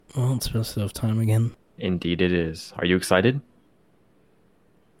Well, it's best of time again. Indeed it is. Are you excited?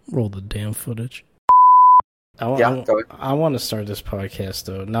 Roll the damn footage. Yeah, go ahead. I want to start this podcast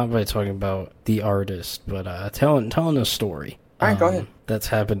though, not by talking about the artist, but telling a story. All right, go ahead. That's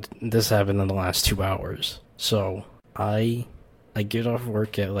happened. This happened in the last 2 hours. So I get off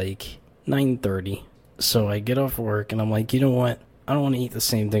work at like 9:30. So I get off work and I'm like, you know what? I don't want to eat the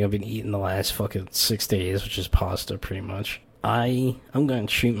same thing I've been eating the last fucking 6 days, which is pasta, pretty much. I'm gonna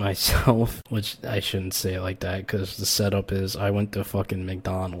treat myself, which I shouldn't say it like that, because the setup is I went to fucking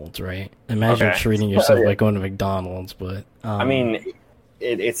McDonald's, right? Imagine Okay. treating yourself by going to McDonald's, but I mean,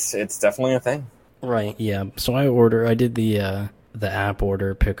 it's definitely a thing. right, yeah. So I did the app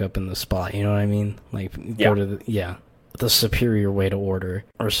order, pick up in the spot. You know what I mean? Like Yeah. go to the superior way to order,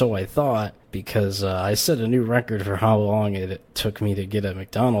 or so I thought, because I set a new record for how long it took me to get a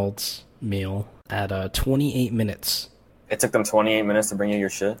McDonald's meal at 28 minutes. It took them 28 minutes to bring you your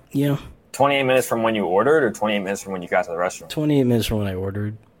shit. Yeah, 28 minutes from when you ordered, or 28 minutes from when you got to the restaurant. 28 minutes from when I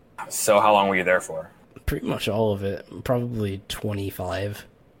ordered. So how long were you there for? Pretty much all of it. Probably 25.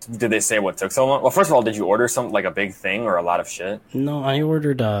 Did they say what took so long? Well, first of all, did you order some like a big thing or a lot of shit? No, I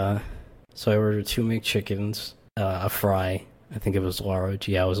ordered, so I ordered 2 McChickens, a fry. I think it was large.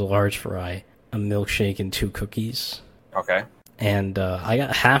 Yeah, it was a large fry, a milkshake, and 2 cookies. Okay. And I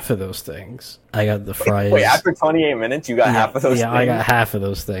got half of those things. I got the fries. Wait, after 28 minutes, you got half of those Yeah, things? I got half of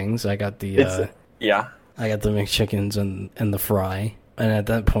those things. I got Yeah. I got the McChickens and the fry. And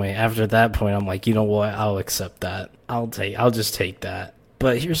after that point, I'm like, you know what? I'll accept that. I'll just take that.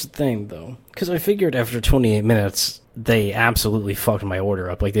 But here's the thing, though, because I figured after 28 minutes, they absolutely fucked my order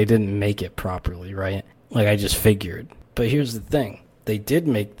up. Like, they didn't make it properly, right? Like, I just figured. But here's the thing. They did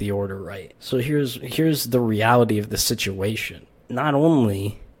make the order right. So here's the reality of the situation. Not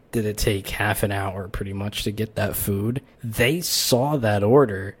only did it take half an hour pretty much to get that food, they saw that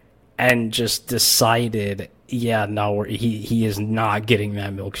order and just decided, yeah, no, he is not getting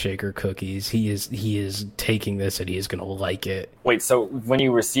that milkshake or cookies. He is taking this and he is gonna like it. Wait, so when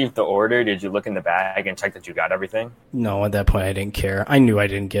you received the order, did you look in the bag and check that you got everything? No, at that point I didn't care. I knew I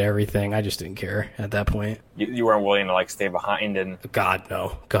didn't get everything. I just didn't care at that point. You weren't willing to like stay behind and... God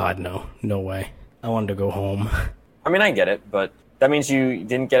no, no way. I wanted to go home. I mean, I get it, but that means you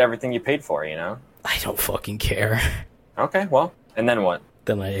didn't get everything you paid for, you know? I don't fucking care. Okay, well, and then what?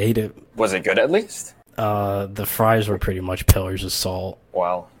 Then I ate it. Was it good at least? The fries were pretty much pillars of salt.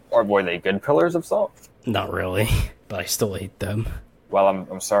 Well, or were they good pillars of salt? Not really, but I still ate them. Well,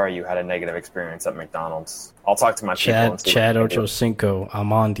 I'm sorry you had a negative experience at McDonald's. I'll talk to my people. And see Chad what they Ocho Cinco,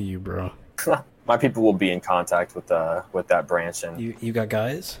 I'm on to you, bro. do. My people will be in contact with that branch, and You got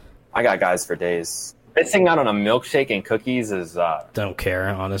guys? I got guys for days. Missing out on a milkshake and cookies is. Don't care,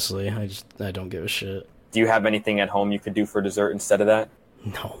 honestly. I don't give a shit. Do you have anything at home you could do for dessert instead of that?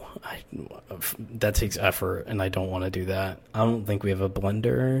 No, that takes effort, and I don't want to do that. I don't think we have a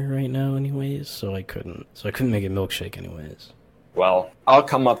blender right now, anyways, so I couldn't make a milkshake, anyways. Well, I'll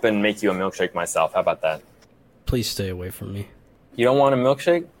come up and make you a milkshake myself. How about that? Please stay away from me. You don't want a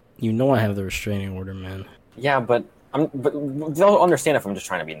milkshake? You know I have the restraining order, man. Yeah, but they'll understand if I'm just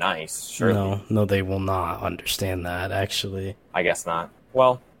trying to be nice. Surely. No, they will not understand that. Actually, I guess not.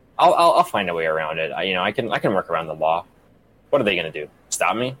 Well, I'll find a way around it. I can work around the law. What are they gonna do?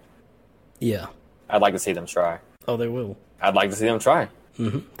 Stop me? yeah. I'd like to see them try. Oh, they will. I'd like to see them try.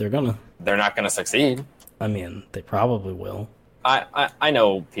 They're gonna. They're not gonna succeed. I mean, they probably will. I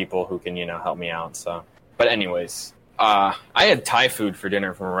know people who can help me out. So, but anyways, I had Thai food for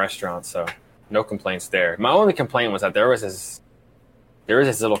dinner from a restaurant, so no complaints there. My only complaint was that there was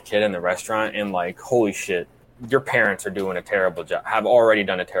this little kid in the restaurant, and like, holy shit, your parents are doing a terrible job. Have already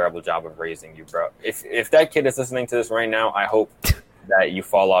done a terrible job of raising you, bro. If that kid is listening to this right now, I hope that you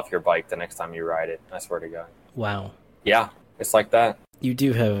fall off your bike the next time you ride it. I swear to God. Wow. Yeah, it's like that. You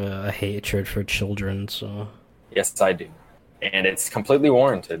do have a hatred for children, so... Yes, I do. And it's completely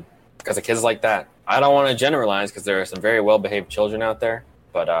warranted because of kids like that. I don't want to generalize because there are some very well-behaved children out there.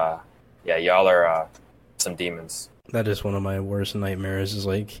 But, yeah, y'all are some demons. That is one of my worst nightmares, is,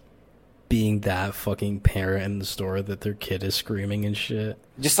 like, being that fucking parent in the store that their kid is screaming and shit.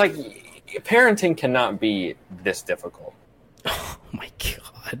 Just like, parenting cannot be this difficult. Oh my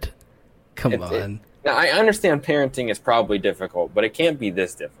god. Come on. Now, I understand parenting is probably difficult, but it can't be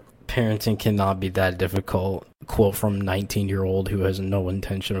this difficult. Parenting cannot be that difficult. Quote from 19-year-old who has no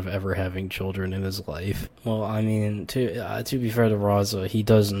intention of ever having children in his life. Well, I mean, to be fair to Raza, he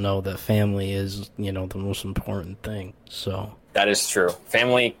does know that family is, the most important thing. So that is true.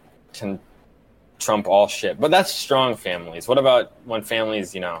 Family can trump all shit, but that's strong families. What about when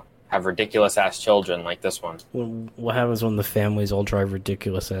families, have ridiculous ass children like this one. What happens when the families all drive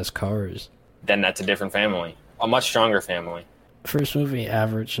ridiculous ass cars? Then that's a different family, a much stronger family. First movie,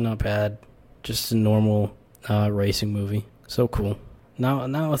 average, not bad, just a normal racing movie. So cool. Now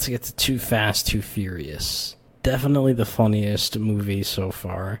let's get to Too Fast, Too Furious. Definitely the funniest movie so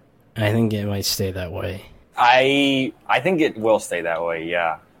far. I think it might stay that way. I think it will stay that way,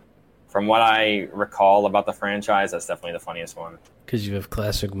 yeah. From what I recall about the franchise, that's definitely the funniest one. Because you have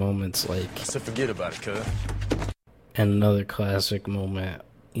classic moments like... So forget about it, cuz. And another classic moment,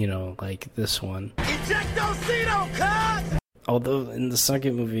 like this one. Ejectocito, cuz! Although in the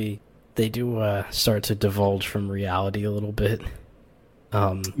second movie, they do start to divulge from reality a little bit.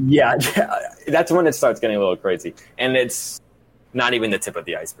 Yeah, that's when it starts getting a little crazy. And it's not even the tip of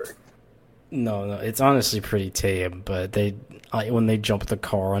the iceberg. No, it's honestly pretty tame, but when they jump the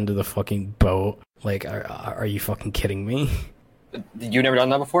car onto the fucking boat, like, are you fucking kidding me? You never done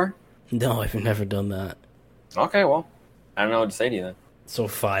that before? No, I've never done that. Okay, well, I don't know what to say to you then. So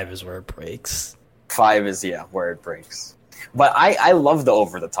 5 is where it breaks. 5 is, where it breaks. But I love the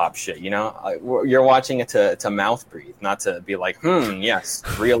over-the-top shit, You're watching it to mouth breathe, not to be like, yes,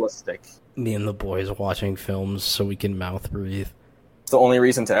 realistic. Me and the boys watching films so we can mouth breathe. It's the only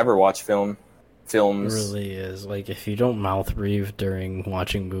reason to ever watch films. It really is. Like, if you don't mouth breathe during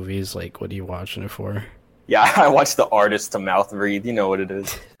watching movies, like, what are you watching it for? Yeah, I watch The Artist to mouth breathe. You know what it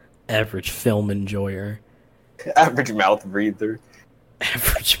is. Average film enjoyer. Average mouth breather.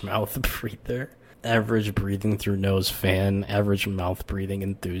 Average mouth breather. Average breathing through nose fan. Average mouth breathing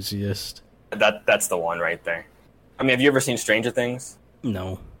enthusiast. That's the one right there. I mean, have you ever seen Stranger Things?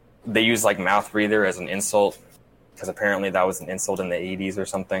 No. They use, like, mouth breather as an insult, because apparently that was an insult in the 80s or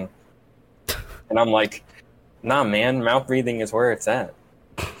something. And I'm like, nah, man, mouth breathing is where it's at.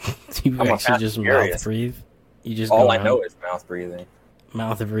 You actually just mouth breathe? You just all I know is mouth breathing.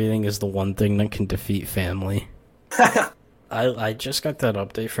 Mouth breathing is the one thing that can defeat family. I just got that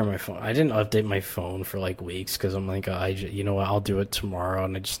update for my phone. I didn't update my phone for like weeks because I'm like, you know what, I'll do it tomorrow,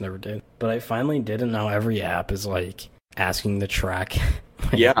 and I just never did. But I finally did, and now every app is like asking to track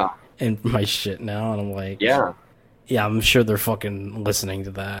and my shit now, and I'm like, yeah, I'm sure they're fucking listening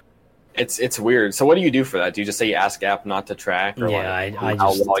to that. It's weird. So what do you do for that? Do you just say ask app not to track, or I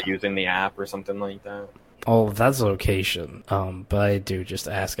just while using the app or something like that? Oh, that's location. But I do just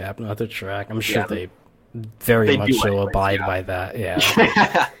ask app not to track. I'm sure they very much so abide by that.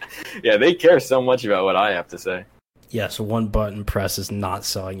 Yeah. Yeah, they care so much about what I have to say. Yes, one button press is not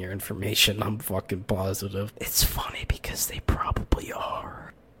selling your information. I'm fucking positive. It's funny because they probably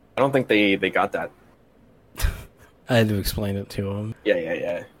are. I don't think they got that. I had to explain it to them.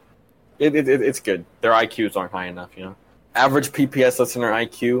 Yeah. It's good. Their IQs aren't high enough, Average PPS listener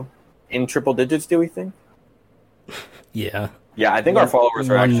IQ in triple digits, do we think? Yeah. Yeah, I think our followers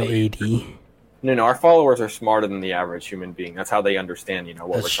are 180. actually... No, our followers are smarter than the average human being. That's how they understand, what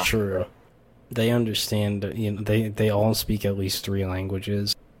we're That's trying true. to do. They understand, they all speak at least 3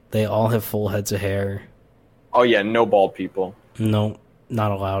 languages. They all have full heads of hair. Oh, yeah, no bald people. No,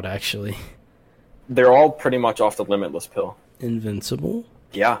 not allowed, actually. They're all pretty much off the limitless pill. Invincible?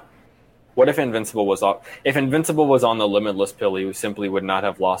 Yeah. What if Invincible was off? If Invincible was on the limitless pill, he simply would not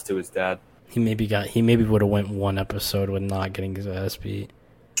have lost to his dad. He maybe would have went one episode with not getting his ass beat.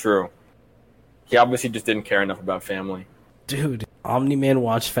 True. He obviously just didn't care enough about family. Dude, Omni-Man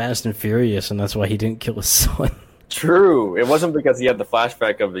watched Fast and Furious, and that's why he didn't kill his son. True. It wasn't because he had the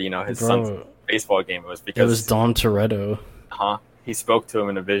flashback of his son's baseball game. It was because... It was Dom Toretto. He spoke to him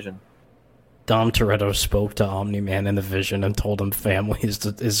in a vision. Dom Toretto spoke to Omni-Man in the vision and told him family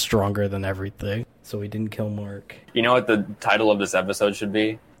is stronger than everything. So he didn't kill Mark. You know what the title of this episode should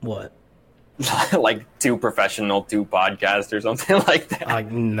be? What? Like Two Professional, Two Podcast or something like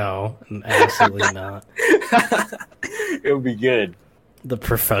that. No, absolutely not. It would be good. The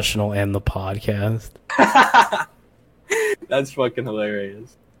Professional and the Podcast. That's fucking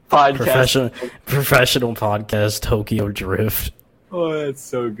hilarious. Podcast. Professional Podcast Tokyo Drift. Oh, that's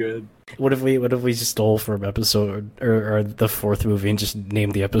so good. What if we just stole from episode or the 4th movie and just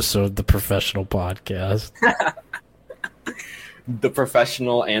named the episode The Professional Podcast? The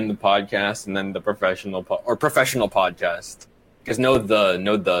Professional and the Podcast, and then the Professional Professional Podcast. Because no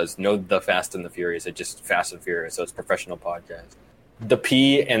the Fast and the Furious. It's just Fast and Furious, so it's Professional Podcast. The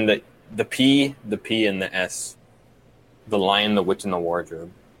P and the P and the S. The Lion, the Witch, and the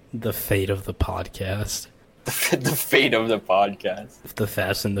Wardrobe. The Fate of the Podcast. The Fate of the Podcast. The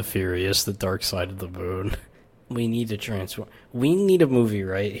Fast and the Furious, the Dark Side of the Moon. We need to transform. We need a movie,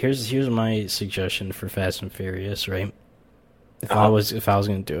 right? Here's my suggestion for Fast and Furious, right? If I was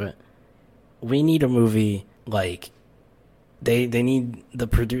gonna do it, we need a movie like They need the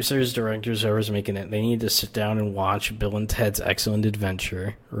producers, directors, whoever's making it. They need to sit down and watch Bill and Ted's Excellent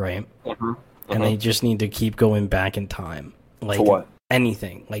Adventure, right? And they just need to keep going back in time, like For what?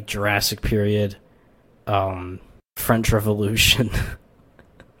 anything, like Jurassic Period, French Revolution.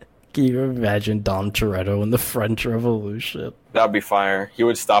 Can you imagine Dom Toretto in the French Revolution? That would be fire. He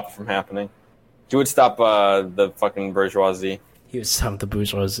would stop it from happening. He would stop the fucking bourgeoisie. He would stop the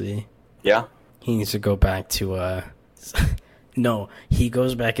bourgeoisie. Yeah. He needs to go back to no, he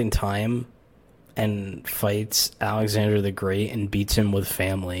goes back in time and fights Alexander the Great and beats him with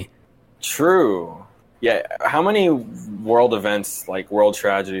family. True. Yeah. How many world events, like world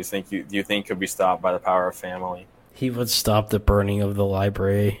tragedies, do you think could be stopped by the power of family? He would stop the burning of the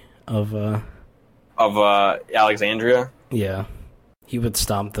library of Alexandria. Yeah. He would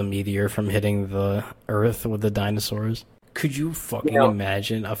stop the meteor from hitting the Earth with the dinosaurs. Could you fucking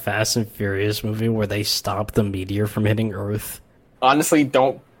imagine a Fast and Furious movie where they stop the meteor from hitting Earth? Honestly,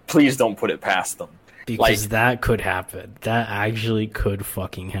 please don't put it past them. Because that could happen. That actually could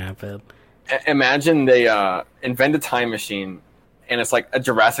fucking happen. Imagine they invent a time machine, and it's like a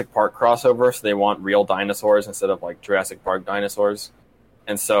Jurassic Park crossover, so they want real dinosaurs instead of like Jurassic Park dinosaurs.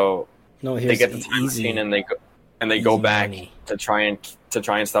 And so they get the time machine and they go back to try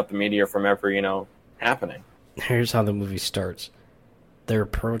and stop the meteor from ever, happening. Here's how the movie starts. They're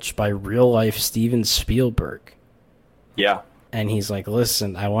approached by real-life Steven Spielberg. Yeah. And he's like,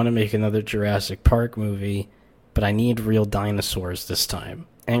 listen, I want to make another Jurassic Park movie, but I need real dinosaurs this time.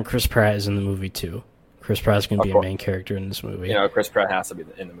 And Chris Pratt is in the movie, too. Chris Pratt's going to be a main character in this movie. Chris Pratt has to be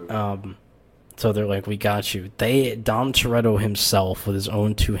in the movie. So they're like, we got you. Dom Toretto himself, with his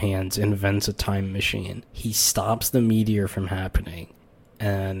own two hands, invents a time machine. He stops the meteor from happening.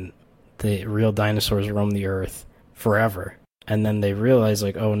 And the real dinosaurs roam the earth forever. And then they realize,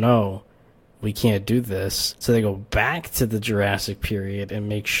 like, oh no, we can't do this. So they go back to the Jurassic period and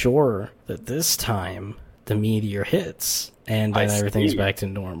make sure that this time the meteor hits. And then everything's back to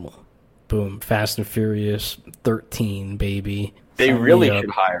normal. Boom. Fast and Furious 13, baby. They really should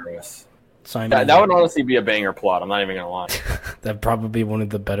hire us. That would honestly be a banger plot. I'm not even going to lie. That'd probably be one of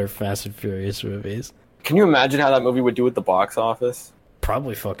the better Fast and Furious movies. Can you imagine how that movie would do at the box office?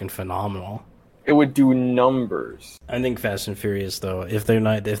 Probably fucking phenomenal. It would do numbers. I think Fast and Furious, though, if they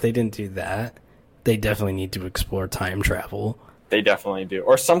didn't do that, they definitely need to explore time travel. They definitely do.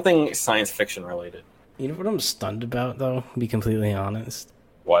 Or something science fiction related. You know what I'm stunned about, though, to be completely honest?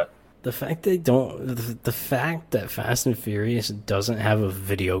 What? The fact the fact that Fast and Furious doesn't have a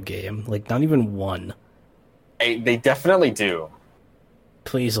video game, like not even one. They definitely do.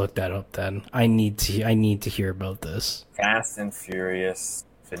 Please look that up then. I need to hear about this. Fast and Furious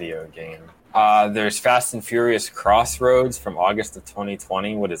video game. There's Fast and Furious Crossroads from August of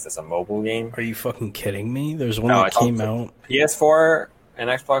 2020. What is this, a mobile game? Are you fucking kidding me? There's one that came out. PS4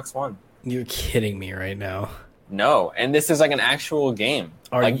 and Xbox One. You're kidding me right now. No, and this is like an actual game.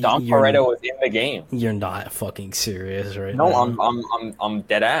 Dom Toretto was in the game. You're not fucking serious right now. No, I'm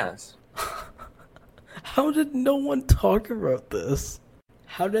dead ass. How did no one talk about this?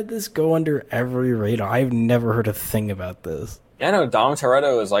 How did this go under every radar? I've never heard a thing about this. Yeah, no, Dom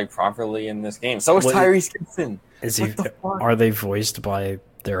Toretto is like properly in this game. So is Tyrese Gibson. Are they voiced by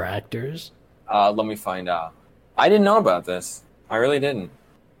their actors? Let me find out. I didn't know about this. I really didn't.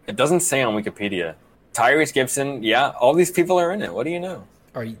 It doesn't say on Wikipedia. Tyrese Gibson, yeah, all these people are in it. What do you know?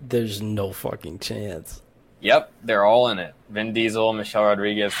 There's no fucking chance. Yep, they're all in it. Vin Diesel, Michelle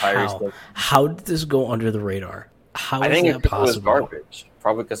Rodriguez, Tyrese Gibson. How did this go under the radar? I think it was garbage.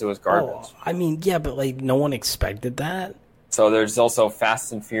 Probably because it was garbage. Oh, I mean, yeah, but like no one expected that. So there's also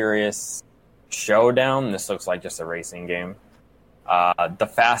Fast and Furious Showdown. This looks like just a racing game. The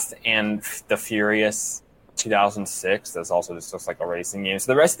Fast and the Furious 2006. This also just looks like a racing game.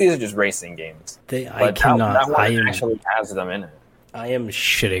 So the rest of these are just racing games. I cannot. That one actually has them in it. I am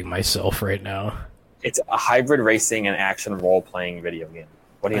shitting myself right now. It's a hybrid racing and action role-playing video game.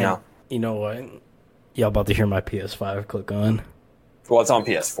 What do you know? You know what? Y'all about to hear my PS5 click on? Well, it's on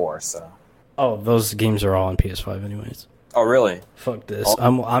PS4, so. Oh, those games are all on PS5 anyways. Oh, really? Fuck this.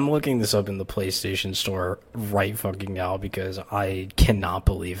 I'm looking this up in the PlayStation Store right fucking now because I cannot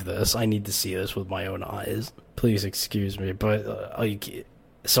believe this. I need to see this with my own eyes. Please excuse me, but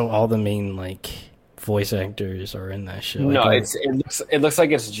so all the main voice actors are in that shit. No, it looks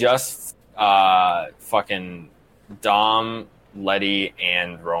like it's just fucking Dom, Letty,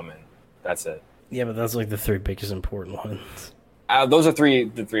 and Roman. That's it. Yeah, but that's like the three biggest important ones. Those are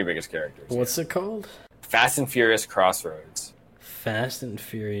the three biggest characters. What's it called? Fast and Furious Crossroads. Fast and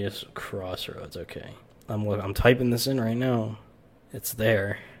Furious Crossroads. Okay, I'm typing this in right now. It's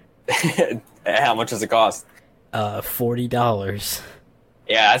there. How much does it cost? $40.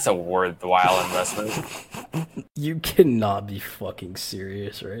 Yeah, that's a worthwhile investment. You cannot be fucking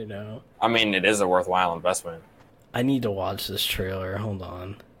serious right now. I mean, it is a worthwhile investment. I need to watch this trailer. Hold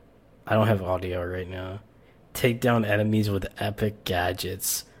on. I don't have audio right now. Take down enemies with epic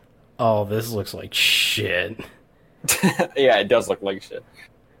gadgets. Oh, this looks like shit. Yeah, it does look like shit.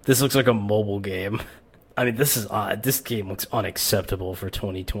 This looks like a mobile game. I mean, this is odd. This game looks unacceptable for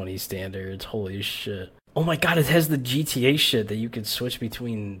 2020 standards. Holy shit. Oh my god, it has the GTA shit that you can switch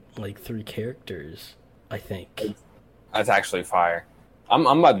between, like, 3 characters, I think. That's actually fire. I'm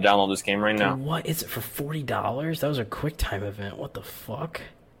about to download this game right now. What? Is it for $40? That was a quick time event. What the fuck?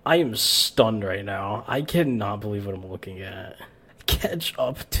 I am stunned right now. I cannot believe what I'm looking at. Catch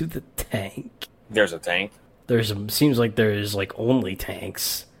up to the tank. There's a tank. Seems like there's, like, only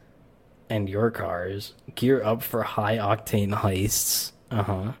tanks. And your cars. Gear up for high octane heists.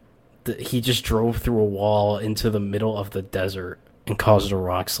 He just drove through a wall into the middle of the desert and caused a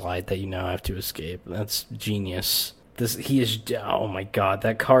rock slide that you now have to escape. That's genius. Oh my god,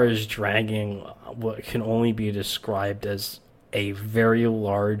 that car is dragging what can only be described as a very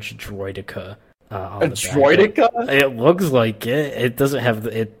large droideka. On the droideka? Back. It looks like it. It doesn't have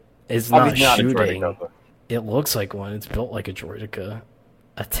it's not shooting. Not it looks like one. It's built like a droideka.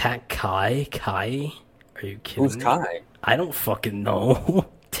 Attack Kai? Kai? Are you kidding Who's me? Kai? I don't fucking know.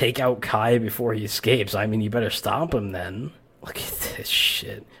 Take out Kai before he escapes. I mean, you better stop him then. Look at this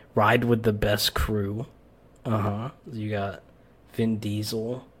shit. Ride with the best crew. You got Vin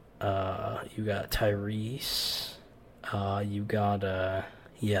Diesel. You got Tyrese. You got,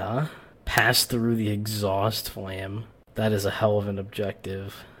 yeah. Pass through the exhaust flame. That is a hell of an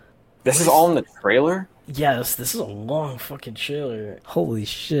objective. This is all in the trailer? Yes, this is a long fucking trailer. Holy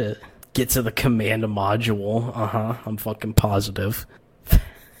shit. Get to the command module. I'm fucking positive.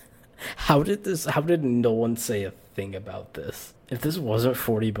 How did no one say a thing about this? If this wasn't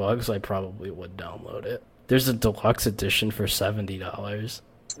 $40, I probably would download it. There's a deluxe edition for $70.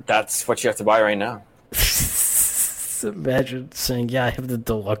 That's what you have to buy right now. Imagine saying, yeah, I have the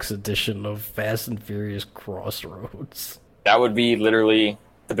deluxe edition of Fast and Furious Crossroads. That would be literally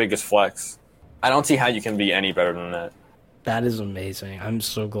the biggest flex. I don't see how you can be any better than that. That is amazing. I'm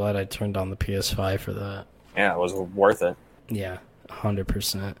so glad I turned on the PS5 for that. Yeah, it was worth it. Yeah,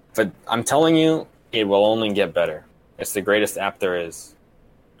 100%. But I'm telling you, it will only get better. It's the greatest app there is.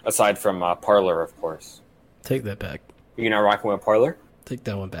 Aside from Parler, of course. Take that back. You're not rocking with Parler? Take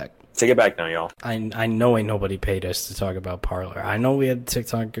that one back. Take it back now, y'all. I know ain't nobody paid us to talk about Parler. I know we had a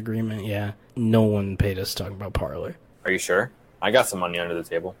TikTok agreement, yeah. No one paid us to talk about Parler. Are you sure? I got some money under the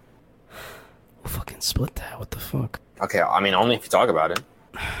table. We'll fucking split that. What the fuck? Okay, I mean, only if you talk about it.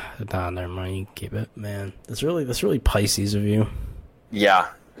 Nah, never mind. You can keep it. Man, that's really Pisces of you. Yeah,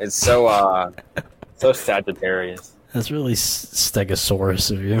 it's so, so Sagittarius. That's really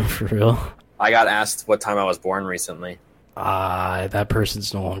Stegosaurus of you, for real. I got asked what time I was born recently. That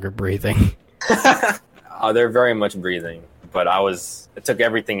person's no longer breathing. They're very much breathing, but it took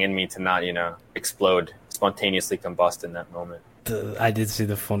everything in me to not, explode, spontaneously combust in that moment. I did see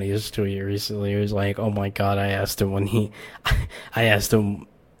the funniest tweet recently. It was like, oh my god, I asked him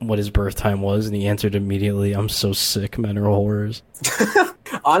what his birth time was, and he answered immediately, I'm so sick, men are horrors.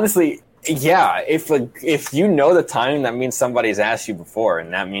 Honestly, yeah, if you know the time, that means somebody's asked you before,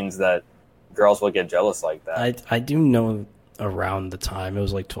 and that means that girls will get jealous like that. I do know around the time. It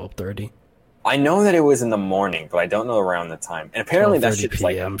was like 12:30. I know that it was in the morning, but I don't know around the time. And apparently that shit's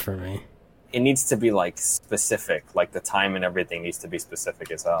PM like, for me. It needs to be like specific, like the time and everything needs to be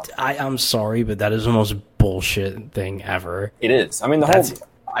specific as hell. I'm sorry, but that is the most bullshit thing ever. It is. I mean, the whole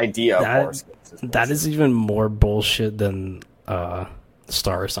idea of horoscopes is even more bullshit than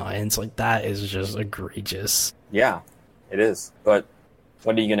star science. Like, that is just egregious. Yeah, it is. But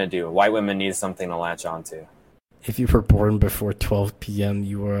what are you gonna do? White women need something to latch onto. If you were born before 12 p.m.,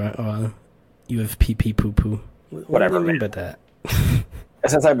 you are you have pee poo poo. Whatever, what do you mean man. by that?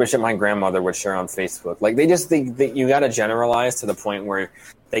 That's the type of shit my grandmother would share on Facebook. Like, you gotta generalize to the point where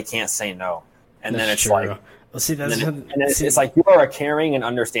they can't say no. And That's then it's true. like... Well, see, it's like, you are a caring and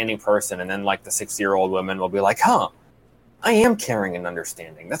understanding person, and then, like, the 60-year-old woman will be like, I am caring and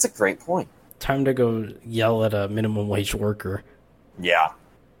understanding. That's a great point. Time to go yell at a minimum wage worker. Yeah.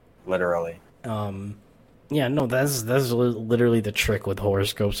 Literally. Yeah, no, that's literally the trick with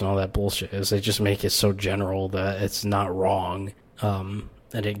horoscopes and all that bullshit, is they just make it so general that it's not wrong.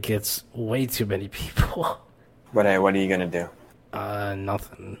 And it gets way too many people. But hey, what are you gonna do?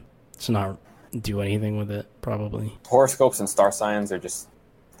 Nothing. It's not do anything with it, probably. Horoscopes and star signs they're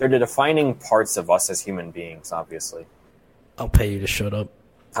the defining parts of us as human beings, obviously. I'll pay you to shut up.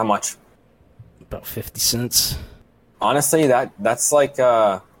 How much? About 50 cents. Honestly, that's like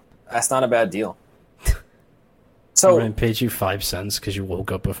that's not a bad deal. So I paid you 5 cents because you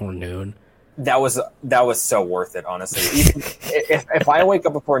woke up before noon. that was so worth it, honestly. Even if I wake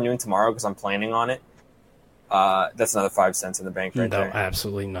up before noon tomorrow because I'm planning on it, that's another 5 cents in the bank right there. No,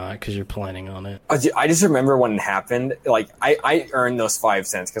 absolutely not, because you're planning on it. I just remember when it happened. Like I earned those 5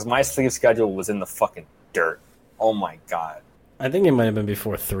 cents because my sleep schedule was in the fucking dirt. Oh my god. I think it might have been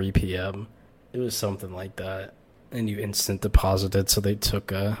before 3 p.m. It was something like that. And you instant deposited, so they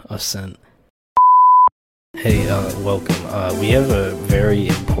took a cent. Hey, welcome. We have a very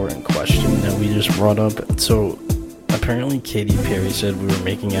important question that we just brought up. So, apparently Katy Perry said we were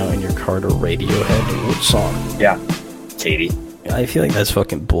making out in your car to Radiohead. Which song? Yeah, Katie. I feel like that's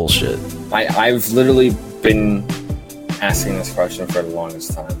fucking bullshit. I've literally been asking this question for the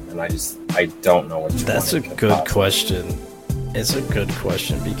longest time, and I don't know what. That's a good question. It's a good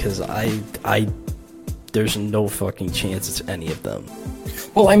question because I there's no fucking chance it's any of them.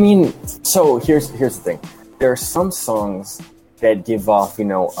 Well, I mean, so here's the thing. There are some songs that give off,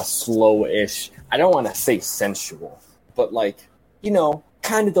 a slow-ish, I don't want to say sensual, but like,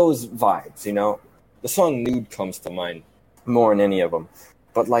 kind of those vibes, The song Nude comes to mind more than any of them.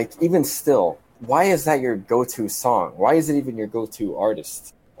 But like, even still, why is that your go-to song? Why is it even your go-to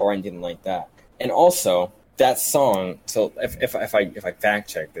artist or anything like that? And also, that song, so if I fact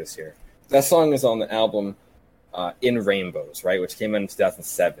check this here, that song is on the album In Rainbows, right, which came out in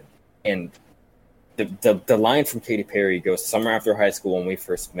 2007. And the line from Katy Perry goes, "Summer after high school when we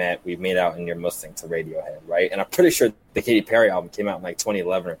first met, we made out in your Mustang to Radiohead," right? And I'm pretty sure the Katy Perry album came out in like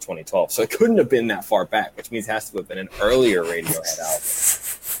 2011 or 2012, so it couldn't have been that far back, which means it has to have been an earlier Radiohead album.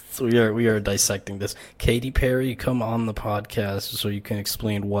 So we are dissecting this. Katy Perry, come on the podcast so you can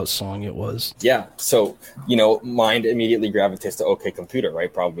explain what song it was. Yeah, so mind immediately gravitates to OK Computer,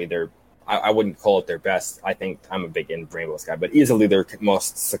 right? Probably I wouldn't call it their best. I think I'm a big In Rainbows guy, but easily their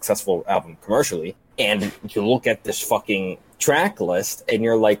most successful album commercially. And you look at this fucking track list, and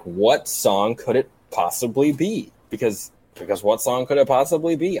you're like, what song could it possibly be? Because what song could it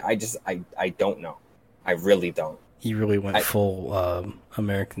possibly be? I don't know. I really don't. You really went full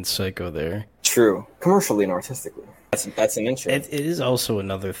American Psycho there. True, commercially and artistically. That's an intro. It is also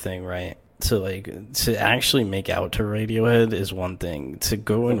another thing, right? To actually make out to Radiohead is one thing. To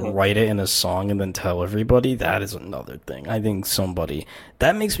go and write it in a song and then tell everybody, that is another thing. I think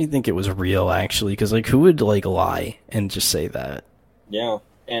that makes me think it was real, actually, because like, who would like lie and just say that? Yeah,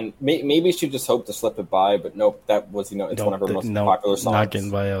 and maybe she just hoped to slip it by, but nope, that was it's one of her most popular songs. Not getting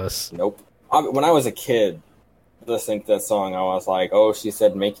by us. Nope. When I was a kid listening to that song, I was like, oh, she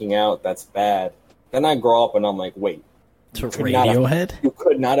said making out, that's bad. Then I grow up and I'm like, wait. To Radiohead? You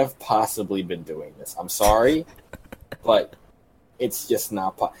could not have possibly been doing this. I'm sorry, but it's just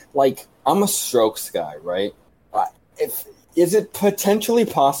not like, I'm a Strokes guy, right? Is it potentially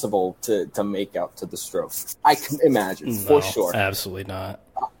possible to make out to the Strokes? I can imagine, for sure. Absolutely not.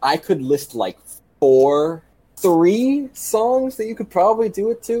 I could list like 3 songs that you could probably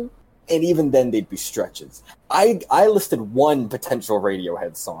do it to, and even then they'd be stretches. I listed 1 potential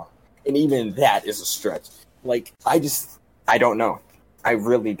Radiohead song, and even that is a stretch. Like, I don't know. I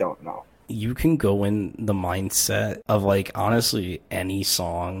really don't know. You can go in the mindset of, like, honestly, any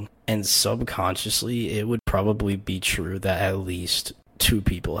song, and subconsciously, it would probably be true that at least 2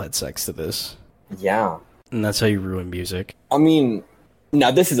 people had sex to this. Yeah. And that's how you ruin music. I mean,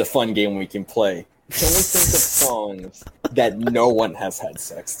 now this is a fun game we can play. Can we think of songs that no one has had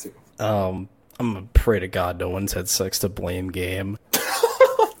sex to? I'm gonna pray to God no one's had sex to Blame Game.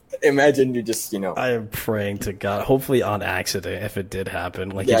 Imagine you just, I am praying to God, hopefully on accident if it did happen.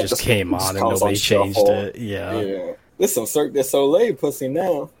 Like, it just came on and nobody changed it. Yeah. This some Cirque du Soleil pussy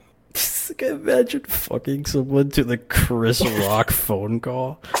now. Imagine fucking someone to the Chris Rock phone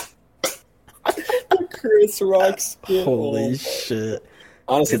call. Chris Rock skin. Holy shit.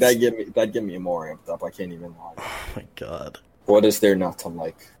 Honestly, that'd get me more amped up. I can't even lie. Oh my god. What is there not to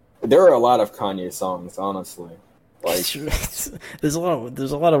like? There are a lot of Kanye songs, honestly. Like, there's a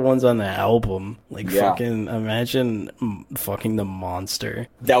lot of ones on the album. Like, fucking imagine fucking the Monster.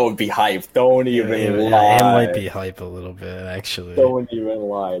 That would be hype. Don't even lie. It might be hype a little bit, actually. Don't even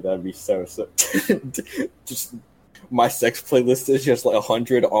lie. That'd be so. Just my sex playlist is just like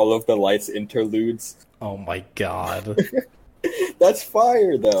 100 All of the Lights interludes. Oh my god. That's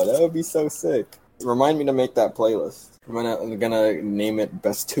fire, though. That would be so sick. Remind me to make that playlist. I'm gonna name it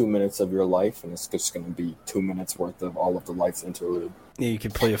Best 2 Minutes of Your Life, and it's just gonna be 2 minutes worth of All of the Lights interlude. Yeah, you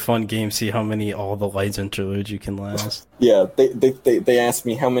could play a fun game, see how many all the lights interludes you can last. Yeah, they asked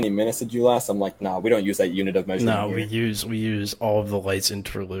me how many minutes did you last. I'm like, nah, we don't use that unit of measurement. No, here. we use all of the lights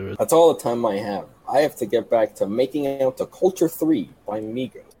interludes. That's all the time I have. I have to get back to making out to Culture 3 by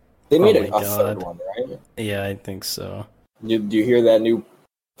Migos. They made a third one, right? Yeah, I think so. Do you hear that new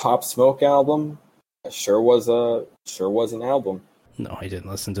Pop Smoke album? It sure was an album. No, I didn't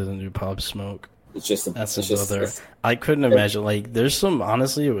listen to the new Pop Smoke. It's just I couldn't imagine. Like, there's some,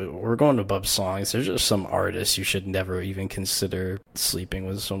 honestly, we're going above songs. There's just some artists you should never even consider sleeping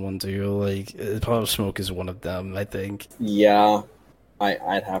with someone to. Like, Pop Smoke is one of them, I think. Yeah,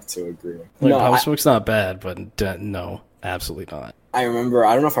 I'd have to agree. Like, Pop Smoke's not bad, but no, absolutely not. I remember,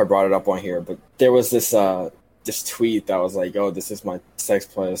 I don't know if I brought it up on here, but there was this tweet that was like, oh, this is my sex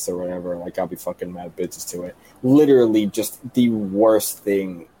playlist or whatever. Like, I'll be fucking mad bitches to it. Literally just the worst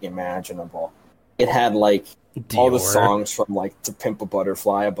thing imaginable. It had, like, Dior. all the songs from, like, To Pimp a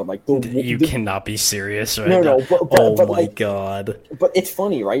Butterfly, but, like... You cannot be serious right now. No, but my like, God. But it's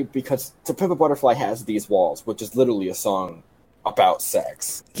funny, right? Because To Pimp a Butterfly has These Walls, which is literally a song about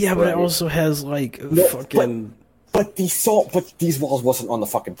sex. Yeah, but it also has, like, fucking... But These Walls wasn't on the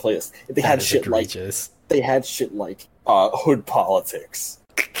fucking playlist. They had shit egregious. like Hood Politics,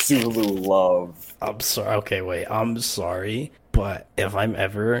 Zulu Love. I'm sorry. Okay, wait. I'm sorry. But if I'm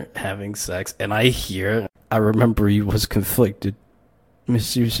ever having sex and I remember he was conflicted,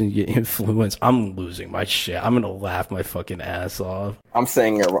 misusing your influence, I'm losing my shit. I'm gonna laugh my fucking ass off. I'm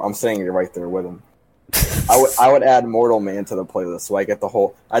saying it right there with him. I would add Mortal Man to the playlist, so I get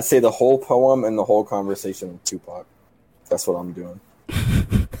I'd say the whole poem and the whole conversation with Tupac. That's what I'm doing.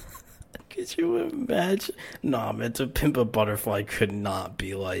 Could you imagine? Nah, man, To Pimp a Butterfly could not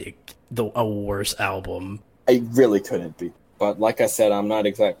be like a worse album. I really couldn't be. But like I said, I'm not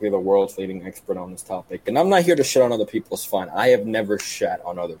exactly the world's leading expert on this topic, and I'm not here to shit on other people's fun. I have never shat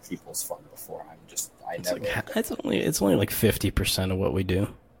on other people's fun before. It's only like 50% of what we do.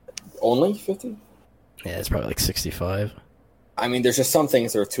 Only 50? Yeah, it's probably like 65. I mean, there's just some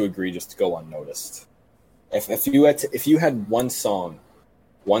things that are too egregious to go unnoticed. If you had one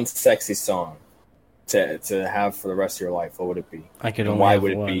sexy song to have for the rest of your life, what would it be?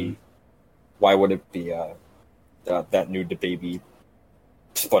 Why would it be that new DaBaby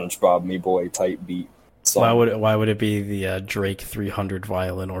SpongeBob Me Boy type beat song? Why would it be the Drake 300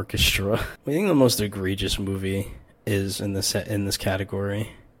 Violin Orchestra? I think the most egregious movie is in this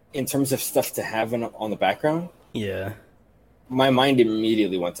category. In terms of stuff to have on the background? Yeah. My mind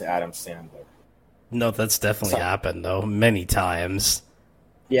immediately went to Adam Sandler. No, that's definitely happened, though, many times.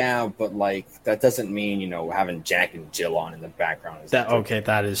 Yeah, but, like, that doesn't mean, having Jack and Jill on in the background.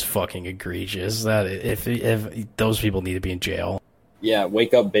 That is fucking egregious. That if those people need to be in jail. Yeah,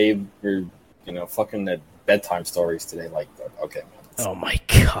 Wake Up Babe, you're, fucking at bedtime stories today. Like, okay. Oh my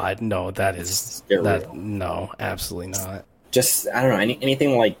God, no, that is... No, absolutely not. Just, I don't know,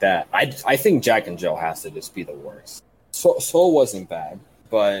 anything like that. I think Jack and Jill has to just be the worst. Soul wasn't bad,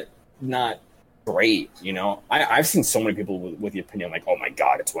 but not great, I've seen so many people with the opinion like, oh my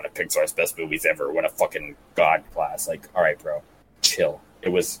God, it's one of Pixar's best movies ever. What a fucking God class. Like, all right, bro, chill. It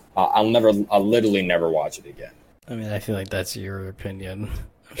was, I'll literally never watch it again. I mean, I feel like that's your opinion.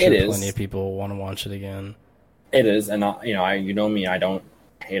 I'm sure it is. Plenty of people want to watch it again. It is, and you know me, I don't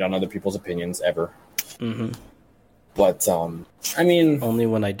hate on other people's opinions ever. Mm-hmm. But, I mean... Only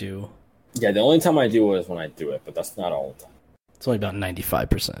when I do. Yeah, the only time I do it is when I do it, but that's not all the time. It's only about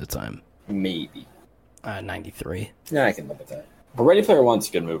 95% of the time. Maybe. 93. Yeah, I can live with that. But Ready Player One's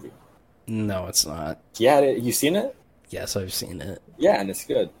a good movie. No, it's not. Yeah, you seen it? Yes, I've seen it. Yeah, and it's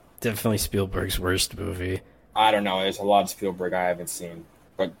good. Definitely Spielberg's worst movie. I don't know. There's a lot of Spielberg I haven't seen.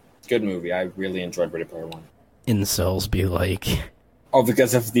 But good movie. I really enjoyed Ready Player One. Incels be like... Oh,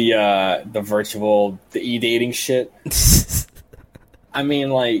 because of the e-dating shit? I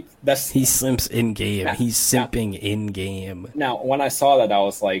mean, like, that's... He simps in-game. He's simping in-game. Now, when I saw that, I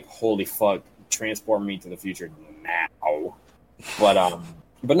was like, holy fuck, transport me to the future now.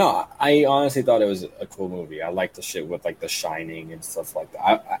 But no, I honestly thought it was a cool movie. I liked the shit with, like, The Shining and stuff like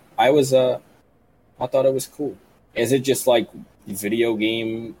that. I thought it was cool. Is it just, like, video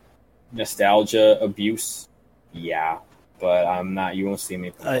game nostalgia abuse? Yeah. But I'm not, you won't see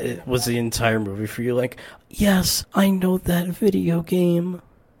me. Was the entire movie for you like, yes, I know that video game?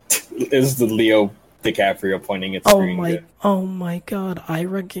 Is the Leo DiCaprio pointing at screen? Oh my God, I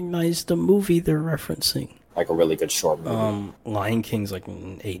recognize the movie they're referencing. Like a really good short movie. Lion King's like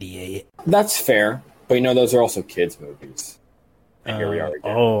in 88. That's fair, but those are also kids' movies. And here we are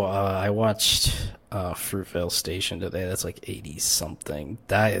again. I watched Fruitvale Station today. That's like 80-something.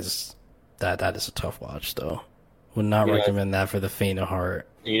 That is a tough watch, though. Would not You know- recommend that for the faint of heart.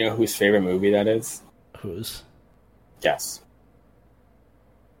 You know whose favorite movie that is? Who's? Guess.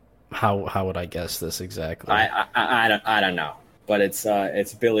 How would I guess this exactly? I don't know, but it's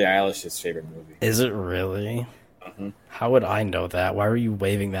Billie Eilish's favorite movie. Is it really? Mm-hmm. How would I know that? Why were you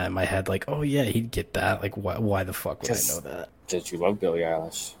waving that in my head? Like, oh yeah, he'd get that. Like, why the fuck would I know that? Did you love Billie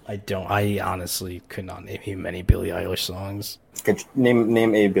Eilish? I don't. I honestly could not name you many Billie Eilish songs. Could you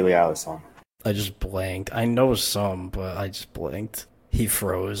name a Billie Eilish song? I just blanked. I know some, but I just blanked. He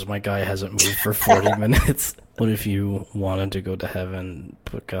froze. My guy hasn't moved for 40 minutes. What if you wanted to go to heaven,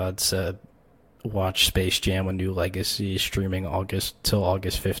 but God said, watch Space Jam: A New Legacy streaming till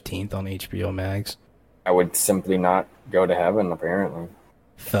August 15th on HBO Max? I would simply not go to heaven, apparently.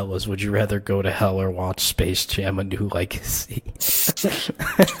 Fellas, would you rather go to hell or watch Space Jam: A New Legacy?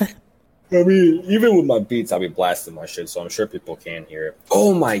 I mean, even with my beats, I'll be blasting my shit, so I'm sure people can hear it.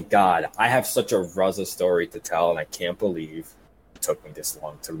 Oh my god, I have such a Ruzza story to tell, and I can't believe it took me this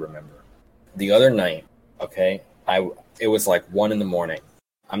long to remember. The other night, okay, it was like 1 a.m.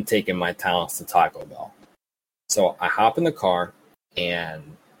 I'm taking my talents to Taco Bell. So I hop in the car,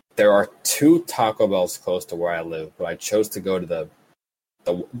 and there are 2 Taco Bells close to where I live, but I chose to go to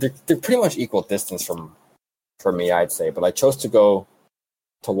they're pretty much equal distance for me, I'd say, but I chose to go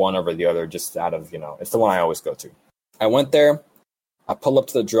to one over the other just out of, it's the one I always go to. I went there, I pull up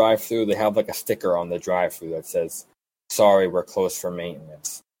to the drive-thru, they have like a sticker on the drive-thru that says, sorry, we're closed for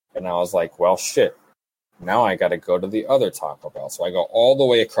maintenance. And I was like, well, shit, now I gotta go to the other Taco Bell. So I go all the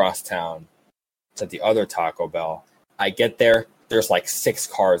way across town to the other Taco Bell. I get there, there's like 6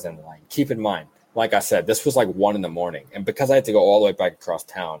 cars in line. Keep in mind, like I said, this was like 1 a.m. And because I had to go all the way back across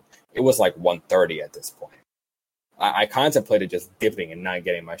town, it was like 1:30 at this point. I contemplated just dipping and not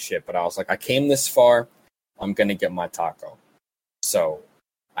getting my shit, but I was like, I came this far, I'm going to get my taco. So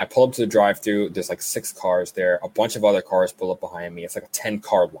I pull up to the drive-thru. There's like 6 cars there. A bunch of other cars pull up behind me. It's like a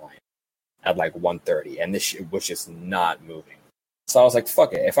 10-car line at like 1:30, and this shit was just not moving. So I was like,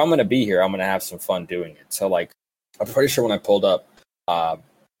 fuck it. If I'm going to be here, I'm going to have some fun doing it. So like, I'm pretty sure when I pulled up,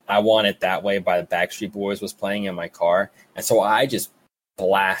 I Want It That Way by the Backstreet Boys was playing in my car. And so I just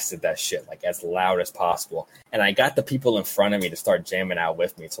blasted that shit like as loud as possible, and I got the people in front of me to start jamming out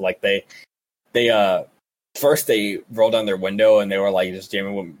with me. So like they first they rolled down their window and they were like just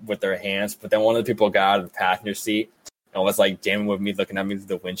jamming with their hands, but then one of the people got out of the passenger seat and was like jamming with me, looking at me through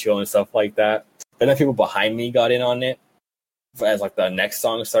the windshield and stuff like that. Then the people behind me got in on it as like the next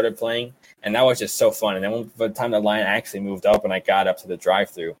song started playing, and that was just so fun. And then by the time the line actually moved up and I got up to the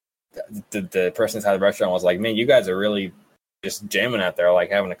drive-thru, the person inside the restaurant was like, man, you guys are really just jamming out there,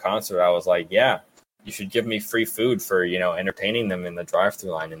 like having a concert. I was like, yeah, you should give me free food for, entertaining them in the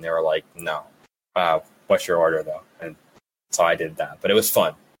drive-thru line. And they were like, no, what's your order though? And so I did that, but it was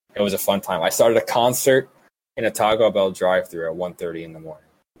fun. It was a fun time. I started a concert in a Taco Bell drive-thru at 1:30 in the morning.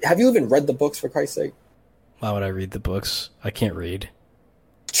 Have you even read the books, for Christ's sake? Why would I read the books? I can't read.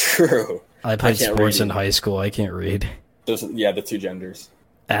 True. I played sports in high school. I can't read. The 2 genders.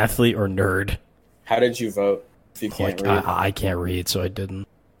 Athlete or nerd. How did you vote if you can't read? I can't read, so I didn't.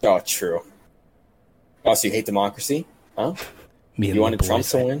 Oh, true. Oh, so you hate democracy? Huh? You wanted Trump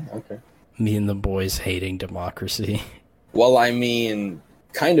to win? Okay. Me and the boys hating democracy. Well, I mean,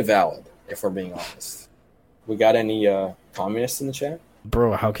 kind of valid, if we're being honest. We got any communists in the chat?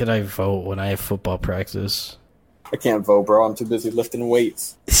 Bro, how could I vote when I have football practice? I can't vote, bro. I'm too busy lifting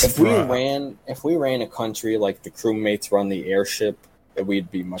weights. If we ran a country like the crewmates run the airship,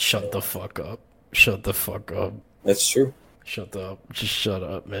 we'd be much Shut the fuck up. Shut the fuck up. That's true. Shut up. Just shut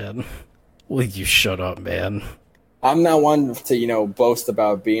up, man. Will you shut up, man? I'm not one to, boast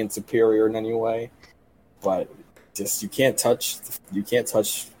about being superior in any way, but just you can't touch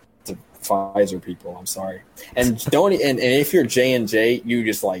the Pfizer people. I'm sorry. And and if you're J&J,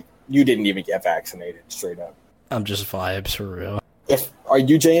 you didn't even get vaccinated, straight up. I'm just vibes for real. Are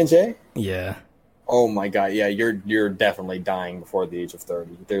you J&J? Yeah. Oh my god, yeah, you're definitely dying before the age of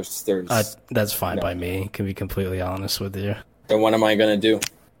 30. There's that's fine by me, can be completely honest with you. Then what am I gonna do?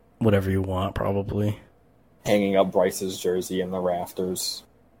 Whatever you want, probably. Hanging up Bryce's jersey in the rafters.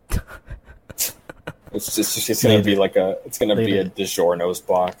 It's gonna be like a DiGiorno's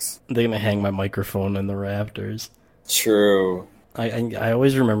box. They're gonna hang my microphone in the rafters. True. I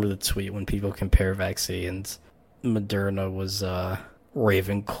always remember the tweet when people compare vaccines. Moderna was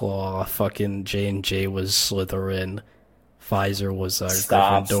Ravenclaw, fucking J&J was Slytherin, Pfizer was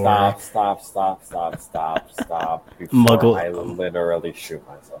Gryffindor. Stop. Muggle. I literally shoot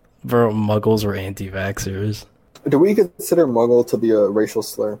myself. Bro, Muggles were anti-vaxxers. Do we consider Muggle to be a racial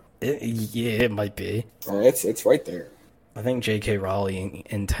slur? Yeah, it might be. It's right there. I think J.K. Rowling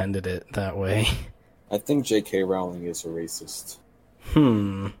intended it that way. I think J.K. Rowling is a racist.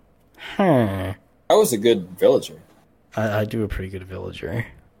 Huh. That was a good villager. I do a pretty good villager.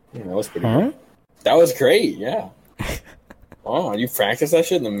 Yeah, that was pretty good. That was great, yeah. Oh, you practice that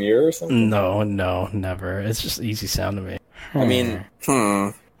shit in the mirror or something? No, never. It's just easy sound to me. I mean,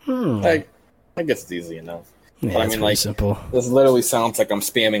 I guess it's easy enough. Yeah, But I it's mean, pretty like, simple. this literally sounds like I'm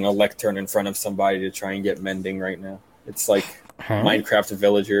spamming a lectern in front of somebody to try and get mending right now. It's like Minecraft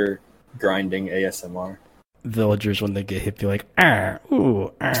villager grinding ASMR. Villagers, when they get hit, be like, ah,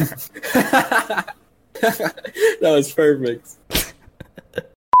 ooh, ah. That was perfect.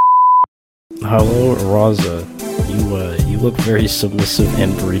 Hello, Raza. You look very submissive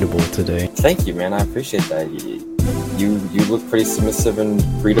and breedable today. Thank you, man. I appreciate that. You look pretty submissive and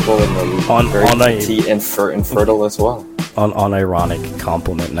breedable and very petite and fertile as well. Unironic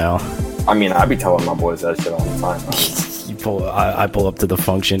compliment now. I mean, I be telling my boys that shit all the time. I pull up to the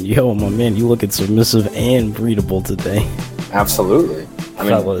function. Yo, my man, you looking submissive and breedable today. Absolutely. I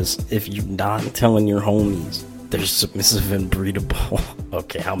mean, fellas, if you're not telling your homies they're submissive and breedable.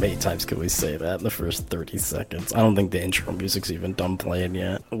 Okay, how many times can we say that in the first 30 seconds? I don't think the intro music's even done playing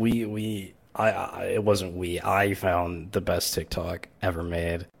yet. I found the best TikTok ever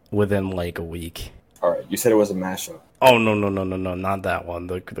made within like a week. Alright, you said it was a mashup. Oh, no, not that one,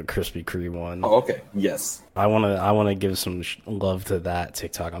 the Krispy Kreme one. Oh, okay, yes. I wanna give some love to that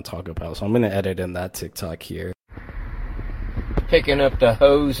TikTok I'm talking about, so I'm gonna edit in that TikTok here. Picking up the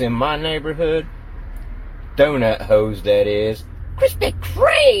hose in my neighborhood. Donut hose, that is. Krispy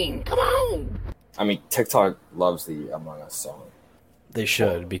Kreme, come on! I mean, TikTok loves the Among Us song. They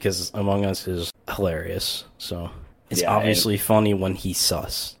should, because Among Us is hilarious, so it's Yeah, obviously funny when he's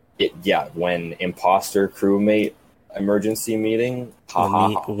sus. When imposter crewmate emergency meeting.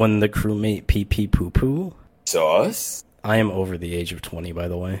 When the crewmate pee poo poo. Sus? I am over the age of 20, by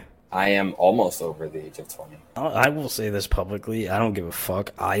the way. I am almost over the age of 20. I will say this publicly. I don't give a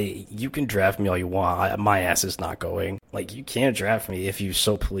fuck. You can draft me all you want. My ass is not going. Like, you can't draft me if you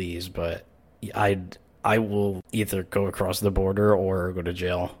so please, but I will either go across the border or go to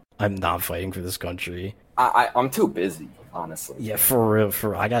jail. I'm not fighting for this country. I'm too busy, honestly. Yeah, for real.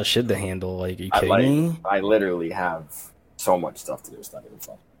 I got shit to handle. Like, are you kidding me? I literally have so much stuff to do. It's not even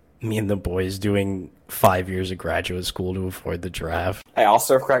fun. Me and the boys doing 5 years of graduate school to avoid the draft. Hey, I'll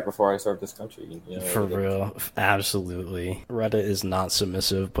serve crack before I serve this country. You know, for real. Absolutely. Reddit is not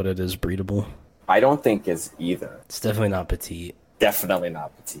submissive, but it is breedable. I don't think it's either. It's definitely not petite. Definitely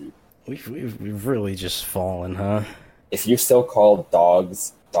not petite. We've really just fallen, huh? If you still call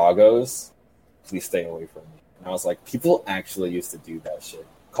dogs doggos, please stay away from me. And I was like, people actually used to do that shit.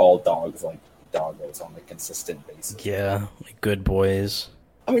 Call dogs like doggos on a consistent basis. Yeah, like good boys.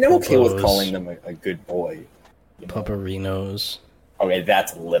 I mean, I'm okay with calling them a good boy. Pupperinos. Okay,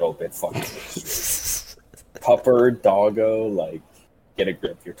 that's a little bit fucking Pupper, doggo, like, get a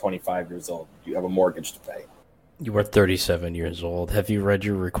grip. You're 25 years old. You have a mortgage to pay. You are 37 years old. Have you read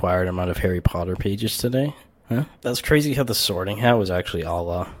your required amount of Harry Potter pages today? Huh? That's crazy how the Sorting Hat was actually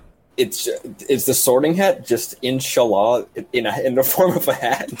Allah. Is the Sorting Hat just inshallah in the form of a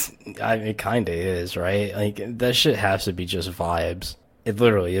hat? I mean, it kinda is, right? Like, that shit has to be just vibes. It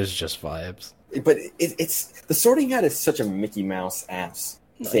literally is just vibes. But it's the Sorting Hat is such a Mickey Mouse ass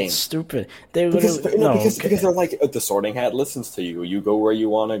thing. It's stupid. Because they're like, the Sorting Hat listens to you. You go where you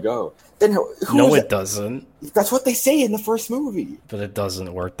want to go. Then it doesn't. That's what they say in the first movie. But it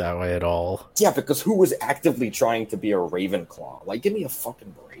doesn't work that way at all. Yeah, because who was actively trying to be a Ravenclaw? Like, give me a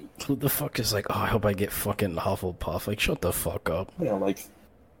fucking break. Who the fuck is like, oh, I hope I get fucking Hufflepuff? Like, shut the fuck up. Yeah, like,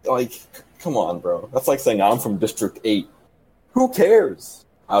 come on, bro. That's like saying I'm from District 8. Who cares?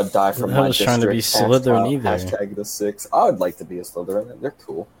 I would die for my district. Trying to be Slytherin either. Hashtag the 6. I would like to be a Slytherin. They're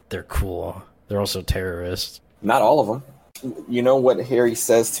cool. They're cool. They're also terrorists. Not all of them. You know what Harry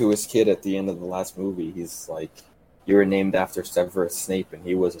says to his kid at the end of the last movie? He's like, you were named after Severus Snape, and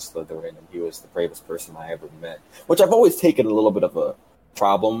he was a Slytherin, and he was the bravest person I ever met. Which I've always taken a little bit of a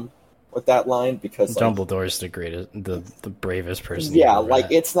problem with that line, because Dumbledore's the greatest, the bravest person. Yeah, like,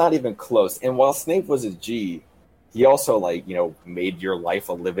 it's not even close. And while Snape was a G, he also, like, you know, made your life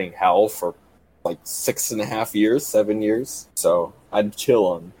a living hell for, like, 6.5 years, 7 years. So I'd chill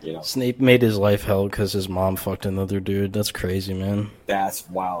on, you know. Snape made his life hell because his mom fucked another dude. That's crazy, man. That's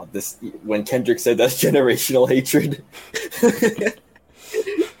wild. When Kendrick said that's generational hatred,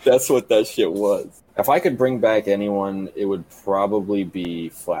 that's what that shit was. If I could bring back anyone, it would probably be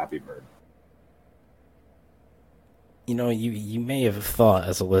Flappy Bird. You know, you may have thought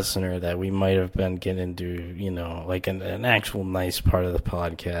as a listener that we might have been getting into, you know, like an actual nice part of the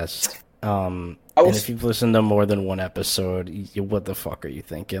podcast. And if you've listened to more than one episode, what the fuck are you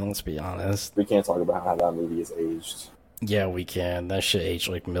thinking? Let's be honest. We can't talk about how that movie is aged. Yeah, we can. That shit aged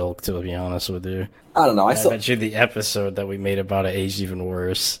like milk, to be honest with you. I don't know. I bet you the episode that we made about it aged even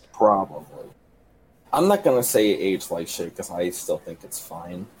worse. Probably. I'm not gonna say it aged like shit because I still think it's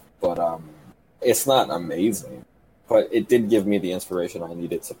fine, but it's not amazing. But it did give me the inspiration I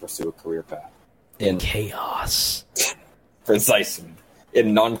needed to pursue a career path in chaos. Precisely.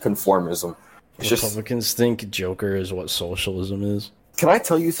 In nonconformism. Republicans think Joker is what socialism is. Can I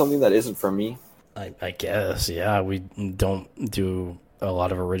tell you something that isn't for me? I guess, yeah. We don't do a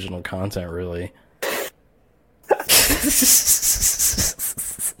lot of original content, really.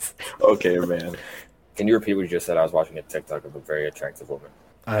 Okay, man. Can you repeat what you just said? I was watching a TikTok of a very attractive woman.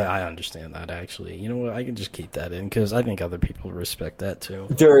 I understand that, actually. You know what? I can just keep that in, because I think other people respect that, too.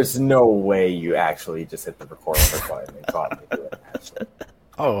 There's no way you actually just hit the record button and caught me doing it, actually.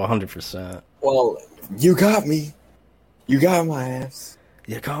 Oh, 100%. Well, you got me. You got my ass.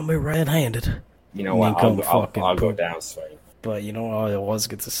 You got me red-handed. You know what? I'll go down swing. But you know what I was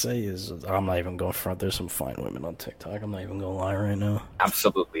going to say is I'm not even going to front. There's some fine women on TikTok. I'm not even going to lie right now.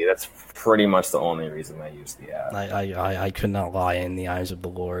 Absolutely. That's pretty much the only reason I use the app. I could not lie in the eyes of the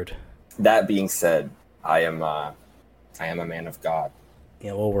Lord. That being said, I am a man of God.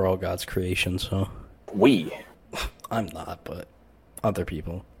 Yeah, well, we're all God's creation, so. I'm not, but other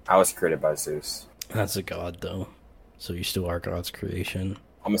people. I was created by Zeus. That's a god, though. So you still are God's creation.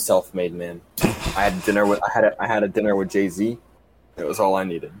 I'm a self-made man. I had a dinner with Jay-Z. It was all I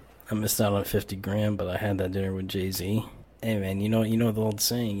needed. I missed out on 50 grand, but I had that dinner with Jay-Z. Hey man, you know the old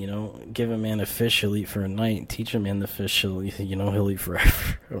saying, give a man a fish, he'll eat for a night. Teach a man the fish, he'll eat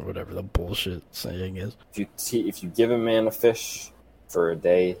forever, or whatever the bullshit saying is. If you give a man a fish for a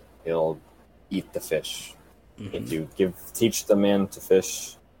day, he'll eat the fish. Mm-hmm. If you teach the man to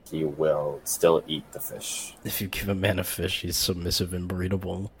fish, he will still eat the fish. If you give a man a fish, he's submissive and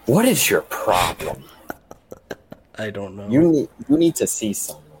breedable. What is your problem? I don't know. You need to see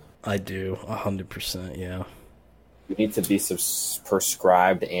someone. I do, 100%, yeah. You need to be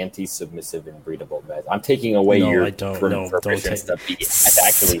prescribed anti-submissive and breedable meds. I'm taking away your provisions to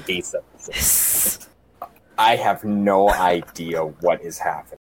actually be submissive. I have no idea what is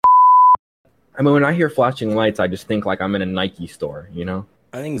happening. I mean, when I hear flashing lights, I just think like I'm in a Nike store, you know?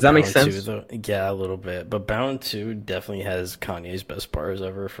 I think Does that make sense? Yeah, a little bit. But Bound 2 definitely has Kanye's best bars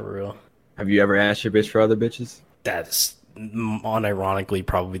ever, for real. Have you ever asked your bitch for other bitches? That's unironically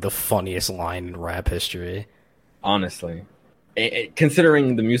probably the funniest line in rap history. Honestly.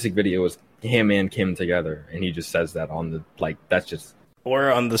 Considering the music video was him and Kim together, and he just says that on the, like, that's just...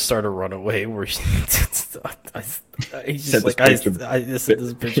 Or on the start of Runaway, where he's just like, I sent this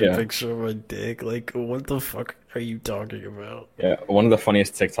picture of my dick. Like, what the fuck are you talking about? Yeah, one of the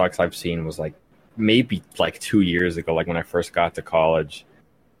funniest TikToks I've seen was like maybe like 2 years ago, like when I first got to college.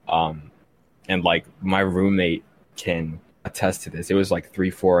 And like my roommate can attest to this. It was like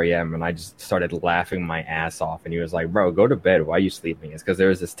 3-4 a.m. and I just started laughing my ass off. And he was like, "Bro, go to bed. Why are you sleeping?" It's because there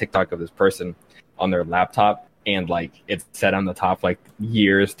was this TikTok of this person on their laptop. And like it said on the top like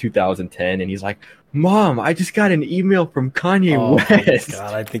years 2010, and he's like, "Mom, I just got an email from Kanye West." My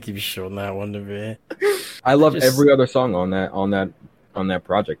God, I think you've shown that one to me. I love every other song on that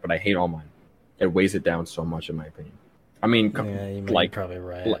project, but I hate All Mine. It weighs it down so much, in my opinion. I mean, you're probably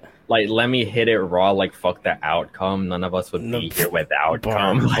right. Like, let me hit it raw. Like, fuck the outcome. None of us would be here without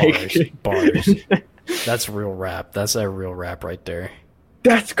bars. That's real rap. That's a real rap right there.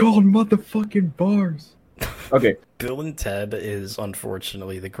 That's called motherfucking bars. Okay. Bill and Ted is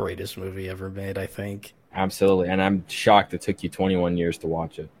unfortunately the greatest movie ever made, I think. Absolutely, and I'm shocked it took you 21 years to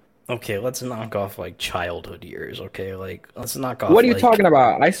watch it. Okay, let's knock off like childhood years, okay? Like, let's knock off. What are you talking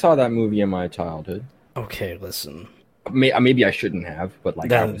about? I saw that movie in my childhood. Okay, listen. Maybe I shouldn't have, but like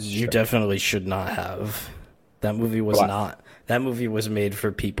you definitely should not have. That movie was not. That movie was made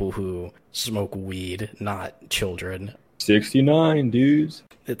for people who smoke weed, not children. 69 dudes.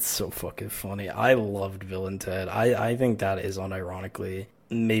 It's so fucking funny. I loved Bill and Ted. I think that is unironically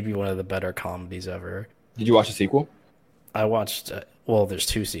maybe one of the better comedies ever. Did you watch the sequel? I watched. Well, there's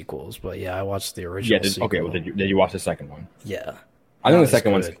 2 sequels, but yeah, I watched the original. Sequel. Okay. Well, did you watch the second one? Yeah. I think the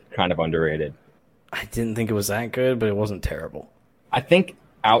second one's kind of underrated. I didn't think it was that good, but it wasn't terrible. I think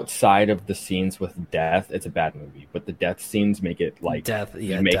outside of the scenes with death, it's a bad movie, but the death scenes make it like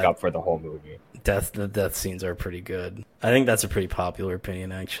make up for the whole movie. The death scenes are pretty good. I think that's a pretty popular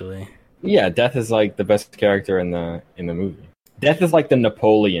opinion, actually. Yeah, Death is like the best character in the movie. Death is like the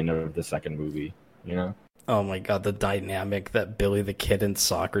Napoleon of the second movie, you know? Oh my God, the dynamic that Billy the Kid and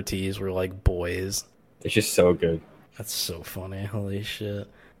Socrates were like boys. It's just so good. That's so funny. Holy shit.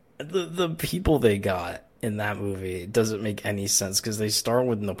 The people they got in that movie doesn't make any sense because they start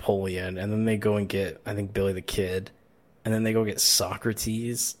with Napoleon and then they go and get, I think, Billy the Kid, and then they go get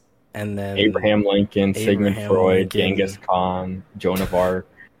Socrates, and then Abraham Lincoln, Sigmund Freud, Genghis Khan, Joan of Arc.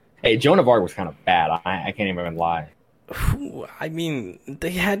 Hey, Joan of Arc was kind of bad. I can't even lie. I mean,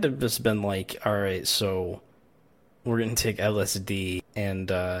 they had to just been like, all right, so we're gonna take LSD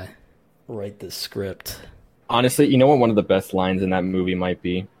and write this script. Honestly, you know what one of the best lines in that movie might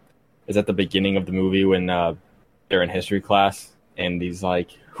be? Is at the beginning of the movie when they're in history class and he's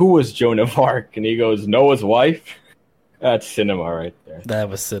like, "Who was Joan of Arc?" And he goes, "Noah's wife." That's cinema right there. That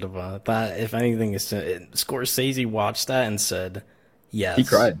was cinema. That, if anything, is Scorsese watched that and said, "Yes." He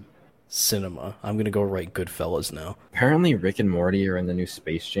cried. Cinema. I'm gonna go write Goodfellas now. Apparently, Rick and Morty are in the new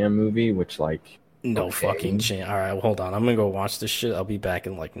Space Jam movie, which no fucking chance. All right, well, hold on. I'm gonna go watch this shit. I'll be back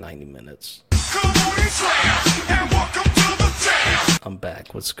in like 90 minutes. I'm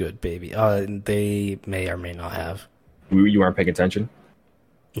back. What's good, baby? They may or may not have. You weren't paying attention?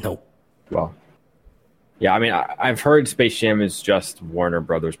 Nope. Well, yeah. I mean, I've heard Space Jam is just Warner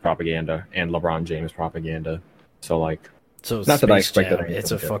Brothers propaganda and LeBron James propaganda. So So not Space that I expected Jam,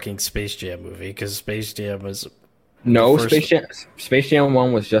 it's a fucking Space Jam movie because Space Jam was Space Jam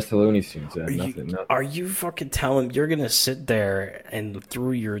 1 was just the Looney Tunes. Nothing. Are you fucking telling me you're gonna sit there and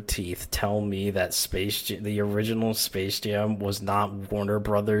through your teeth tell me that the original Space Jam was not Warner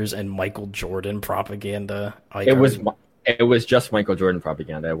Brothers and Michael Jordan propaganda? It was just Michael Jordan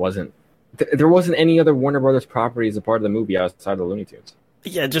propaganda. It wasn't. There wasn't any other Warner Brothers property as a part of the movie outside of the Looney Tunes.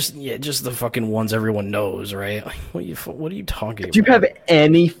 Yeah, just the fucking ones everyone knows, right? Like, what are you talking about? Do you have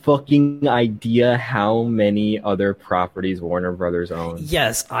any fucking idea how many other properties Warner Brothers owns?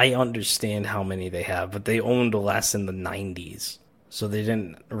 Yes, I understand how many they have, but they owned less in the 90s. So they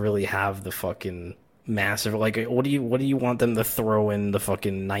didn't really have the fucking massive, like, what do you want them to throw in the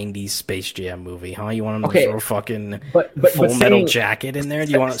fucking 90s Space Jam movie, huh? You want them to throw fucking Full Metal Jacket in there?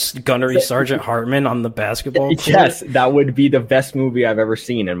 Do you want Gunnery Sergeant Hartman on the basketball court? Yes, that would be the best movie I've ever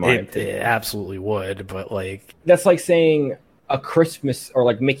seen in my opinion. It absolutely would, but like... That's like saying a Christmas, or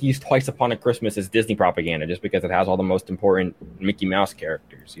like Mickey's Twice Upon a Christmas is Disney propaganda just because it has all the most important Mickey Mouse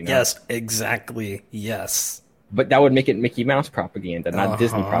characters, you know? Yes, exactly, yes. But that would make it Mickey Mouse propaganda, not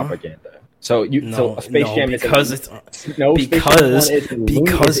Disney propaganda. So Space Jam is because it's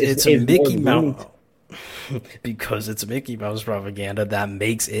a Mickey Mouse. Because it's Mickey Mouse propaganda, that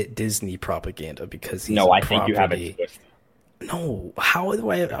makes it Disney propaganda. Because I think you have it twisted. No, how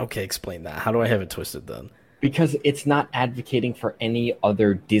do I? Okay, explain that. How do I have it twisted then? Because it's not advocating for any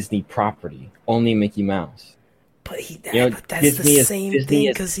other Disney property, only Mickey Mouse. But that's Disney the same thing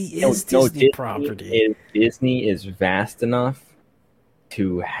because he is Disney property. Disney is vast enough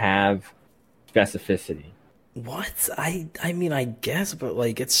to have specificity. What? I mean, I guess, but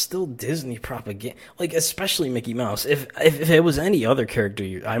like, it's still Disney propaganda. Like, especially Mickey Mouse. If it was any other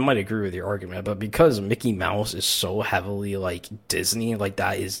character, I might agree with your argument. But because Mickey Mouse is so heavily like Disney, like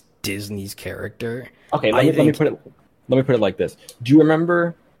that is Disney's character. Okay, let me put it like this. Do you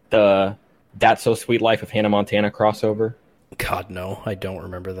remember the That's So Sweet Life of Hannah Montana crossover? God, no, I don't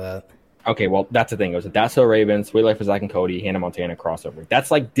remember that. Okay, well, that's the thing. It was a That's So Raven, Sweet Life of Zack and Cody, Hannah Montana crossover. That's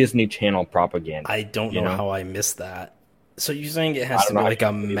like Disney Channel propaganda. I don't know how I missed that. So you're saying it has to be like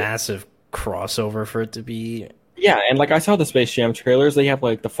a massive crossover for it to be? Yeah, and like I saw the Space Jam trailers. They have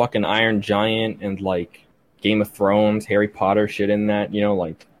like the fucking Iron Giant and like Game of Thrones, Harry Potter shit in that, you know,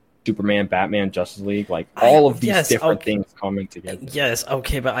 like Superman, Batman, Justice League, like all of these different things coming together. Yes,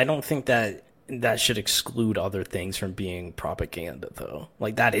 okay, but I don't think that should exclude other things from being propaganda, though.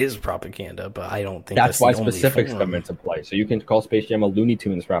 Like, that is propaganda, but I don't think that's why specifics come into play. So you can call Space Jam a Looney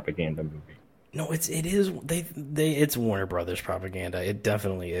Tunes propaganda movie. No, it is. It's Warner Brothers propaganda. It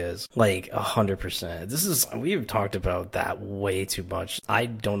definitely is. Like 100%. We've talked about that way too much. I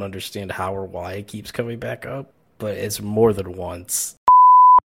don't understand how or why it keeps coming back up, but it's more than once.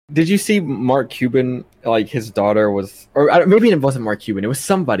 Did you see Mark Cuban? Like his daughter was, or maybe it wasn't Mark Cuban. It was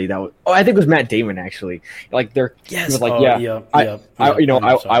somebody that was. Oh, I think it was Matt Damon actually. Like they're. Yes. He was like,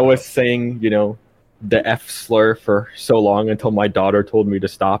 I was saying, you know, the F slur for so long until my daughter told me to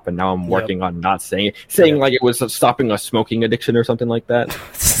stop, and now I'm working on not saying it. Saying like it was stopping a smoking addiction or something like that.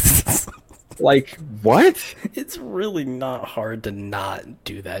 Like what? It's really not hard to not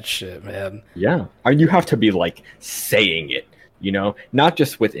do that shit, man. Yeah, and you have to be like saying it. You know, not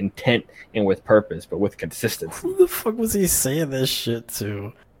just with intent and with purpose, but with consistency. Who the fuck was he saying this shit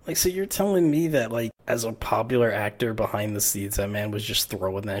to? Like, so you're telling me that, like, as a popular actor behind the scenes, that man was just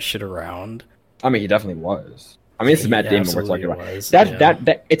throwing that shit around? I mean, he definitely was. I mean, this is Matt Damon we're talking about.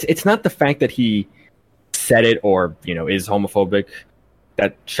 That it's not the fact that he said it or, you know, is homophobic.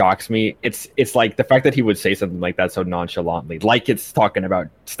 that shocks me. It's like the fact that he would say something like that so nonchalantly, like it's talking about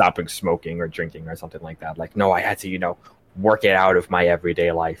stopping smoking or drinking or something like that. Like, no, I had to, work it out of my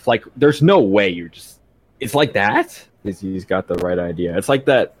everyday life. Like, there's no way you're just. It's like that. He's got the right idea. It's like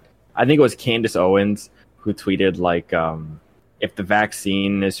that. I think it was Candace Owens who tweeted like, if the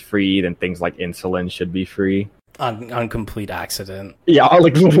vaccine is free, then things like insulin should be free. On complete accident. Yeah,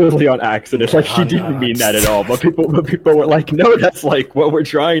 like literally on accident. Like she didn't mean that at all. But people were like, no, that's like what we're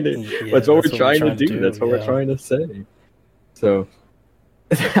trying to. That's what we're trying to do. That's what we're trying to say. So,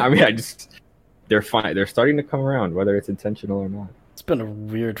 I mean, they're fine. They're starting to come around, whether it's intentional or not. It's been a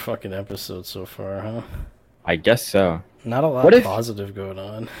weird fucking episode so far, huh? I guess so. Not a lot of positive going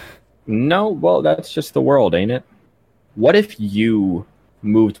on. No, well, that's just the world, ain't it? What if you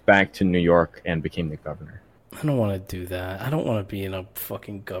moved back to New York and became the governor? I don't want to do that. I don't want to be in a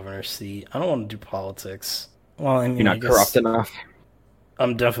fucking governor seat. I don't want to do politics. Well, I mean, you're not corrupt enough.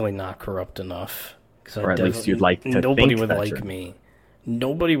 I'm definitely not corrupt enough. Or at least you'd like to nobody think would that like me.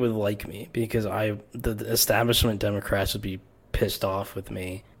 Nobody would like me because the establishment Democrats would be pissed off with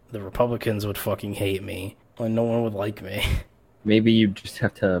me. The Republicans would fucking hate me. And no one would like me. Maybe you just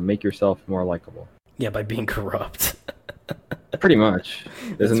have to make yourself more likable. Yeah, by being corrupt. Pretty much.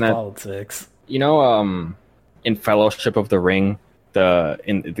 Isn't that politics? In Fellowship of the Ring,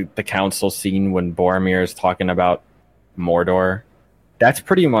 the council scene when Boromir is talking about Mordor, that's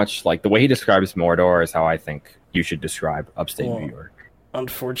pretty much like the way he describes Mordor is how I think you should describe upstate New York.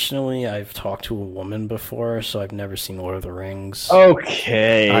 Unfortunately, I've talked to a woman before, so I've never seen Lord of the Rings.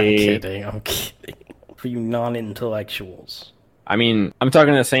 Okay. I'm kidding. For you non-intellectuals. I mean, I'm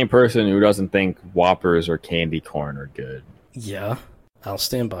talking to the same person who doesn't think Whoppers or candy corn are good. Yeah, I'll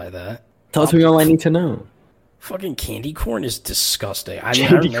stand by that. Tell me all I need to know. Fucking candy corn is disgusting.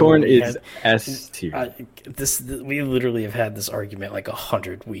 Candy corn is S tier. We literally have had this argument like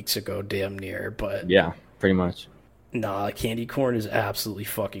 100 weeks ago, damn near. But yeah, pretty much. Nah, candy corn is absolutely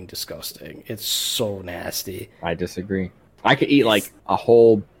fucking disgusting. It's so nasty. I disagree. I could eat like a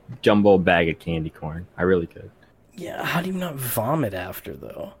whole jumbo bag of candy corn. I really could. Yeah, how do you not vomit after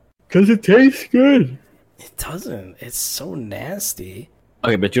though? Because it tastes good. It doesn't. It's so nasty.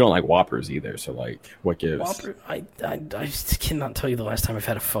 Okay, but you don't like Whoppers either, so like, what gives? Whopper, I cannot tell you the last time I've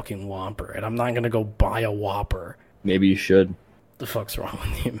had a fucking Whopper, and I'm not gonna go buy a Whopper. Maybe you should. The fuck's wrong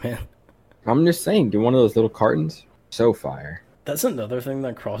with you, man? I'm just saying, get one of those little cartons. So fire. That's another thing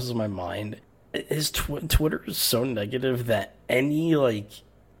that crosses my mind. Twitter is so negative that any like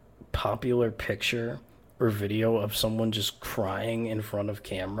popular picture or video of someone just crying in front of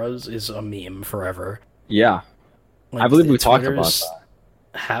cameras is a meme forever. Yeah. Like, I believe we talked about that.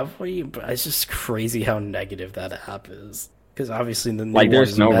 Have we? But it's just crazy how negative that app is. Because obviously the new like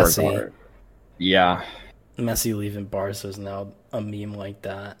there's no messy. regard. Yeah. Messi leaving Barca is now a meme like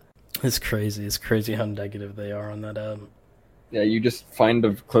that. It's crazy. It's crazy how negative they are on that app. Yeah, you just find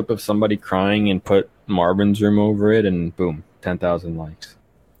a clip of somebody crying and put Marvin's Room over it, and boom, 10,000 likes.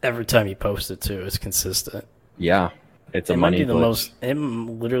 Every time you post it, too, it's consistent. Yeah, it's a money glitch. It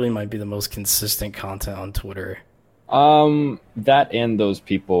literally might be the most consistent content on Twitter. That and those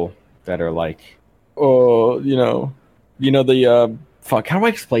people that are like, oh, the fuck. How do I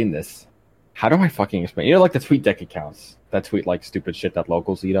explain this? How do I fucking explain? Like the TweetDeck accounts that tweet like stupid shit that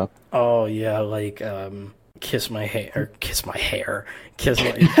locals eat up. Oh yeah, like kiss my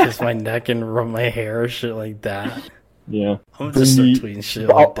neck and rub my hair, shit like that. Yeah, I'm just start tweeting shit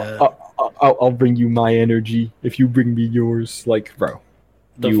like that. I'll bring you my energy if you bring me yours. Like, bro,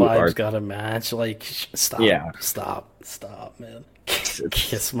 the vibes gotta match. Like, stop. Yeah. Stop, man.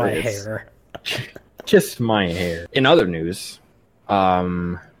 Kiss my hair. Kiss my hair. In other news,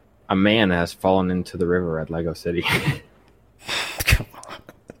 a man has fallen into the river at Lego City. Come on.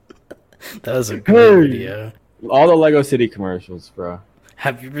 That was a good video. All the Lego City commercials, bro.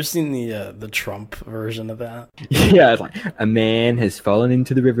 Have you ever seen the Trump version of that? Yeah, it's like, a man has fallen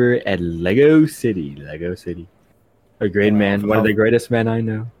into the river at Lego City. Lego City. A great man. One of the greatest men I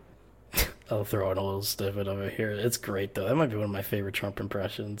know. I'll throw in a little snippet of it here. It's great, though. That might be one of my favorite Trump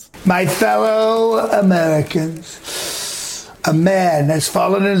impressions. My fellow Americans, a man has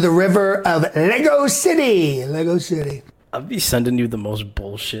fallen into the river of Lego City. Lego City. I'll be sending you the most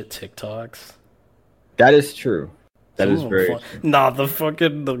bullshit TikToks. That is true. That is very true. Nah,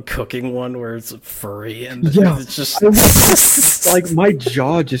 the cooking one where it's furry and it's just like my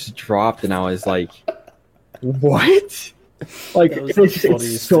jaw just dropped and I was like, what? Like that was the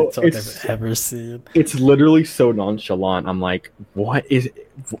funniest TikTok I've ever seen. It's literally so nonchalant. I'm like, what is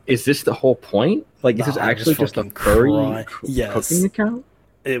this the whole point? Like, is this actually just a furry cooking account?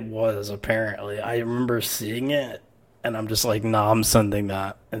 It was, apparently. I remember seeing it And I'm just like, nah, I'm sending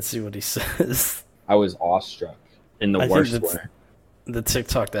that and see what he says. I was awestruck in the I think worst that's- way. The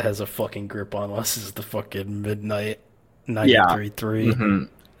TikTok that has a fucking grip on us is the fucking Midnight Yeah. 93.3 Mhm.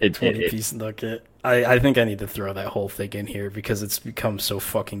 20 piece nugget. I think I need to throw that whole thing in here because it's become so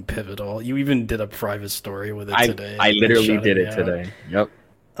fucking pivotal. You even did a private story with it today. I literally Shouted did me it out. today. Yep.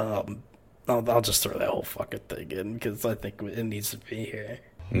 I'll just throw that whole fucking thing in because I think it needs to be here.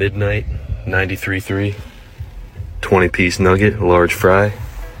 Midnight, 93.3, 20-piece nugget, a large fry,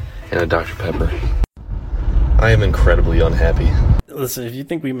 and a Dr. Pepper. I am incredibly unhappy. Listen, if you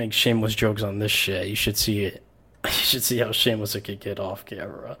think we make shameless jokes on this shit, you should see it. You should see how shameless it could get off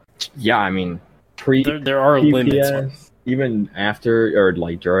camera. Yeah, I mean, There are limits. PPS, even after or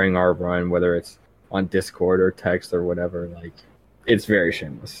like during our run, whether it's on Discord or text or whatever, like it's very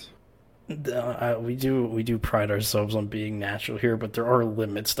shameless. We do pride ourselves on being natural here, but there are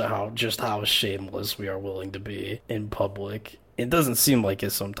limits to how shameless we are willing to be in public. It doesn't seem like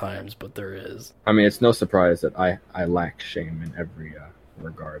it sometimes, but there is. I mean, it's no surprise that I lack shame in every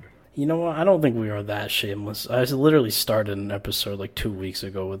regard. You know what? I don't think we are that shameless. I literally started an episode like 2 weeks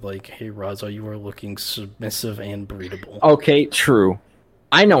ago with like, "Hey Raza, you are looking submissive and breedable." Okay, true.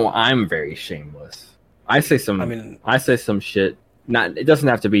 I know I'm very shameless. I say some shit. Not it doesn't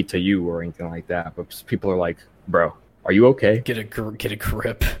have to be to you or anything like that, but people are like, "Bro, are you okay?" Get a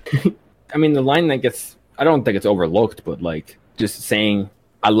grip. I mean, the line that gets I don't think it's overlooked, but like just saying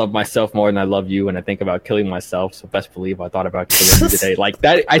I love myself more than I love you, and I think about killing myself. So best believe I thought about killing you today. Like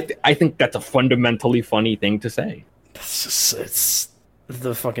that, I think that's a fundamentally funny thing to say. It's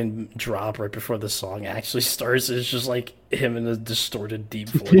the fucking drop right before the song actually starts. It's just like him in a distorted deep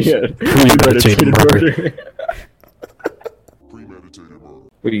voice. Yeah, Premeditated murder.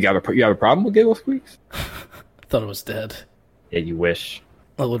 What, you have a problem with Giggle Squeaks? Thought it was dead. Yeah, you wish.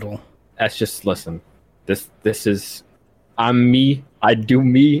 A little. That's just listen. This is I'm me. I do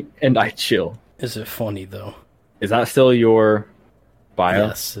me, and I chill. Is it funny though? Is that still your bio?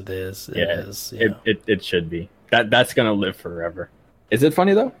 Yes, it is. It is. Yeah. It should be. That's gonna live forever. Is it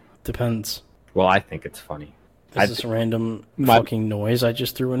funny though? Depends. Well, I think it's funny. Is this random fucking noise I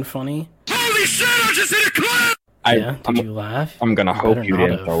just threw in funny? Holy shit, I just hit a clip! Did you laugh? I'm gonna hope better you not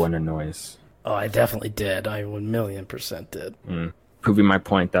didn't have. throw in a noise. Oh, I definitely did. I 1,000,000% did. Proving my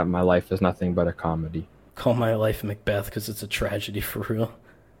point that my life is nothing but a comedy. Call my life Macbeth because it's a tragedy for real.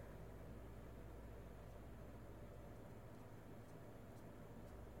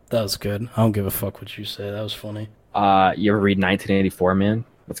 That was good. I don't give a fuck what you say. That was funny. You ever read 1984, man?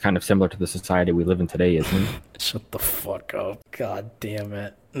 That's kind of similar to the society we live in today, isn't it? Shut the fuck up. God damn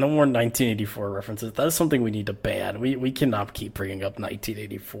it. No more 1984 references. That is something we need to ban. We cannot keep bringing up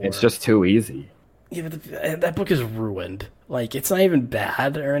 1984. It's just too easy. Yeah, but that book is ruined. Like, it's not even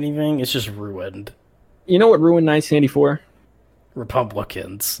bad or anything. It's just ruined. You know what ruined 1984?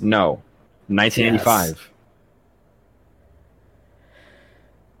 Republicans. No. 1985.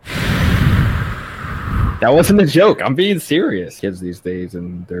 That wasn't a joke. I'm being serious. Kids these days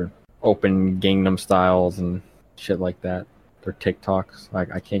and their open Gangnam styles and shit like that. Their TikToks.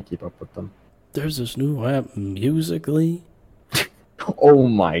 I can't keep up with them. There's this new app, Musically. Oh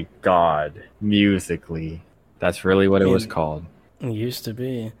my god. Musically. That's really what it was called. It used to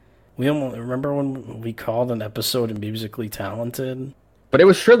be. We almost remember when we called an episode of Musically Talented? But it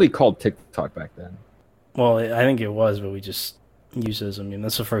was surely called TikTok back then. Well, I think it was, but we just used it as a meme.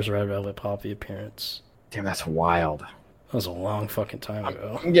 That's the first Red Velvet Poppy appearance. Damn, that's wild. That was a long fucking time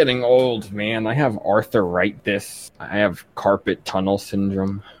ago. I'm getting old, man. I have arthritis. I have carpet tunnel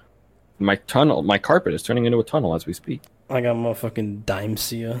syndrome. My carpet is turning into a tunnel as we speak. I got motherfucking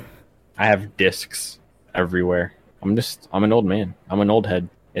Dimesia. I have discs everywhere. I'm an old man. I'm an old head.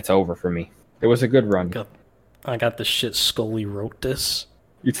 It's over for me. It was a good run. I got the shit Scully wrote this.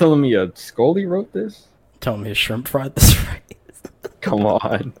 You telling me a Scully wrote this? Telling me a shrimp fried this right. Come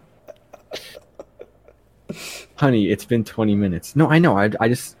on. Honey, it's been 20 minutes. No, I know. I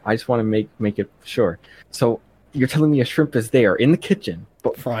just want to make it sure. So you're telling me a shrimp is there in the kitchen,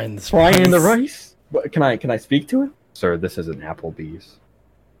 but Frying this frying in the rice? But can I speak to it? Sir, this is an Applebee's.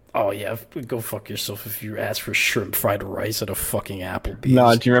 Oh yeah, go fuck yourself if you ask for shrimp fried rice at a fucking Applebee's.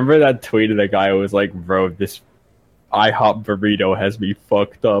 Nah, do you remember that tweet of the guy who was like, bro, this IHOP burrito has me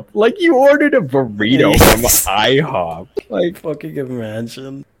fucked up. Like, you ordered a burrito from IHOP. Like, fucking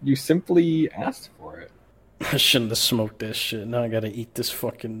imagine. You simply asked for it. I shouldn't have smoked this shit. Now I gotta eat this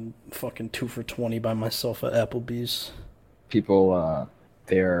fucking 2 for $20 by myself at Applebee's. People,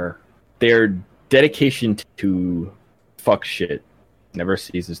 their dedication to fuck shit never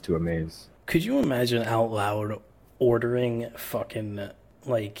ceases to amaze. Could you imagine out loud ordering fucking,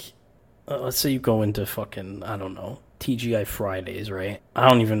 like, let's say you go into fucking, I don't know, TGI Fridays, right? I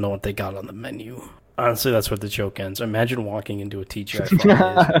don't even know what they got on the menu. Honestly, that's where the joke ends. Imagine walking into a TGI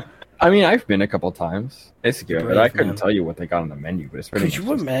Fridays. I mean, I've been a couple times. It's good, but I couldn't man. tell you what they got on the menu. But it's pretty. Could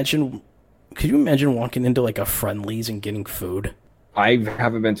you imagine? Could you imagine walking into like a Friendly's and getting food? I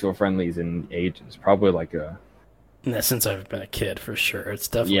haven't been to a Friendly's in ages. Probably like a. Since I've been a kid, for sure. It's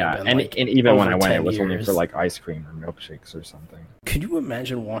definitely been and like and even when over I went, 10 it was only years. for like ice cream or milkshakes or something. Could you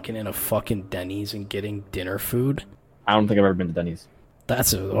imagine walking in a fucking Denny's and getting dinner food? I don't think I've ever been to Denny's.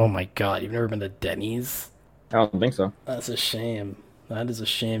 Oh my god, you've never been to Denny's? I don't think so. That's a shame. That is a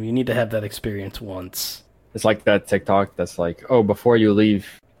shame. You need to have that experience once. It's like that TikTok that's like, oh, before you leave,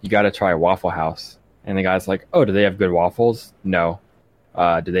 you got to try Waffle House. And the guy's like, oh, do they have good waffles? No.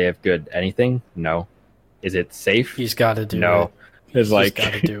 Do they have good anything? No. Is it safe? He's got to do no. it. It's He's like,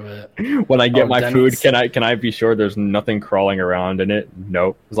 got to do it. when I get my Denny's. food, can I be sure there's nothing crawling around in it?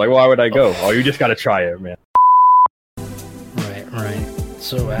 Nope. It's like, why would I go? Oh, you just got to try it, man. Right.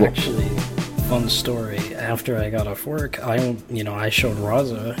 So actually, fun story. After I got off work, I showed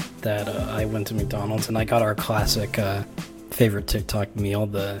Raza that I went to McDonald's and I got our classic favorite TikTok meal,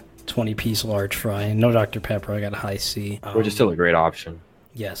 the 20-piece large fry. No Dr. Pepper. I got a high C. Which is still a great option.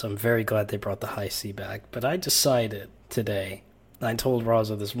 Yes, I'm very glad they brought the high C back. But I decided today, I told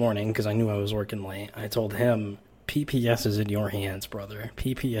Raza this morning, because I knew I was working late, I told him, PPS is in your hands, brother.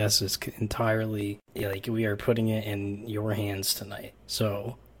 PPS is entirely, like, we are putting it in your hands tonight.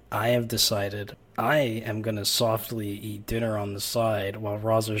 So, I have decided I am going to softly eat dinner on the side while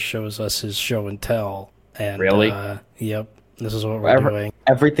Raza shows us his show and tell. And, really? Yep, this is what we're doing.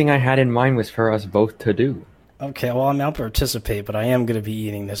 Everything I had in mind was for us both to do. Okay, well, I'll participate, but I am going to be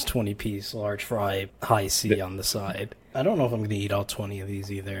eating this 20-piece large fry high C on the side. I don't know if I'm going to eat all 20 of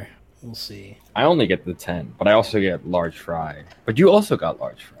these either. We'll see. I only get the 10, but I also get large fry. But you also got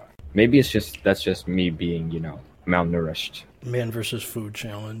large fry. Maybe that's just me being, malnourished. Man versus food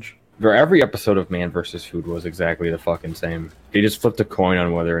challenge. For every episode of Man vs. Food was exactly the fucking same. He just flipped a coin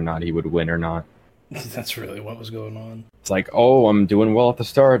on whether or not he would win or not. That's really what was going on. It's like, oh, I'm doing well at the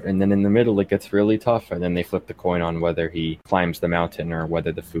start, and then in the middle it gets really tough, and then they flip the coin on whether he climbs the mountain or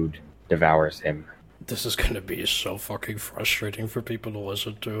whether the food devours him. This is gonna be so fucking frustrating for people to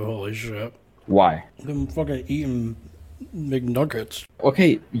listen to, holy shit. Why? I'm fucking eating McNuggets.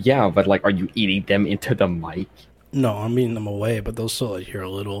 Okay, yeah, but are you eating them into the mic? No, I'm eating them away, but they'll still hear a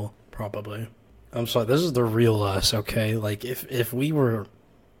little, probably. I'm sorry, this is the real us, okay?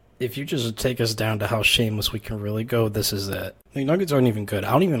 If you just take us down to how shameless we can really go, this is it. McNuggets aren't even good.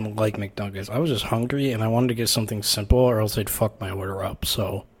 I don't even like McNuggets. I was just hungry, and I wanted to get something simple, or else they'd fuck my order up,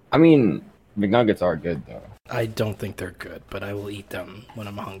 so... I mean, McNuggets are good, though. I don't think they're good, but I will eat them when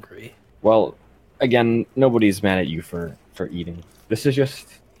I'm hungry. Well, again, nobody's mad at you for eating. This is just...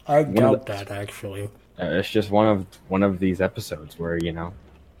 I doubt that, actually. It's just one of these episodes where,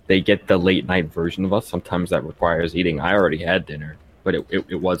 they get the late-night version of us. Sometimes that requires eating. I already had dinner. But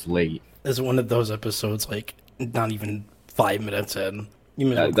it was late. It's one of those episodes, not even 5 minutes in. You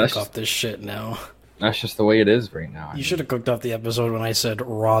may as well cook off this shit now. That's just the way it is right now. You should have cooked off the episode when I said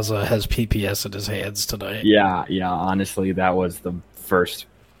Raza has PPS in his hands tonight. Yeah, honestly, that was the first...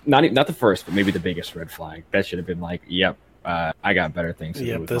 Not the first, but maybe the biggest red flag. That should have been yep, I got better things to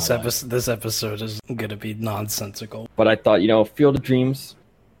do with my life. This episode is going to be nonsensical. But I thought, Field of Dreams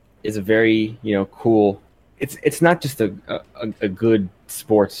is a very, cool... It's not just a good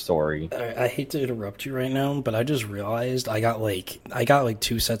sports story. I hate to interrupt you right now, but I just realized I got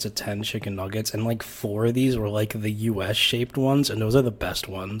 2 sets of 10 chicken nuggets, and 4 of these were the US shaped ones, and those are the best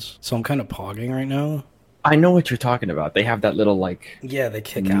ones. So I'm kind of pogging right now. I know what you're talking about. They have that little yeah, they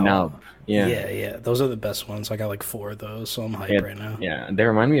kick nub. out. Yeah. Yeah. Those are the best ones. I got 4 of those, so I'm hyped right now. Yeah, they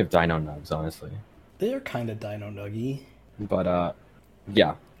remind me of Dino Nugs, honestly. They are kind of Dino Nuggy. But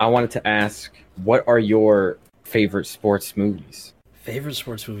yeah, I wanted to ask, what are your favorite sports movies? Favorite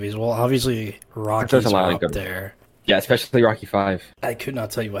sports movies? Well, obviously Rocky's up there. Yeah, especially Rocky 5. I could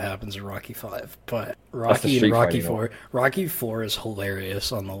not tell you what happens in Rocky 5, but Rocky and Rocky 4. Rocky 4 is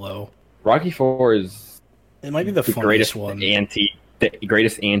hilarious on the low. Rocky 4 is... It might be the funniest one. The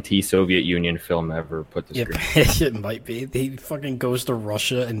greatest anti-Soviet Union film ever put to screen. It might be. He fucking goes to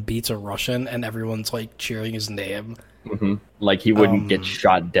Russia and beats a Russian, and everyone's cheering his name. Mm-hmm. He wouldn't get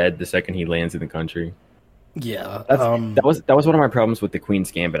shot dead the second he lands in the country. Yeah. That was one of my problems with the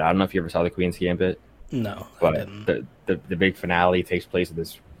Queen's Gambit. I don't know if you ever saw the Queen's Gambit. No, but I didn't. The big finale takes place at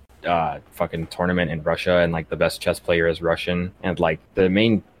this fucking tournament in Russia, and the best chess player is Russian, and the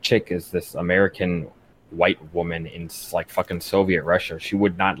main chick is this American white woman in fucking Soviet Russia. She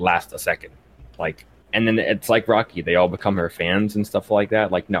would not last a second. And then it's like Rocky, they all become her fans and stuff like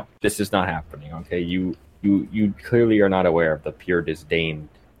that. No, this is not happening. Okay, you you clearly are not aware of the pure disdain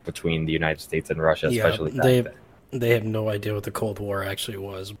between the United States and Russia, especially back then. They have no idea what the Cold War actually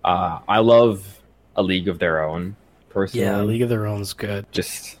was. I love A League of Their Own, personally. Yeah, A League of Their Own's good.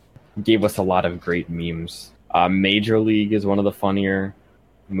 Just gave us a lot of great memes. Major League is one of the funnier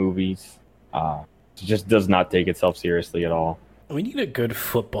movies. It just does not take itself seriously at all. We need a good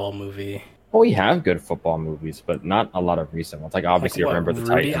football movie. Well, we have good football movies, but not a lot of recent ones. Like, obviously, Remember the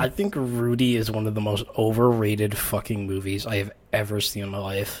Rudy? Titans. I think Rudy is one of the most overrated fucking movies I have ever seen in my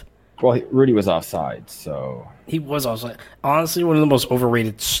life. Well, Rudy was offside, so... He was also, honestly, one of the most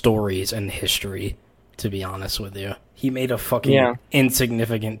overrated stories in history, to be honest with you. He made a fucking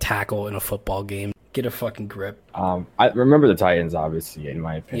insignificant tackle in a football game. Get a fucking grip. I Remember the Titans, obviously, in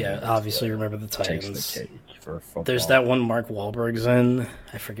my opinion. Yeah, obviously Remember the Titans. Takes the cake for football. There's that one Mark Wahlberg's in.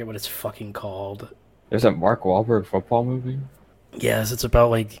 I forget what it's fucking called. There's a Mark Wahlberg football movie? Yes, it's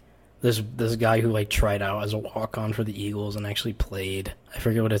about, like, this guy who, like, tried out as a walk-on for the Eagles and actually played. I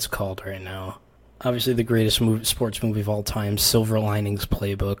forget what it's called right now. Obviously the greatest sports movie of all time, Silver Linings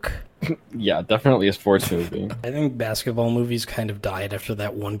Playbook. Yeah, definitely a sports movie. I think basketball movies kind of died after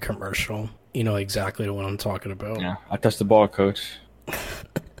that one commercial. You know exactly what I'm talking about. Yeah, I touched the ball, coach.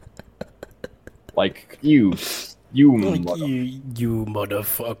 Like, you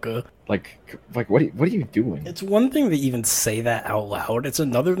motherfucker. Like what are you doing? It's one thing to even say that out loud. It's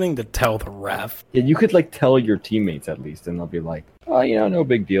another thing to tell the ref. Yeah, you could, like, tell your teammates at least, and they'll be like, oh, you know, no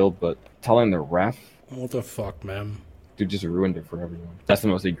big deal, but telling the ref? What the fuck, man? Dude, just ruined it for everyone. That's the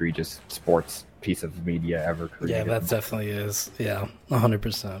most egregious sports piece of media ever created. Yeah, that definitely is. Yeah,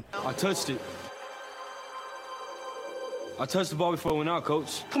 100%. I touched it. I touched the ball before it went out,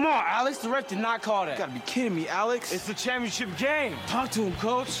 coach. Come on, Alex. The ref did not call that. You gotta be kidding me, Alex. It's the championship game. Talk to him,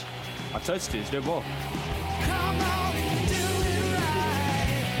 coach. I touched it. It's their ball.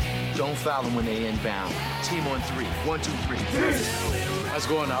 Don't foul them when they inbound. Team on 3. 1, 2, 3. Let's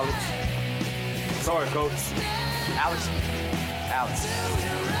go on, Alex. Sorry, coach. Alex.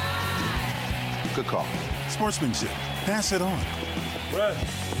 Good call. Sportsmanship. Pass it on. Red.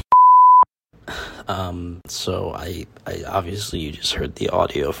 So I obviously you just heard the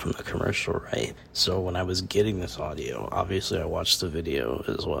audio from the commercial, right? So when I was getting this audio, obviously I watched the video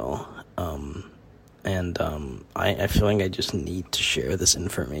as well. I feel like I just need to share this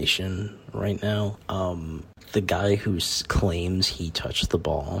information right now. The guy who claims he touched the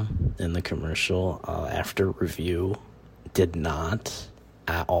ball in the commercial, after review, did not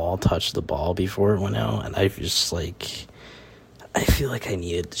at all touch the ball before it went out, and I just, like, I feel like I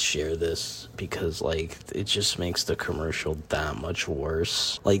needed to share this because, like, it just makes the commercial that much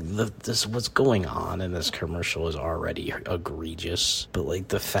worse. Like, this what's going on in this commercial is already egregious, but, like,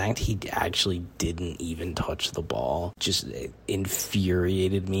 the fact he actually didn't even touch the ball just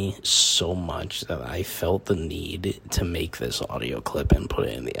infuriated me so much that I felt the need to make this audio clip and put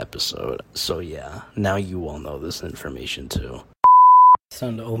it in the episode. So, yeah, now you all know this information, too. It's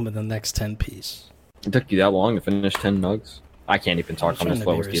time to open the next 10 piece. It took you that long to finish 10 nugs? I can't even talk. I'm the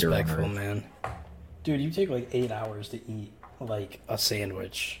slowest eater on earth. Man. Dude, you take like 8 hours to eat like a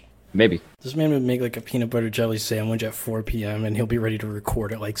sandwich. Maybe. This man would make like a peanut butter jelly sandwich at 4 p.m. and he'll be ready to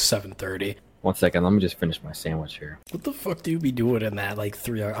record at like 7:30. 1 second, let me just finish my sandwich here. What the fuck do you be doing in that like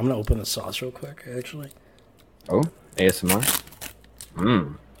 3 hours? I'm gonna open the sauce real quick, actually. Oh, ASMR?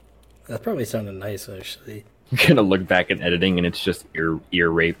 That probably sounded nice, actually. You're gonna look back at editing and it's just ear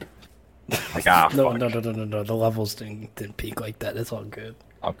rape. Like, fuck. No. The levels didn't peak like that. It's all good.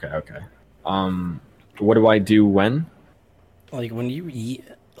 Okay. What do I do when? Like, when you eat,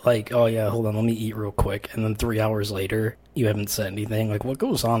 like, oh yeah, hold on, let me eat real quick, and then 3 hours later, you haven't said anything. Like, what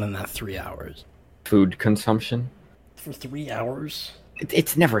goes on in that 3 hours? Food consumption? For 3 hours?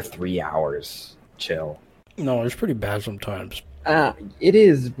 It's never 3 hours. Chill. No, it's pretty bad sometimes. It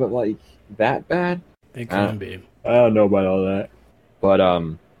is, but, like, that bad? It can be. I don't know about all that. But,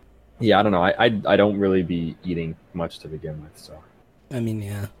 yeah, I don't know. I don't really be eating much to begin with, so. I mean,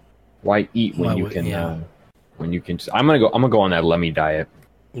 yeah. Why eat when you can? When you can? I'm gonna go on that Lemmy diet.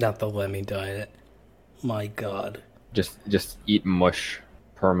 Not the Lemmy diet. My God. Just eat mush,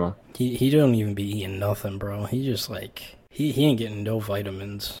 perma. He don't even be eating nothing, bro. He just like he ain't getting no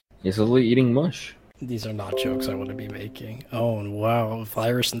vitamins. He's literally eating mush. These are not jokes I want to be making. Oh, and wow,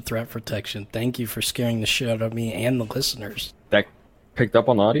 virus and threat protection. Thank you for scaring the shit out of me and the listeners. That picked up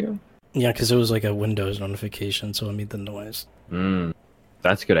on audio? Yeah, because it was like a Windows notification, so it made the noise.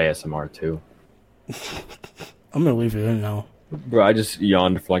 That's good ASMR, too. I'm going to leave it in now. Bro, I just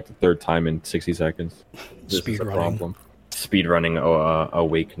yawned for like the 3rd time in 60 seconds. Speed running. Speed running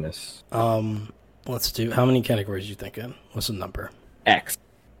awakeness. Let's do... How many categories are you thinking? What's the number? X.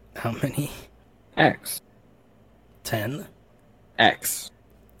 How many? X. 10? X.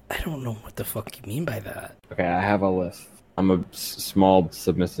 I don't know what the fuck you mean by that. Okay, I have a list. I'm a small,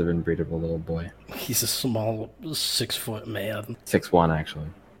 submissive, and breedable little boy. He's a small 6-foot man. 6'1", actually.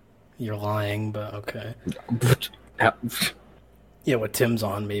 You're lying, but okay. Yeah, with Tim's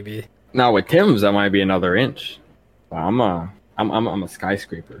on, maybe. Now with Tim's, that might be another inch. But I'm a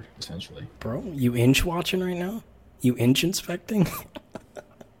skyscraper, essentially. Bro, you inch watching right now? You inch inspecting?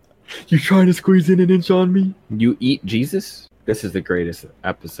 You trying to squeeze in an inch on me? You eat Jesus? This is the greatest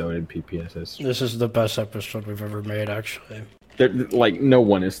episode in PPS history. This is the best episode we've ever made, actually. Like, no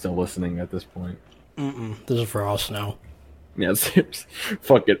one is still listening at this point. This is for us now. Yeah,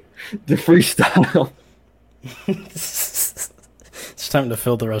 fuck it. The freestyle. It's time to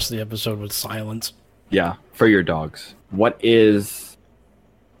fill the rest of the episode with silence. Yeah, for your dogs. What is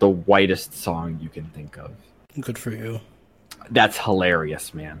the whitest song you can think of? Good for you. That's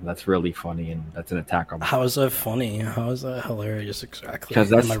hilarious, man. That's really funny, and that's an attack on. How is that funny? How is that hilarious exactly?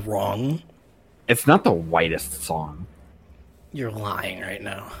 Because Am I wrong? It's not the whitest song. You're lying right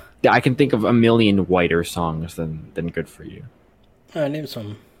now. Yeah, I can think of a million whiter songs than Good For You. Name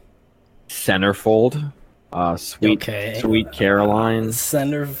some. Centerfold. Sweet Caroline.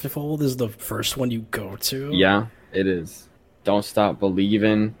 Centerfold is the first one you go to? Yeah, it is. Don't Stop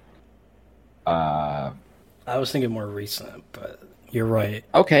Believin'. I was thinking more recent, but you're right.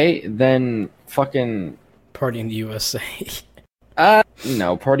 Okay, then fucking Party in the USA.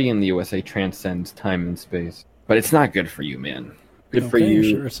 No, Party in the USA transcends time and space. But it's not Good For You, man. Good For You.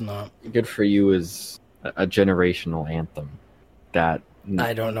 Sure it's not. Good For You is a generational anthem that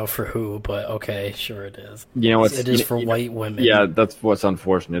I don't know for who, but okay, sure it is. You know, it is for white women. Yeah, that's what's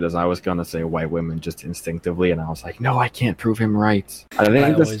unfortunate is I was gonna say white women just instinctively, and I was like, no, I can't prove him right.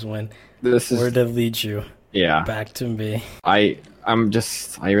 I always win. This is where did it lead you? Yeah, back to me. I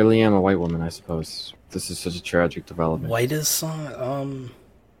really am a white woman, I suppose. This is such a tragic development. Whitest song?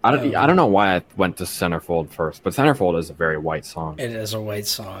 I don't know why I went to Centerfold first, but Centerfold is a very white song. It is a white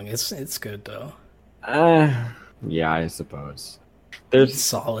song. It's good though. Yeah, I suppose. It's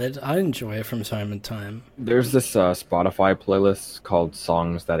solid. I enjoy it from time to time. There's this Spotify playlist called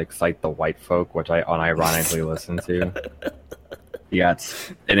 "Songs That Excite the White Folk," which I unironically listen to. Yeah,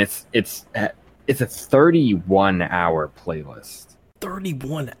 it's a 31-hour playlist.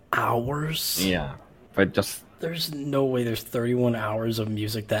 31 hours? Yeah, but just there's no way there's 31 hours of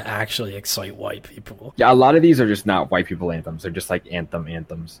music that actually excite white people. Yeah, a lot of these are just not white people anthems. They're just like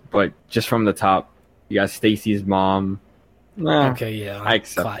anthems. But just from the top, you got Stacy's Mom. Okay, yeah. I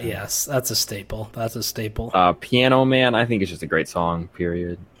accept yes, that's a staple. Piano Man, I think it's just a great song,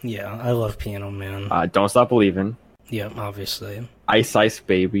 period. Yeah, I love Piano Man. Don't Stop Believin'. Yep, obviously. Ice Ice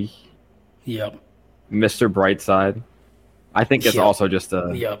Baby. Yep. Mr. Brightside. I think it's also just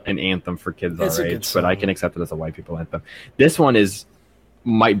an anthem for kids our age, but I can accept it as a white people anthem. This one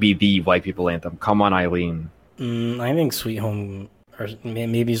might be the white people anthem. Come On, Eileen. I think Sweet Home, or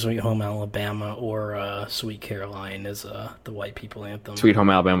maybe Sweet Home Alabama, or Sweet Caroline is the white people anthem. Sweet Home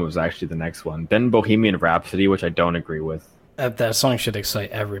Alabama was actually the next one. Then Bohemian Rhapsody, which I don't agree with. That song should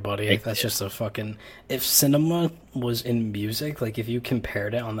excite everybody. That's just a fucking... If cinema was in music, like if you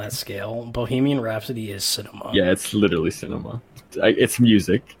compared it on that scale, Bohemian Rhapsody is cinema. Yeah, it's literally cinema. It's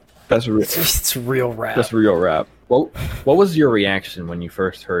music. That's real. It's real rap. That's real rap. Well, what was your reaction when you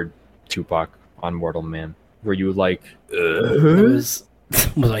first heard Tupac on Mortal Man? Were you like... Was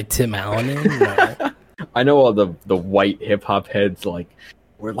I Tim Allen in? No. I know all the white hip-hop heads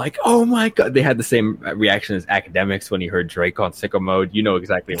were like, oh my god. They had the same reaction as academics when he heard Drake on Sicko Mode. You know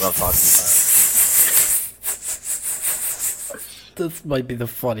exactly what I'm talking about. This might be the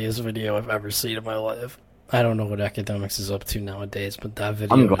funniest video I've ever seen in my life. I don't know what academics is up to nowadays, but that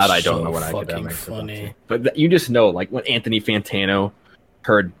video I'm glad I is don't know what academics is up to. But you just know, like, when Anthony Fantano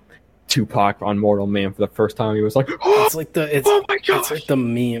heard Tupac on Mortal Man for the first time, he was like, oh, it's like my gosh. It's like the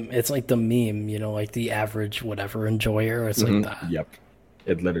meme. It's like the meme, you know, like the average whatever enjoyer. It's like that. Yep.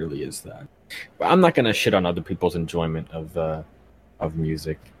 It literally is that. But I'm not gonna shit on other people's enjoyment of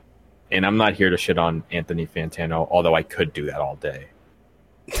music, and I'm not here to shit on Anthony Fantano. Although I could do that all day.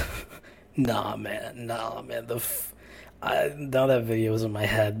 Nah, man. Now that video is in my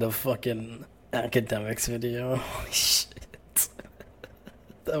head. The fucking academics video. Holy shit.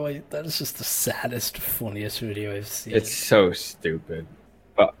 That is just the saddest, funniest video I've seen. It's so stupid.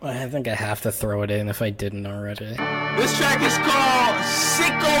 I think I have to throw it in if I didn't already. This track is called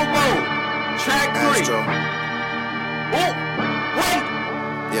Sicko Mode. Track 3. Oh, wait!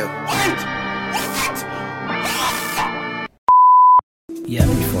 Yeah. Wait! What? Yeah,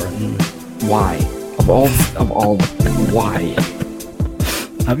 before. Why? Of all, why?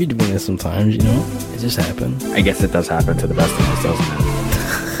 I'll be doing this sometimes, you know? It just happened. I guess it does happen to the best of us,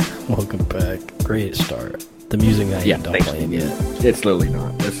 doesn't it? Welcome back. Great start. The music that you don't play yet. It's literally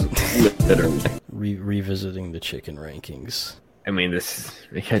not. It's literally. Revisiting the chicken rankings. I mean,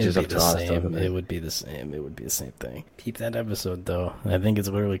 it catches up to us, doesn't it? It would be the same. It would be the same thing. Keep that episode, though. I think it's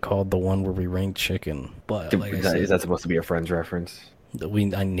literally called the one where we rank chicken. But like is that supposed to be a Friends reference?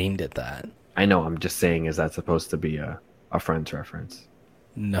 I named it that. I know. I'm just saying, is that supposed to be a Friends reference?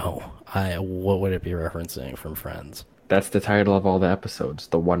 No. What would it be referencing from Friends? That's the title of all the episodes.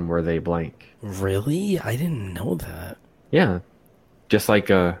 The one where they blank. Really? I didn't know that. Yeah. Just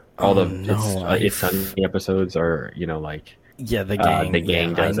like all It's Sunny episodes are, like... Yeah, the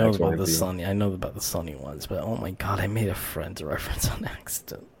gang. Does I know about the Sunny. I know about the Sunny ones, but oh my god, I made a Friends reference on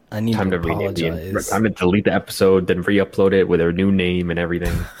accident. I need to apologize. Time to delete the episode, then re-upload it with a new name and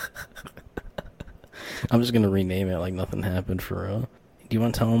everything. I'm just gonna rename it like nothing happened for real. Do you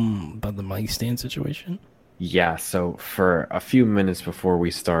want to tell them about the mic stand situation? Yeah. So for a few minutes before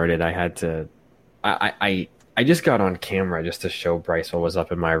we started, I had to. I just got on camera just to show Bryce what was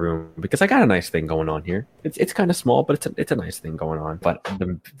up in my room because I got a nice thing going on here. It's kind of small, but it's a nice thing going on. But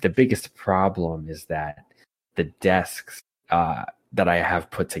the biggest problem is that the desks that I have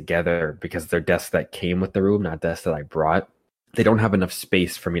put together, because they're desks that came with the room, not desks that I brought, they don't have enough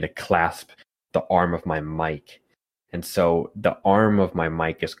space for me to clasp the arm of my mic. And so the arm of my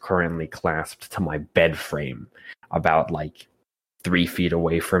mic is currently clasped to my bed frame about 3 feet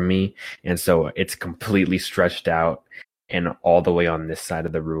away from me, and so it's completely stretched out and all the way on this side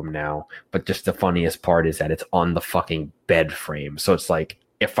of the room now. But just the funniest part is that it's on the fucking bed frame, so it's like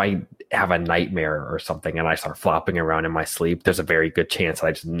if I have a nightmare or something and I start flopping around in my sleep, there's a very good chance that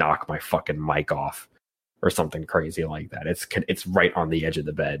I just knock my fucking mic off or something crazy like that. It's right on the edge of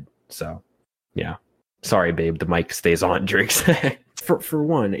the bed. So yeah, sorry babe, the mic stays on during sex. For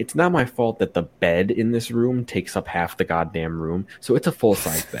one, it's not my fault that the bed in this room takes up half the goddamn room. So it's a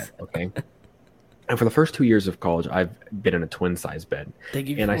full-size bed, okay? And for the first 2 years of college, I've been in a twin-size bed. They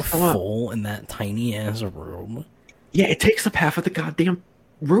give you a full in that tiny-ass room? Yeah, it takes up half of the goddamn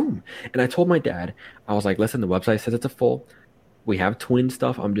room. And I told my dad, I was like, listen, the website says it's a full. We have twin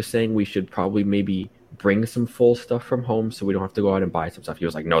stuff. I'm just saying we should probably maybe bring some full stuff from home so we don't have to go out and buy some stuff. He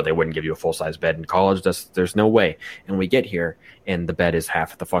was like, no, they wouldn't give you a full-size bed in college. There's no way. And we get here, and the bed is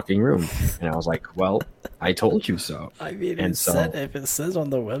half the fucking room. And I was like, well, I told you so. I mean, if it says on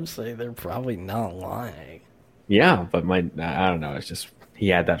the website, they're probably not lying. Yeah, but I don't know. It's just, he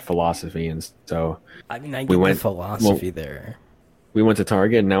had that philosophy, and so... I mean, I get the philosophy there. We went to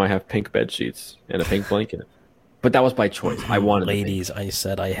Target, and now I have pink bed sheets and a pink blanket. But that was by choice. I wanted ladies, I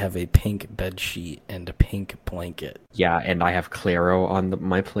said I have a pink bed sheet and a pink blanket. Yeah, and I have Claro on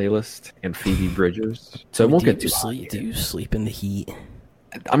my playlist and Phoebe Bridgers. So it won't get too hot. Do you sleep in the heat?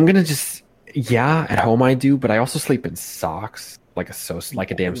 I'm gonna just at home I do, but I also sleep in socks like a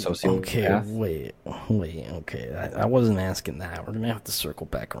damn sociopath. Okay, wait. Okay, I wasn't asking that. We're gonna have to circle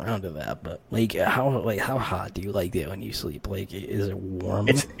back around to that. But how hot do you like it when you sleep? Like, is it warm?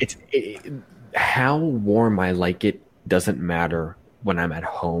 How warm I like it doesn't matter when I'm at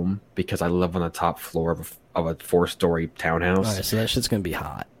home because I live on the top floor of a 4-story townhouse. All right, so that shit's gonna be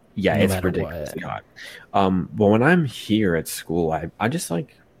hot. Yeah, it's ridiculously hot. But when I'm here at school, I just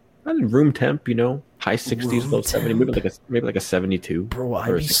I'm room temp, high 60s, low 70, maybe like a 72. Bro, I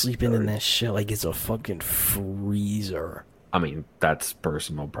be sleeping in that shit like it's a fucking freezer. I mean, that's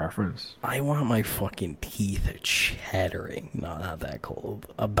personal preference. I want my fucking teeth chattering. No, not that cold.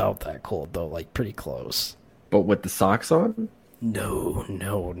 About that cold, though. Like, pretty close. But with the socks on? No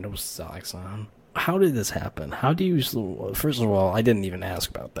socks on. How did this happen? How do you... First of all, I didn't even ask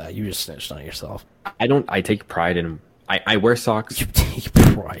about that. You just snitched on yourself. I take pride in... I wear socks. You take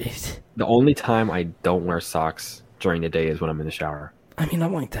pride? The only time I don't wear socks during the day is when I'm in the shower. I mean,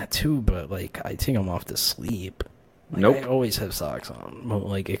 I'm like that, too, but, I take them off to sleep. Nope. I always have socks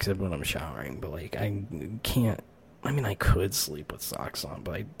on, except when I'm showering. But I can't. I mean, I could sleep with socks on,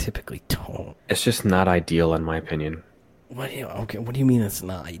 but I typically don't. It's just not ideal, in my opinion. What do you mean it's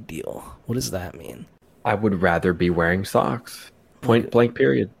not ideal? What does that mean? I would rather be wearing socks. Point blank.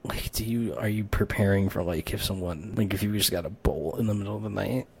 Period. Are you preparing for if someone if you just got a bolt in the middle of the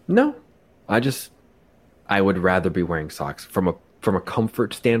night? No, I would rather be wearing socks from a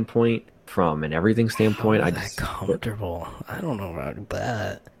comfort standpoint. From an everything standpoint, comfortable. I don't know about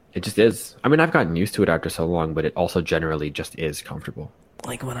that. It just is. I mean, I've gotten used to it after so long, but it also generally just is comfortable.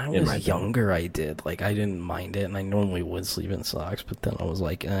 When I was younger, I did. I didn't mind it, and I normally would sleep in socks, but then I was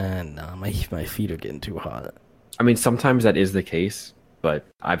like, nah, my feet are getting too hot. I mean, sometimes that is the case, but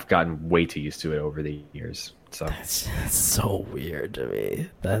I've gotten way too used to it over the years. So That's so weird to me.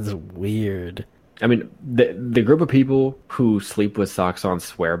 That's weird. I mean, the group of people who sleep with socks on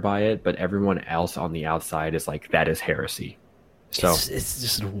swear by it, but everyone else on the outside is like, that is heresy. So It's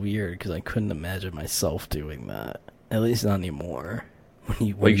just weird because I couldn't imagine myself doing that. At least not anymore. When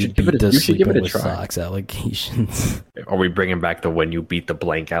you you should give beat it a- the you should give it sleeping a with try. socks allegations. are we bringing back the when you beat the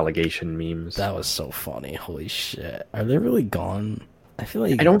blank allegation memes? That was so funny. Holy shit. Are they really gone? I feel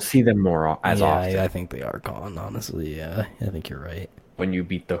like I don't see them as yeah, often. I think they are gone, honestly. Yeah, I think you're right. When you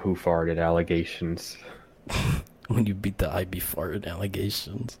beat the who farted allegations. When you beat the I be farted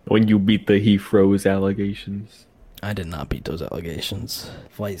allegations. When you beat the he froze allegations. I did not beat those allegations.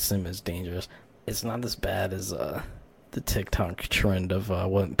 Flight sim is dangerous. It's not as bad as the TikTok trend of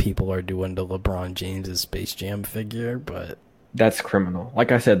what people are doing to LeBron James's Space Jam figure, but That's criminal.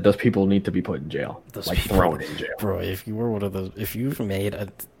 Like I said, those people need to be put in jail. those Like people, thrown in jail. bro. If you were one of those, if you've made a,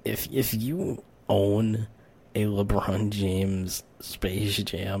 if you own a LeBron James Space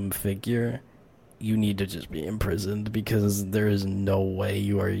Jam figure, you need to just be imprisoned because there is no way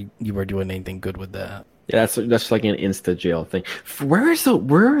you are doing anything good with that. Yeah, that's like an insta jail thing. Where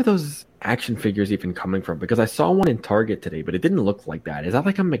are those action figures even coming from? Because I saw one in Target today, but it didn't look like that. Is that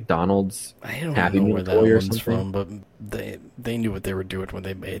like a McDonald's? I don't Happy know Meal where that toy or one's something? from, but they knew what they were doing when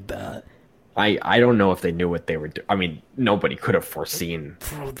they made that. I don't know if they knew what they were doing. I mean, nobody could have foreseen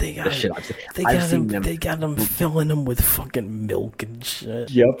Bro, they the got shit I've seen. they I've got seen him. them. They got him filling them with fucking milk and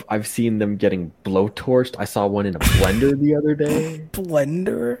shit. Yep, I've seen them getting blowtorched. I saw one in a blender the other day.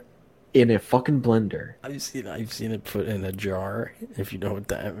 Blender. In a fucking blender. I've seen it put in a jar. If you know what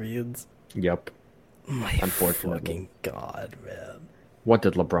that means. Yep. My Unfortunately. fucking god, man. What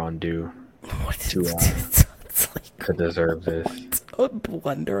did LeBron do What To, it's like to deserve this? a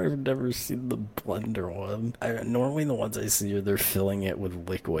blender. I've never seen the blender one. Normally the ones I see are they're filling it with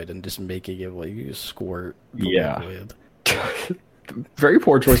liquid and just making it like you squirt the Yeah. liquid. Very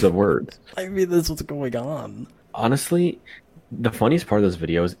poor choice of words. I mean, that's what's going on. Honestly, the funniest part of those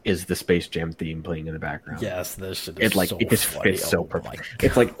videos is the Space Jam theme playing in the background. Yes, this shit is It so it just funny. fits so Oh my perfect.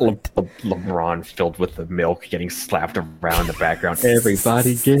 It's like LeBron filled with the milk getting slapped around the background.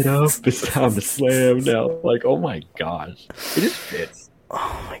 Everybody get up! It's time to slam now. Like, oh my gosh, it just fits.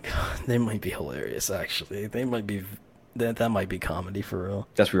 Oh my god, they might be hilarious. Actually, they might be. That might be comedy for real.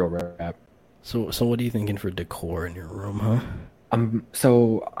 That's real rap. So what are you thinking for decor in your room, huh?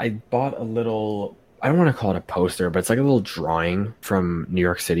 So I bought a little. I don't want to call it a poster, but it's like a little drawing from New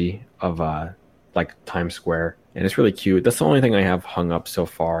York City of like Times Square, and it's really cute. That's the only thing I have hung up so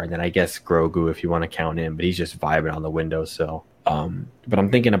far, and then I guess Grogu if you want to count him, but he's just vibing on the windowsill. But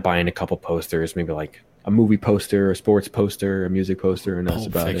I'm thinking of buying a couple posters, maybe like a movie poster, a sports poster, a music poster, and that's Pulp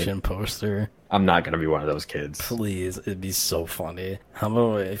about Fiction it. poster. I'm not gonna be one of those kids. Please, it'd be so funny. How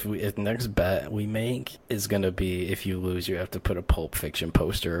about if next bet we make is gonna be if you lose, you have to put a Pulp Fiction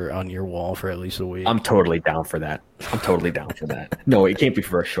poster on your wall for at least a week. I'm totally down for that. I'm totally down for that. No, it can't be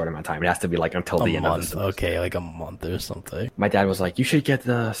for a short amount of time. It has to be like until a the end of the month, semester. okay, like a month or something. My dad was like, "You should get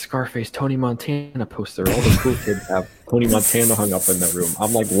the Scarface Tony Montana poster. All the cool kids have Tony Montana hung up in the room."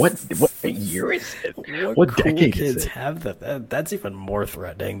 I'm like, "What year is it? What cool decade kids is it?" have that? That's even more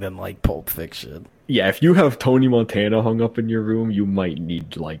threatening than like Pulp Fiction. Yeah, if you have Tony Montana hung up in your room, you might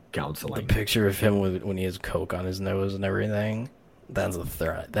need like The counseling. picture of him when he has coke on his nose and everything. That's a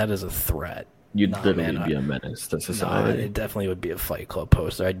threat. That is a threat. You'd Nah, literally man, be a menace to Nah, society. it definitely would be a Fight Club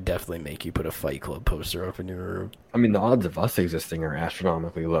poster. I'd definitely make you put a Fight Club poster up in your room. I mean, the odds of us existing are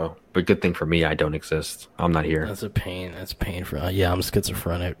astronomically low. But good thing for me, I don't exist. I'm not here. That's a pain. That's pain for. Yeah, I'm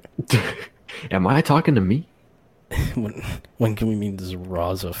schizophrenic. Am I talking to me? when can we meet this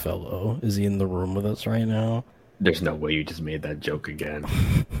Raza fellow? Is he in the room with us right now? There's no way you just made that joke again.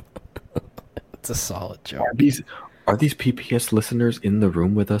 It's a solid joke. Are these PPS listeners in the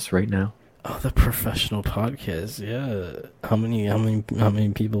room with us right now? Oh, the professional podcast. Yeah. How many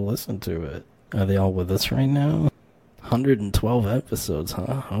people listen to it? Are they all with us right now? 112 episodes,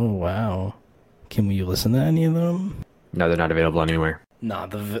 huh? Oh wow. Can we listen to any of them? No, they're not available anywhere. Nah,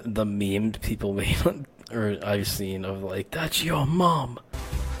 the meme people made or I've seen of like, that's your mom.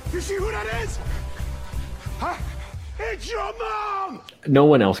 You see who that is? Huh? It's your mom! No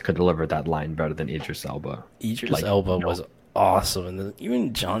one else could deliver that line better than Idris Elba. Idris Like, Elba no. was awesome, and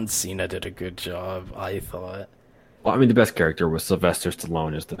even John Cena did a good job, I thought. Well, I mean, the best character was Sylvester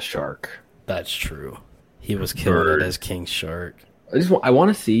Stallone as the shark. That's true. He was killing Bird. it as King Shark. I want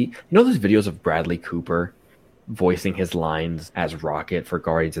to see, those videos of Bradley Cooper voicing his lines as Rocket for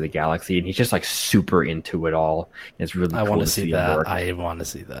Guardians of the Galaxy, and he's just like super into it all. And it's really I cool want to to see him that. work. I want to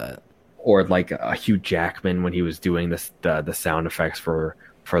see that. Or like Hugh Jackman when he was doing the sound effects for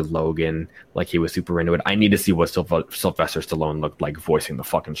for Logan, like he was super into it. I need to see what Sylvester Stallone looked like voicing the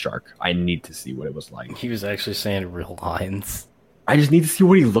fucking shark. I need to see what it was like. He was actually saying real lines. I just need to see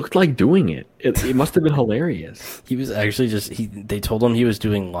what he looked like doing it. It must have been hilarious. He was actually they told him he was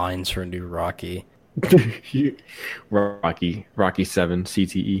doing lines for a new Rocky. Rocky 7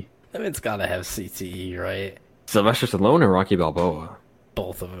 CTE. I mean, it's gotta have CTE, right? Sylvester Stallone or Rocky Balboa?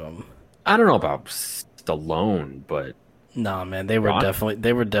 Both of them. I don't know about Stallone, but nah, man, they were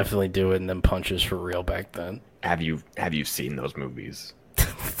definitely doing them punches for real back then. Have you seen those movies?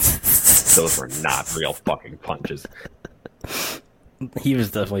 Those were not real fucking punches. He was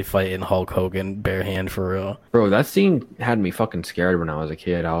definitely fighting Hulk Hogan bare hand for real. Bro, that scene had me fucking scared when I was a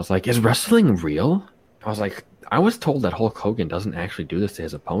kid. I was like, is wrestling real? I was like, I was told that Hulk Hogan doesn't actually do this to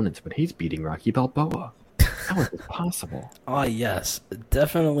his opponents, but he's beating Rocky Balboa. How is this possible? Ah, yes.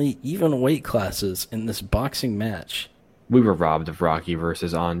 Definitely even weight classes in this boxing match. We were robbed of Rocky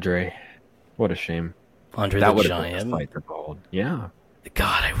versus Andre. What a shame. Andre that the Giant. Fight for gold. Yeah.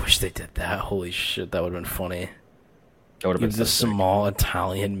 God, I wish they did that. Holy shit, that would have been funny. That would have been the small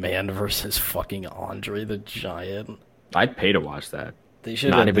Italian man versus fucking Andre the Giant. I'd pay to watch that. They should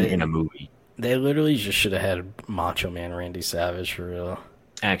not even in a movie. They literally just should have had Macho Man Randy Savage for real.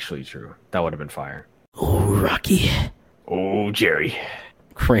 Actually, true. That would have been fire. Oh, Rocky. Oh, Jerry.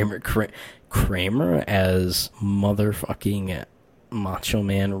 Kramer as motherfucking Macho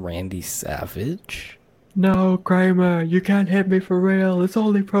Man Randy Savage. No, Kramer, you can't hit me for real. It's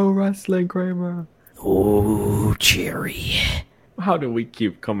only pro wrestling, Kramer. Oh, Jerry. How do we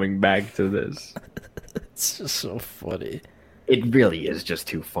keep coming back to this? It's just so funny. It really is just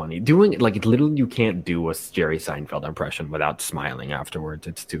too funny. Doing like literally, you can't do a Jerry Seinfeld impression without smiling afterwards.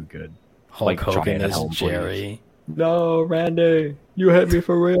 It's too good. Hulk Hogan as Jerry. Please. No, Randy, you hit me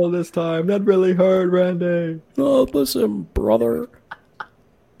for real this time. That really hurt, Randy. Oh, listen, brother.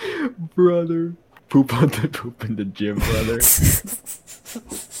 Brother, poop in the gym, brother.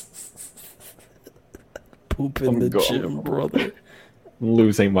 Poop in the gym, brother. I'm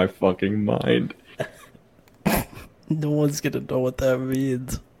losing my fucking mind. No one's gonna know what that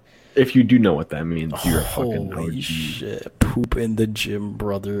means. If you do know what that means, you're a fucking holy OG. shit. Poop in the gym,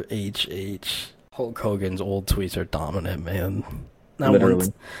 brother. HH. Hulk Hogan's old tweets are dominant, man.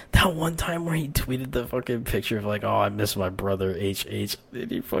 That one time where he tweeted the fucking picture of like, oh, I miss my brother, HH.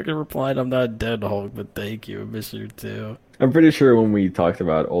 And he fucking replied, I'm not dead, Hulk, but thank you. I miss you too. I'm pretty sure when we talked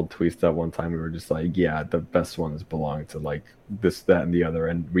about old tweets that one time, we were just like, yeah, the best ones belong to like this, that, and the other.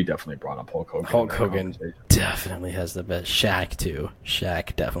 And we definitely brought up Hulk Hogan. Hulk Hogan definitely has the best. Shaq too.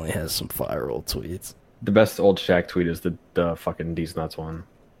 Shaq definitely has some fire old tweets. The best old Shaq tweet is the fucking D's Nuts one.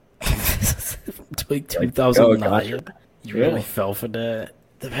 Like 2009. Gotcha. You really fell for that.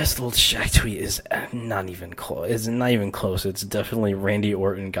 The best old Shaq tweet is not even close. It's not even close. It's definitely Randy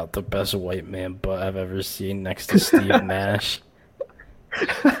Orton got the best white man butt I've ever seen next to Steve Nash.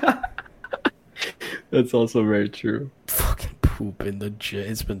 That's also very true. Fucking poop in the gym.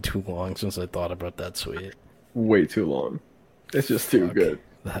 It's been too long since I thought about that tweet. Way too long. It's just too good.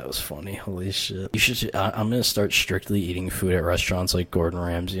 That was funny. Holy shit. You should. I'm gonna start strictly eating food at restaurants like Gordon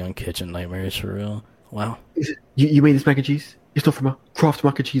Ramsay on Kitchen Nightmares for real. Wow. You made this mac and cheese? You stole from a Kraft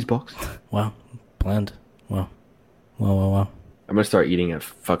mac and cheese box? Wow. Bland. Wow. Wow. I'm gonna start eating at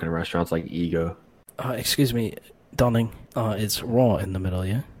fucking restaurants like Ego. Excuse me, darling. It's raw in the middle,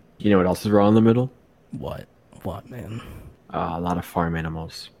 yeah? You know what else is raw in the middle? What? What, man? A lot of farm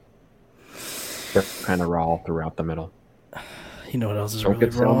animals. They're kind of raw throughout the middle. You know what else is really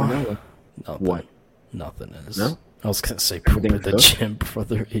raw? Nothing. What? Nothing is. No? I was gonna say poop at the gym,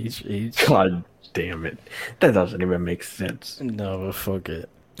 brother. HH. God damn it. That doesn't even make sense. No, but fuck it.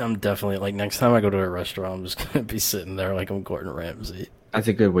 I'm definitely, like, next time I go to a restaurant, I'm just gonna be sitting there like I'm Gordon Ramsay. That's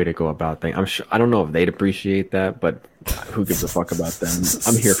a good way to go about things. I'm sure. I don't know if they'd appreciate that, but who gives a fuck about them?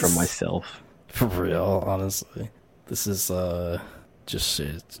 I'm here for myself. For real, honestly. This is, just,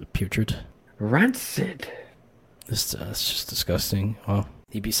 it's putrid. Rancid. It's just disgusting. Well,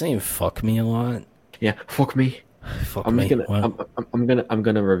 he'd be saying fuck me a lot. Yeah, fuck me. Fuck I'm me.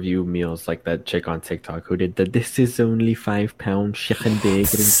 gonna review meals like that chick on TikTok who did the "This is only £5 chicken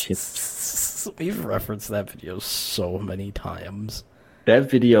bacon and chips." We've referenced that video so many times. That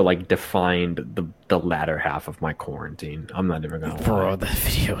video like defined the latter half of my quarantine. I'm not even gonna lie. Bro, that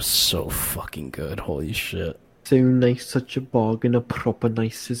video is so fucking good. Holy shit. So nice, such a bargain, a proper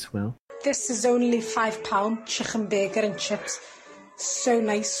nice as well. This is only £5 chicken burger and chips. So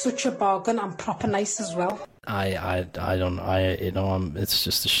nice, such a bargain, and proper nice as well. It's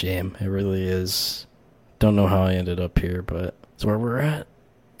just a shame. It really is. Don't know how I ended up here, but it's where we're at.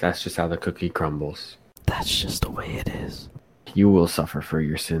 That's just how the cookie crumbles. That's just the way it is. You will suffer for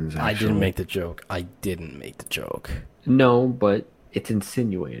your sins, actually. I didn't make the joke. I didn't make the joke. No, but it's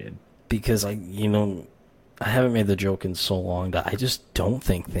insinuated. Because I haven't made the joke in so long that I just don't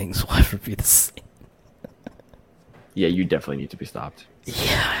think things will ever be the same. Yeah, you definitely need to be stopped.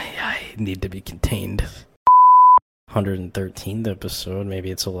 Yeah, I need to be contained. 113th episode, maybe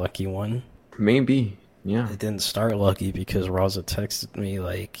it's a lucky one. Maybe, yeah. It didn't start lucky because Raza texted me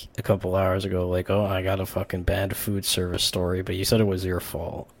like a couple hours ago, like, "Oh, I got a fucking bad food service story," but you said it was your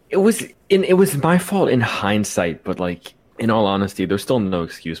fault. It was my fault in hindsight, but like in all honesty, there's still no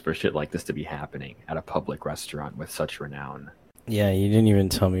excuse for shit like this to be happening at a public restaurant with such renown. Yeah, you didn't even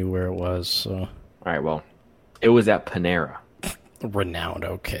tell me where it was, so. All right, well, it was at Panera. Renowned,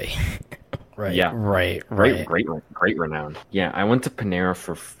 okay. Right. Yeah. Right. Great renown. Yeah, I went to Panera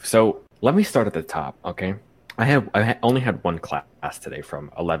so let me start at the top, okay? I only had one class today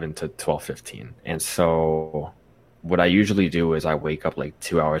from 11 to 12:15. And so what I usually do is I wake up like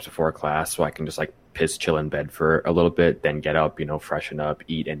 2 hours before class so I can just like piss chill in bed for a little bit, then get up, freshen up,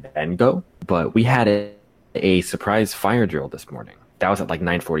 eat, and then go. But we had a surprise fire drill this morning. That was at like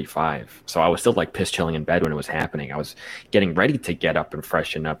 9:45. So I was still like piss chilling in bed when it was happening. I was getting ready to get up and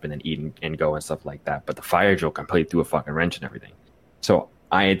freshen up and then eat and go and stuff like that. But the fire drill completely threw a fucking wrench and everything. So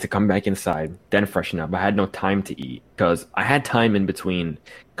I had to come back inside, then freshen up. I had no time to eat because I had time in between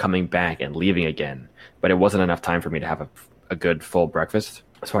coming back and leaving again, but it wasn't enough time for me to have a good full breakfast.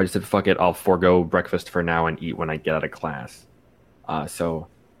 So I just said, fuck it, I'll forego breakfast for now and eat when I get out of class. So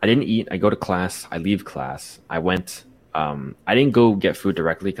I didn't eat. I go to class. I leave class. I went... I didn't go get food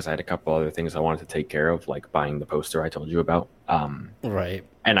directly because I had a couple other things I wanted to take care of, like buying the poster I told you about. Right.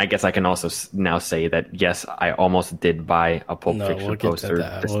 And I guess I can also now say that, yes, I almost did buy a Pulp Fiction poster.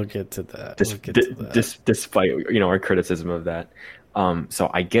 We'll get to that. Despite, our criticism of that. So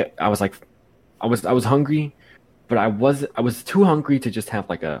I was hungry, but I was too hungry to just have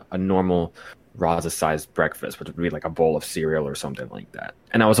like a normal Raza-sized breakfast, which would be like a bowl of cereal or something like that.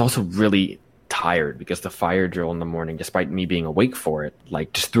 And I was also really tired because the fire drill in the morning, despite me being awake for it,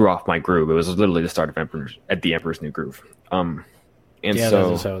 like just threw off my groove. It was literally the start of the Emperor's New Groove. So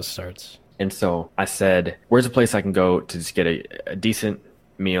that's how it starts. And so I said, "Where's a place I can go to just get a decent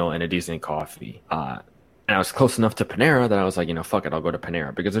meal and a decent coffee?" And I was close enough to Panera that I was like, fuck it, I'll go to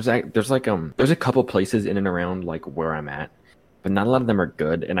Panera because there's a couple places in and around like where I'm at, but not a lot of them are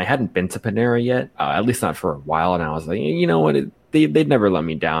good. And I hadn't been to Panera yet, at least not for a while. And I was like, you know what? They'd never let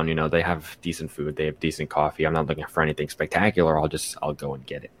me down. They have decent food. They have decent coffee. I'm not looking for anything spectacular. I'll go and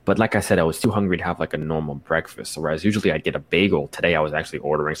get it. But like I said, I was too hungry to have like a normal breakfast. So whereas usually I'd get a bagel, today I was actually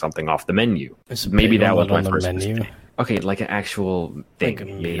ordering something off the menu. Maybe that was my first menu. Mistake. Okay, like an actual thing, like a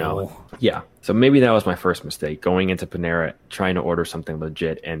meal. Yeah. So maybe that was my first mistake, going into Panera, trying to order something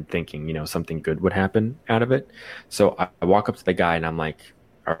legit and thinking, something good would happen out of it. So I walk up to the guy and I'm like,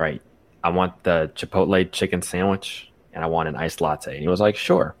 all right, I want the Chipotle chicken sandwich and I want an iced latte. And he was like,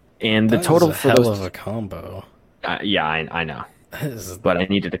 sure. And the total for those... hell of a combo. Yeah, I know. But I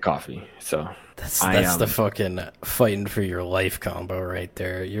needed a coffee, so... That's the fucking fighting for your life combo right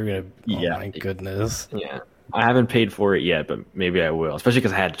there. You're gonna... Yeah. Oh my goodness. Yeah. I haven't paid for it yet, but maybe I will. Especially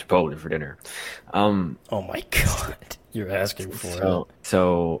because I had Chipotle for dinner. Oh my god. You're asking for it.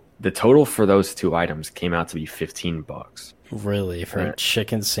 So the total for those two items came out to be $15. Really? For a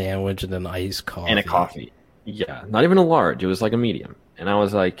chicken sandwich and an iced coffee? And a coffee. Yeah, not even a large. It was like a medium. And I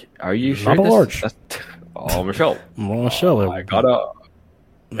was like, are you sure? Not a large. Oh, Michelle. I got a...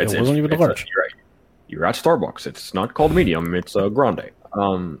 It wasn't even a large. You're at Starbucks. It's not called medium. It's a grande.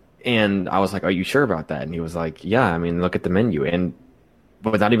 And I was like, are you sure about that? And he was like, yeah, I mean, look at the menu. And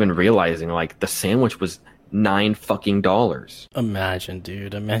without even realizing, like, the sandwich was $9 fucking. Imagine,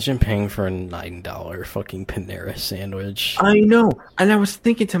 dude. Imagine paying for a $9 fucking Panera sandwich. I know. And I was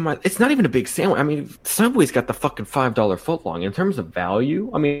thinking to myself, it's not even a big sandwich. I mean, Subway's got the fucking $5 footlong. In terms of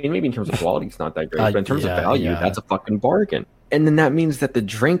value, I mean, maybe in terms of quality, it's not that great. But in terms of value, that's a fucking bargain. And then that means that the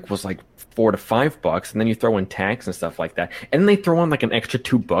drink was like $4 to $5, and then you throw in tax and stuff like that, and then they throw on like an extra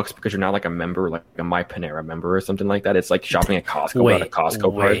 $2 because you're not like a member, like a My Panera member or something like that. It's like shopping at Costco without a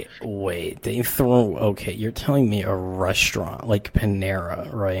Costco card. Wait, they throw. Okay, you're telling me a restaurant like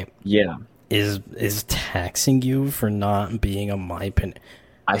Panera, right? Yeah, is taxing you for not being a My Panera.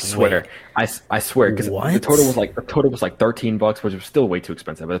 I swear, I swear, because the total was like $13, which was still way too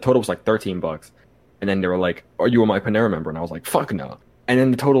expensive. But the total was like $13, and then they were like, "Are you a My Panera member?" And I was like, "Fuck no." And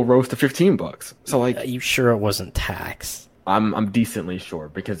then the total rose to $15. So like, are you sure it wasn't tax? I'm decently sure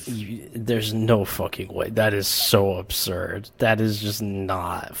because there's no fucking way. That is so absurd. That is just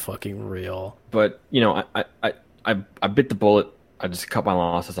not fucking real. But I bit the bullet. I just cut my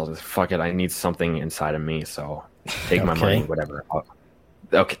losses. I was like, fuck it. I need something inside of me. So Take my money, whatever.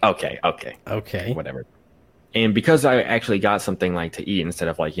 Okay. Whatever. And because I actually got something like to eat instead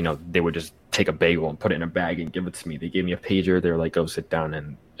of like, they would just take a bagel and put it in a bag and give it to me. They gave me a pager. They were like, go sit down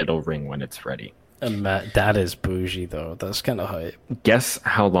and it'll ring when it's ready. That is bougie, though. That's kind of hype. Guess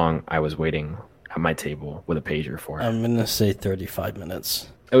how long I was waiting at my table with a pager for? I'm going to say 35 minutes.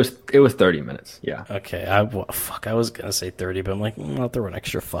 It was 30 minutes, yeah. Okay, I was going to say 30, but I'm like, I'll throw an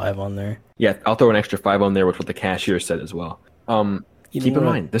extra 5 on there. Yeah, I'll throw an extra 5 on there, which what the cashier said as well. Keep in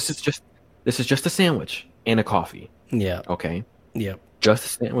mind, this is just a sandwich and a coffee. Yeah. Okay? Yep. Just a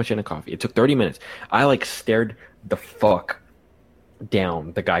sandwich and a coffee. It took 30 minutes. I stared the fuck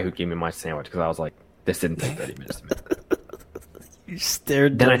down the guy who gave me my sandwich because I was like, this didn't take 30 minutes to make. You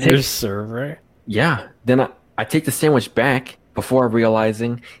stared down your server? Yeah. Then I take the sandwich back before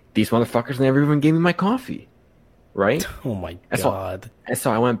realizing these motherfuckers never even gave me my coffee. Right? Oh my god. And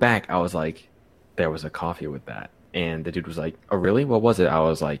so I went back. I was like, there was a coffee with that. And the dude was like, oh really? What was it? I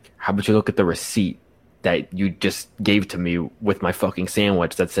was like, how about you look at the receipt that you just gave to me with my fucking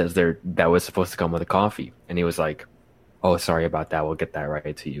sandwich that says that was supposed to come with a coffee? And he was like, oh, sorry about that. We'll get that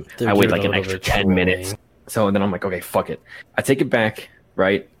right to you. I wait like an extra 10 minutes. So then I'm like, okay, fuck it. I take it back,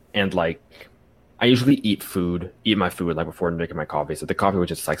 right? And I usually eat my food like before drinking my coffee. So the coffee was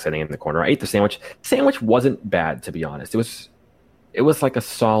just sitting in the corner. I ate the sandwich. Sandwich wasn't bad, to be honest. It was like a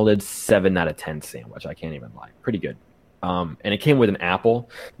solid 7 out of 10 sandwich. I can't even lie. Pretty good. And it came with an apple.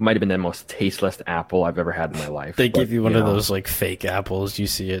 It might have been the most tasteless apple I've ever had in my life. They give you one of those fake apples you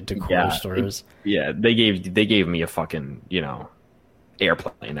see at decor stores. They gave me a fucking,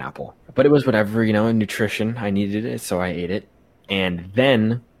 airplane apple. But it was whatever, nutrition. I needed it, so I ate it. And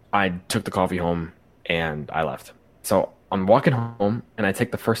then I took the coffee home and I left. So I'm walking home and I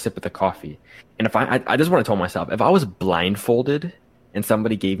take the first sip of the coffee. And if I just want to tell myself, if I was blindfolded and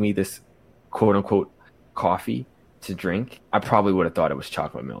somebody gave me this quote unquote coffee to drink, I probably would have thought it was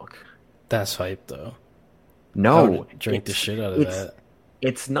chocolate milk. That's hype, though. No, drink the shit out of that.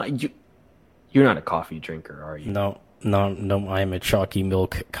 It's not you. You're not a coffee drinker, are you? No. I'm a chalky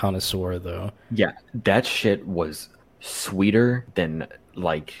milk connoisseur, though. Yeah, that shit was sweeter than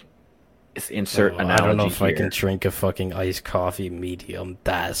insert analogy. I don't know if here. I can drink a fucking iced coffee medium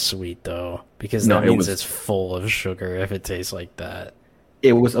that sweet though, because that means it's full of sugar if it tastes like that.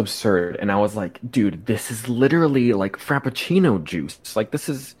 It was absurd, and I was like, dude, this is literally like Frappuccino juice. This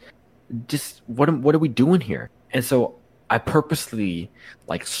is just what are we doing here? And so I purposely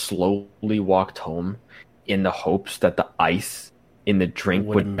slowly walked home in the hopes that the ice in the drink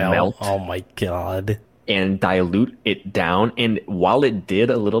would melt. Oh my god. And dilute it down. And while it did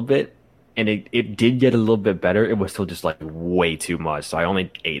a little bit, and it did get a little bit better, it was still just way too much. So I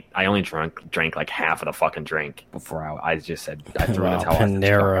only drank like half of the fucking drink before I just said, I threw in the towel.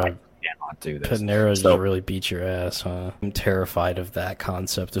 Panera. I cannot do this. Panera just really beat your ass, huh? I'm terrified of that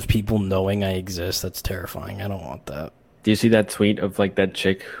concept of people knowing I exist. That's terrifying. I don't want that. Do you see that tweet of that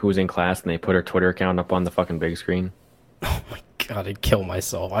chick who was in class and they put her Twitter account up on the fucking big screen? Oh my god, I'd kill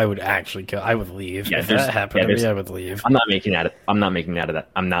myself. I would actually kill. I would leave. Yeah, if that happened to me, I would leave. I'm not making out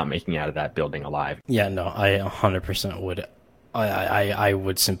of that building alive. Yeah, no, I 100% would. I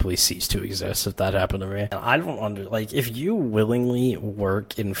would simply cease to exist if that happened to me. I don't if you willingly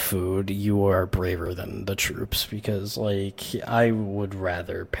work in food, you are braver than the troops, because I would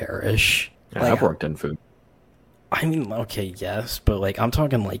rather perish. Yeah, I've worked in food. I mean, okay, yes, but I'm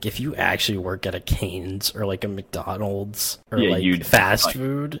talking if you actually work at a Cane's or a McDonald's or fast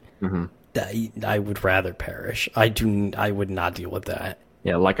food, that I would rather perish. I would not deal with that.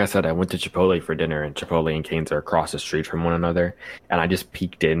 Yeah, like I said, I went to Chipotle for dinner, and Chipotle and Cane's are across the street from one another, and I just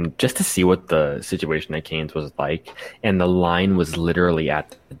peeked in just to see what the situation at Cane's was like, and the line was literally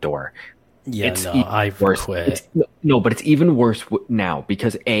at the door. Yeah, I've quit. But it's even worse now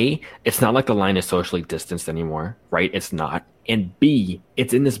because A, it's not like the line is socially distanced anymore, right? It's not. And B,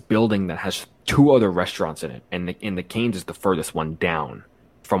 it's in this building that has 2 other restaurants in it, and the Cane's is the furthest one down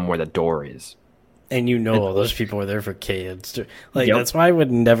from where the door is. And all those people are there for Cane's. That's why I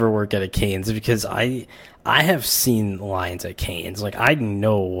would never work at a Cane's, because I have seen lines at Cane's. I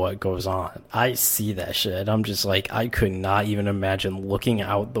know what goes on. I see that shit. I'm just I could not even imagine looking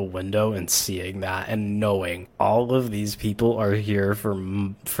out the window and seeing that and knowing all of these people are here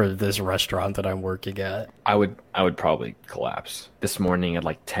for this restaurant that I'm working at. I would probably collapse. This morning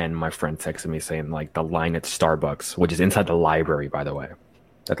at 10, my friend texted me saying the line at Starbucks, which is inside the library, by the way,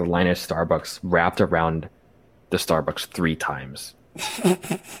 that the line at Starbucks wrapped around the Starbucks 3 times.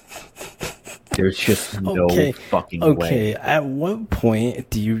 There's just no fucking way. Okay, at what point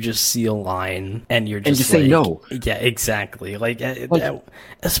do you just see a line and you're just say no? Yeah, exactly.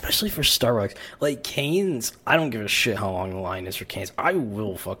 Especially for Starbucks. Like, Cane's, I don't give a shit how long the line is for Cane's. I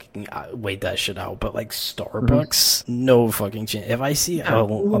will fucking wait that shit out. But, like, Starbucks, no fucking chance. If I see the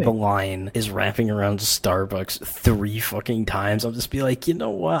line is wrapping around Starbucks 3 fucking times, I'll just be like, you know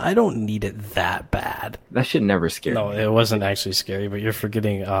what? I don't need it that bad. That shit never scared me. No, it wasn't actually scary, but you're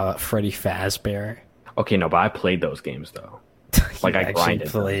forgetting Freddy Fazbear. Okay, no, but I played those games though. Like I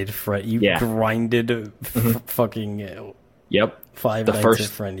grinded. Grinded fucking. Yep. Five Nights at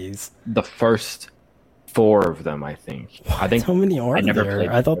Freddy's. The first 4 of them, I think. What? I think how many are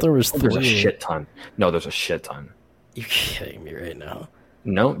there? I thought there was 3. There's a shit ton. No, there's a shit ton. You're kidding me right now.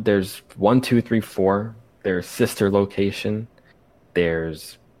 No, there's 1, 2, 3, 4. There's Sister Location.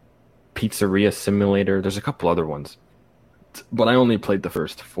 There's Pizzeria Simulator. There's a couple other ones. But I only played the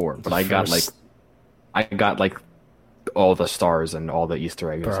first 4. But I got like all the stars and all the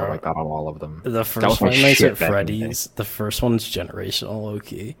Easter eggs and stuff like that on all of them. The first Five Nights at Freddy's, the first one's generational,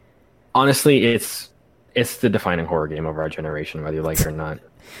 low-key. Honestly, it's the defining horror game of our generation, whether you like it or not.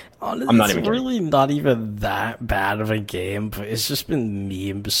 Honestly, I'm not even really kidding. Not even that bad of a game, but it's just been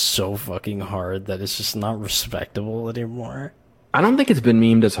memed so fucking hard that it's just not respectable anymore. I don't think it's been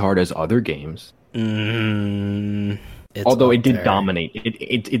memed as hard as other games. Although it did dominate.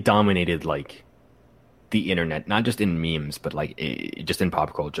 It dominated, like, the internet, not just in memes, but, like, just in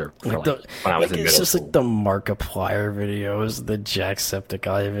pop culture. When I was in middle just school. Like the Markiplier videos, the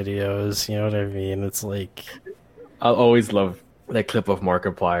Jacksepticeye videos, you know what I mean? It's like... I'll always love that clip of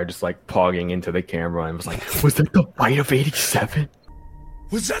Markiplier just, like, pogging into the camera and was like, was that the bite of 87?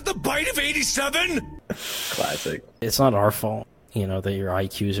 Was that the bite of 87? Classic. It's not our fault, you know, that your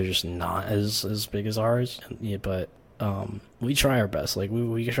IQs are just not as big as ours, yeah, but... we try our best. Like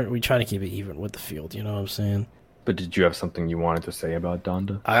we try to keep it even with the field. You know what I'm saying? But did you have something you wanted to say about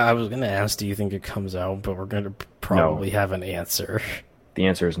Donda? I was gonna ask, do you think it comes out? But we're gonna probably have an answer. The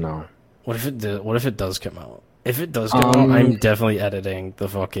answer is no. What if it does come out? If it does come out, I'm definitely editing the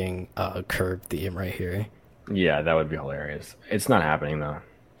fucking curb theme right here. Yeah, that would be hilarious. It's not happening though.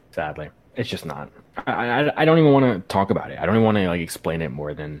 Sadly, it's just not. I don't even want to talk about it. I don't even want to like explain it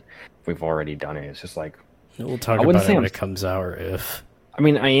more than we've already done it. It's just like. We'll talk about it when it comes out, or if. I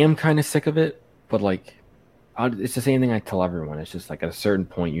mean, I am kind of sick of it, but like, it's the same thing I tell everyone. It's just like at a certain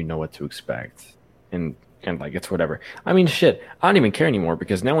point, you know what to expect, and like it's whatever. I mean, shit, I don't even care anymore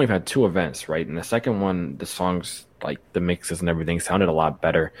because now we've had 2 events, right? And the second one, the songs, like the mixes and everything, sounded a lot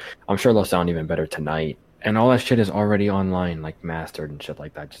better. I'm sure they'll sound even better tonight. And all that shit is already online, like mastered and shit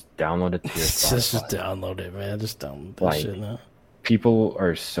like that. Just download it to your Spotify. Just download it, man. Just download that shit now. People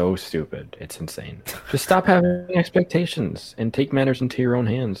are so stupid. It's insane. Just stop having expectations and take matters into your own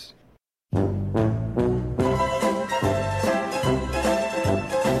hands.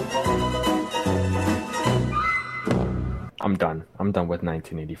 I'm done. I'm done with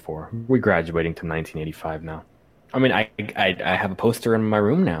 1984. We're graduating to 1985 now. I mean, I have a poster in my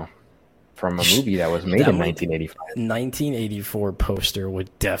room now from a movie that was made in 1985. 1984 poster would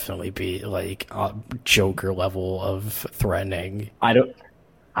definitely be like a Joker level of threatening.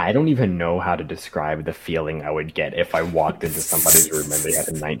 I don't even know how to describe the feeling I would get if I walked into somebody's room and they had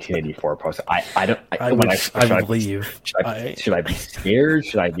a 1984 poster. Should I be scared?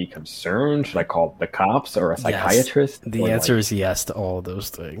 Should I be concerned? Should I call the cops or a psychiatrist? Yes. The answer is yes to all of those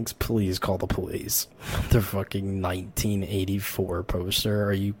things. Please call the police. The fucking 1984 poster.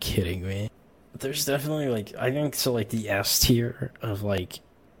 Are you kidding me? There's definitely like, I think so, like the S tier of like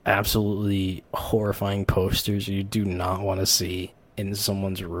absolutely horrifying posters you do not want to see in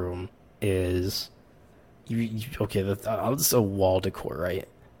someone's room is I'll just a wall decor, right?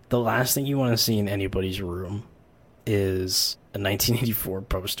 The last thing you want to see in anybody's room is a 1984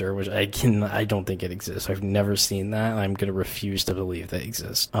 poster, which I don't think it exists. I've never seen that. I'm gonna refuse to believe that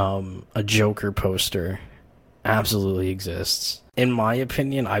exists. A Joker poster absolutely exists. In my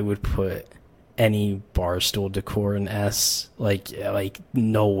opinion, I would put any barstool decor in S. Like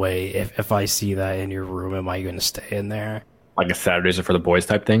no way. If I see that in your room, am I gonna stay in there? Like a Saturdays are for the boys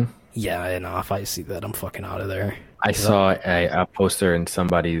type thing? Yeah, and if I see that, I'm fucking out of there. I saw a poster in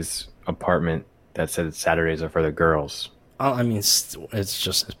somebody's apartment that said Saturdays are for the girls. I mean, it's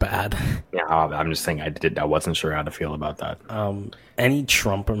just as bad. Yeah, I'm just saying I wasn't sure how to feel about that. Any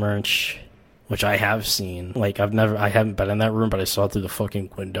Trump merch, which I have seen. Like, I haven't been in that room, but I saw it through the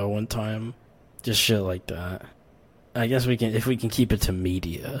fucking window one time. Just shit like that. I guess if we can keep it to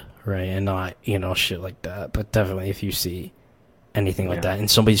media, right, and not, shit like that. But definitely if you see anything like that in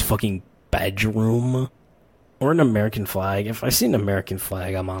somebody's fucking bedroom or an American flag. If I see an American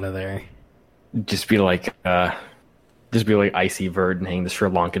flag, I'm out of there. Just be like Icy Vert and hang the Sri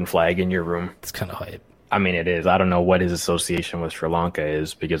Lankan flag in your room. It's kind of hype. I mean, it is. I don't know what his association with Sri Lanka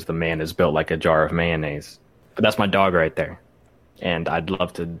is because the man is built like a jar of mayonnaise. But that's my dog right there. And I'd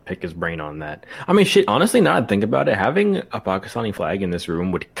love to pick his brain on that. I mean, shit, honestly, now I think about it, having a Pakistani flag in this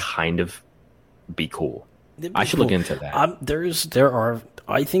room would kind of be cool. I should look into that.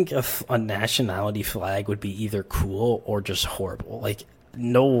 I think a nationality flag would be either cool or just horrible. Like,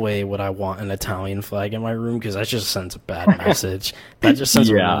 no way would I want an Italian flag in my room because that just sends a bad message. That just sends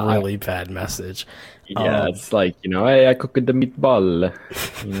a really bad message. Yeah, it's like, hey, I cooked the meatball.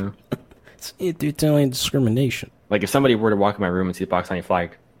 It's Italian discrimination. Like, if somebody were to walk in my room and see the Pakistani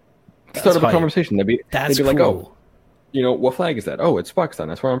flag, start up a conversation. They'd be cool. Like, oh, what flag is that? Oh, it's Pakistan.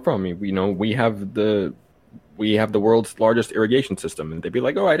 That's where I'm from. We have the world's largest irrigation system, and they'd be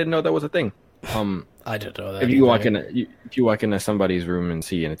like, oh, I didn't know that was a thing. I didn't know that. If you walk into somebody's room and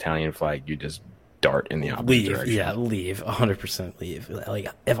see an Italian flag, you just dart in the opposite direction. Yeah, leave. 100% leave. Like,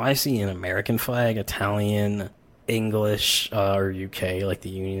 if I see an American flag, Italian, English, or UK, like the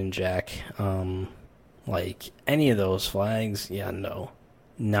Union Jack, like any of those flags, no,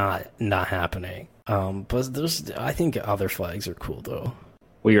 not happening. But I think other flags are cool though.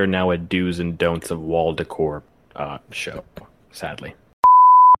 We are now a do's and don'ts of wall decor show, sadly.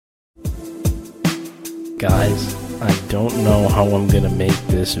 Guys, I don't know how I'm gonna make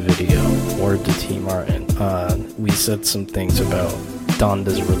this video. Word to T Martin. We said some things about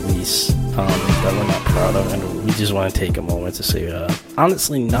Donda's release that we're not proud of, and we just want to take a moment to say,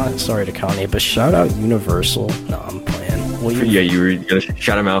 honestly, not sorry to Kanye, but shout out Universal. No, I'm playing. You were gonna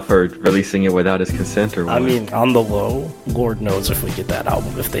shout him out for releasing it without his consent, or what? I mean, on the low, Lord knows if we get that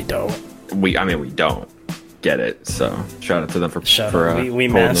album. If they don't, we don't get it. So shout out to them for we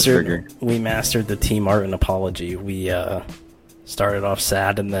mastered the T Martin apology. We started off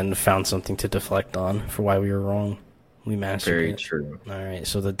sad and then found something to deflect on for why we were wrong. We mastered Very it. true. All right,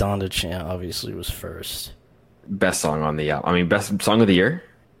 so the Donda chant obviously was first. Best song on the album. I mean, best song of the year.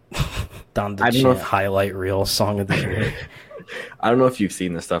 Donda chant highlight reel song of the year. I don't know if you've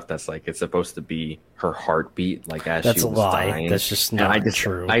seen the stuff that's like it's supposed to be her heartbeat, like as that's she was a lie. dying. That's just not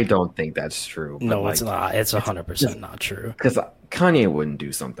true. I don't think that's true. No, it's not. It's 100% not true. Because Kanye wouldn't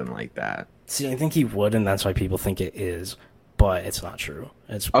do something like that. See, I think he would, and that's why people think it is. But it's not true.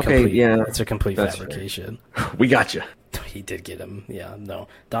 It's It's a complete fabrication. We got you. He did get him. Yeah, no.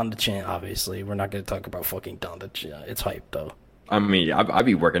 Donda chant, obviously. We're not going to talk about fucking Donda chant. It's hype, though. I mean, I'd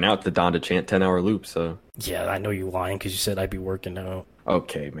be working out the Donda chant 10-hour loop, so... Yeah, I know you lying because you said I'd be working out.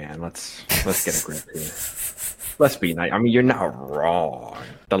 Okay, man, let's get a grip here. Let's be nice. I mean, you're not wrong.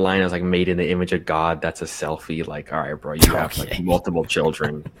 The line is like, made in the image of God, that's a selfie. Like, all right, bro, you have like multiple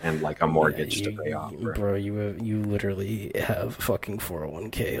children and like a mortgage to pay off, bro. You literally have fucking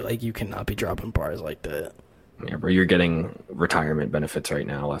 401k. Like, you cannot be dropping bars like that. Yeah, bro, you're getting retirement benefits right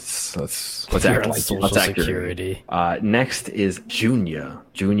now. Let's act like Social Security. Next is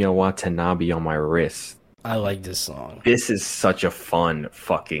Junya Watanabe on my wrist. I like this song. This is such a fun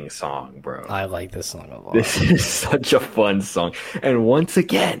fucking song, bro. I like this song a lot. This is such a fun song. And once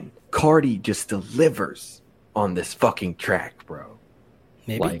again, Cardi just delivers on this fucking track, bro.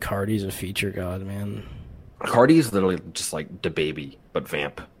 Maybe like, Cardi's a feature god, man. Cardi is literally just like the baby, but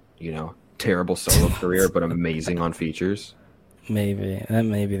vamp, Terrible solo career, but amazing on features. Maybe. That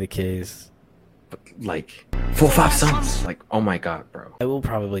may be the case. But, like, 4-5 songs. Like, oh my god, bro. I will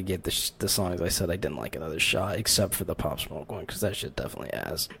probably get the songs I said I didn't like another shot, except for the Pop Smoke one, because that shit definitely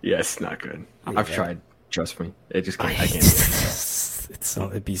has. Yeah, it's not good. Yeah. I've tried. Trust me. It just can't. I can't do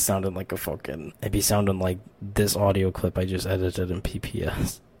it. It'd be sounding like it'd be sounding like this audio clip I just edited in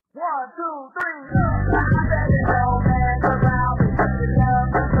PPS. 1, 2, 3.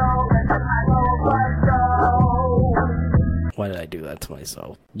 Why did I do that to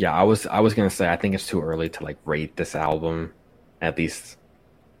myself? Yeah, I was gonna say I think it's too early to like rate this album, at least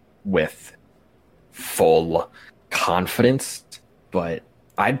with full confidence. But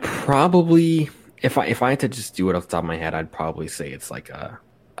I'd probably, if I had to just do it off the top of my head, I'd probably say it's like a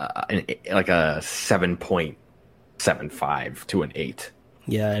 7.75 to an 8.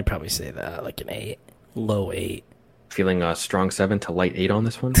 Yeah, I'd probably say that, like an 8, low 8. Feeling a strong 7 to light 8 on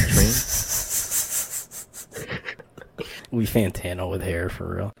this one. We Fantano with hair,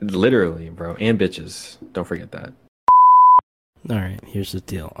 for real. Literally, bro. And bitches. Don't forget that. Alright, here's the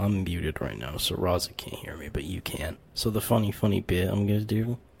deal. I'm muted right now, so Raza can't hear me, but you can. So the funny bit I'm gonna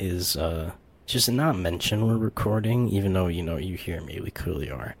do is just not mention we're recording, even though, you hear me. We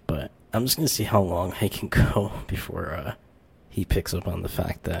clearly are. But I'm just gonna see how long I can go before he picks up on the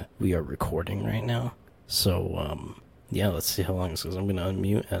fact that we are recording right now. So, yeah, let's see how long this goes. I'm gonna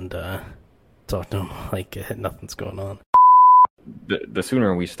unmute and talk to him like nothing's going on. The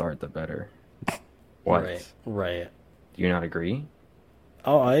sooner we start, the better. What? Right. Do you not agree?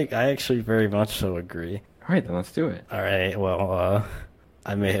 Oh, I actually very much so agree. All right, then let's do it. All right, well,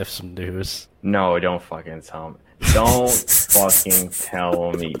 I may have some news. No, don't fucking tell me. Don't fucking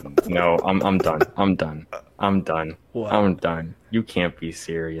tell me. No, I'm done. I'm done. What? I'm done. You can't be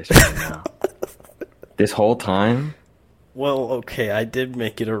serious right now. This whole time? Well, okay, I did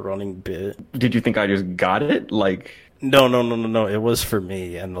make it a running bit. Did you think I just got it? Like... No. It was for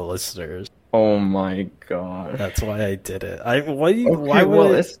me and the listeners. Oh my god. That's why I did it. Why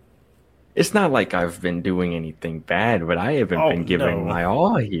would I... It's not like I've been doing anything bad, but I haven't been giving my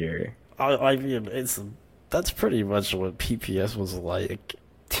all here. I mean, that's pretty much what PPS was like.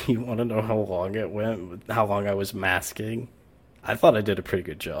 Do you want to know how long it went? How long I was masking? I thought I did a pretty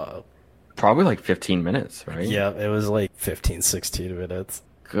good job. Probably like 15 minutes, right? Yeah, it was like 15, 16 minutes.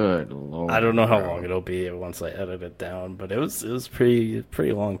 Good lord. I don't know how long it'll be once I edit it down, but it was pretty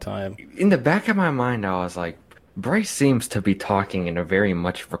long time. In the back of my mind, I was like, Bryce seems to be talking in a very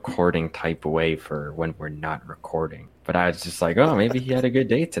much recording type way for when we're not recording. But I was just like, oh, maybe he had a good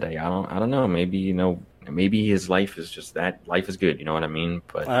day today. I don't know. Maybe, maybe his life is just that. Life is good, you know what I mean?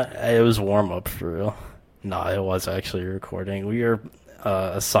 But it was warm up for real. No, it was actually recording. We are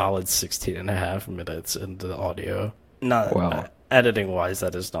a solid 16 and a half minutes into the audio. Editing wise,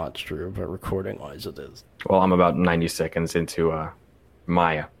 that is not true, but recording wise, it is. Well, I'm about 90 seconds into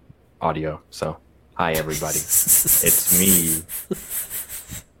my audio, so hi everybody, it's me.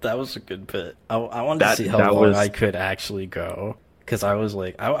 That was a good bit. I wanted to see how long I could actually go, because I was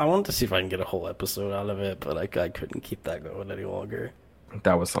like, I wanted to see if I can get a whole episode out of it, but I couldn't keep that going any longer.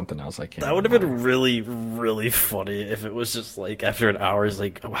 That was something else I can't. That would have been really, really funny if it was just like after an hour, it's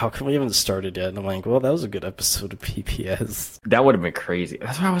like, oh, how come we haven't started yet? And I'm like, well, that was a good episode of PPS. That would have been crazy.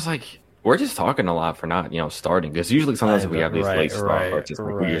 That's why I was like, we're just talking a lot for not, starting. Because usually sometimes we have these late starts,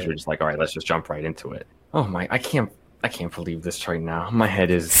 we usually just like, all right, let's just jump right into it. Oh my, I can't believe this right now. My head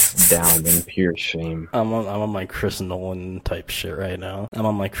is down in pure shame. I'm on my Chris Nolan type shit right now. I'm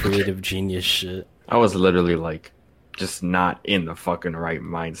on my creative genius shit. I was literally like, just not in the fucking right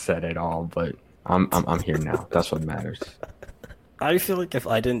mindset at all, but I'm here now. That's what matters. I feel like if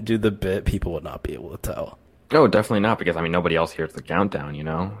I didn't do the bit, people would not be able to tell. No, definitely not, because nobody else hears the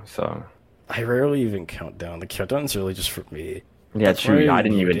countdown, so I rarely even count down. The countdown's really just for me. Yeah, that's true. I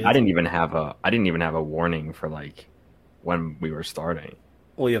didn't even have a warning for like when we were starting.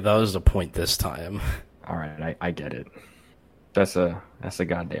 Well, yeah, that was the point this time. All right, I get it. That's a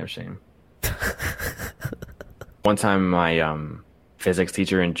goddamn shame. One time, my physics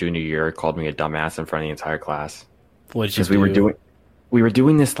teacher in junior year called me a dumbass in front of the entire class. What did you do? We were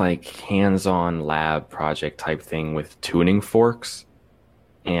doing this like hands-on lab project type thing with tuning forks,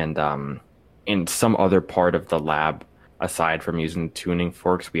 and in some other part of the lab, aside from using tuning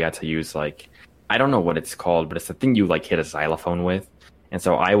forks, we had to use like, I don't know what it's called, but it's the thing you like hit a xylophone with. And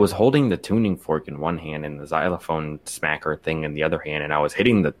so I was holding the tuning fork in one hand and the xylophone smacker thing in the other hand, and I was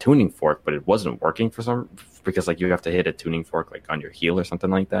hitting the tuning fork, but it wasn't working because like you have to hit a tuning fork like on your heel or something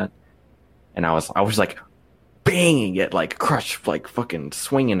like that. And I was like banging it, like crush, like fucking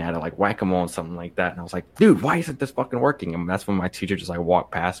swinging at it, like whack-a-mole and something like that. And I was like, dude, why isn't this fucking working? And that's when my teacher just like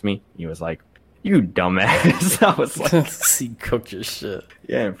walked past me. He was like, you dumbass. I was like, he cooked your shit.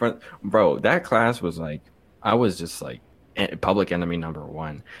 Yeah, in front, bro. That class was like, I was just like public enemy number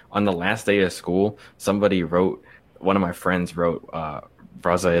one. On the last day of school, one of my friends wrote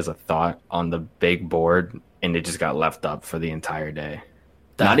Braza is a thought on the big board, and it just got left up for the entire day.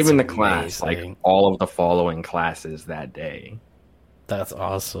 Not even the class, like all of the following classes that day. That's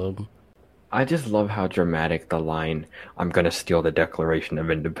awesome. I just love how dramatic the line, I'm going to steal the Declaration of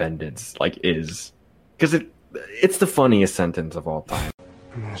Independence, like is. Because it's the funniest sentence of all time.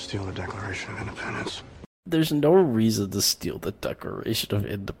 I'm going to steal the Declaration of Independence. There's no reason to steal the Declaration of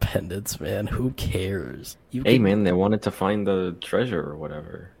Independence, man. Who cares? Man, they wanted to find the treasure or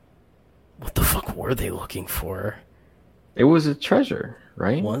whatever. What the fuck were they looking for? It was a treasure,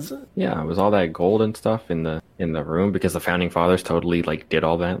 right? Was it? Yeah, it was all that gold and stuff in the room because the founding fathers totally like did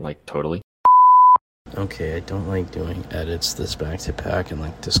all that, like totally. Okay, I don't like doing edits this back to back and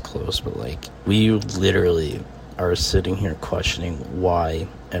like this close, but like we literally are sitting here questioning why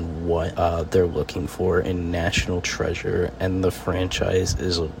and what they're looking for in National Treasure, and the franchise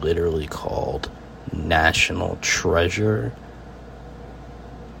is literally called National Treasure.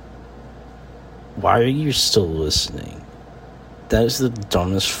 Why are you still listening? That is the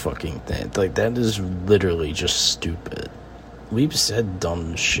dumbest fucking thing. Like, that is literally just stupid. We've said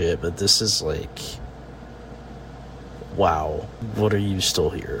dumb shit, but this is like... wow, what are you still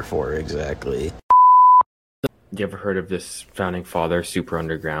here for exactly? You ever heard of this founding father, super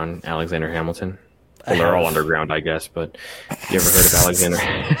underground, Alexander Hamilton? Well, they're all underground, I guess, but you ever heard of Alexander?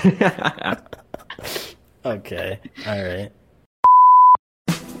 Okay, alright.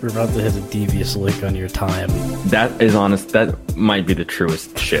 We're about to hit a devious lick on your time. That is honest. That might be the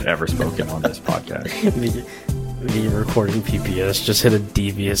truest shit ever spoken on this podcast. me recording PPS just hit a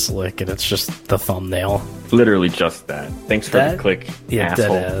devious lick, and it's just the thumbnail. Literally just that. Thanks for the click,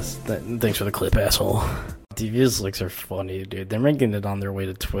 asshole. Deadass. Thanks for the clip, asshole. Devious licks are funny, dude. They're making it on their way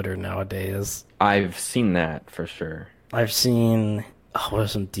to Twitter nowadays. I've seen that for sure. I've seen... Oh, what are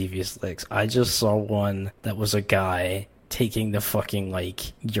some devious licks? I just saw one that was a guy taking the fucking,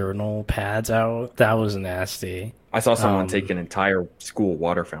 like, urinal pads out. That was nasty. I saw someone take an entire school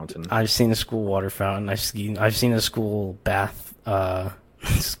water fountain. I've seen a school water fountain. I've seen a school bath,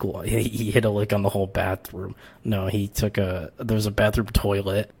 school. He hit a lick on the whole bathroom. No, he took there was a bathroom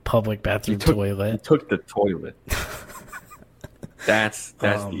toilet, public bathroom toilet. He took the toilet. That's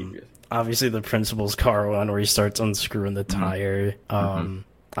devious. Obviously, the principal's car one where he starts unscrewing the tire.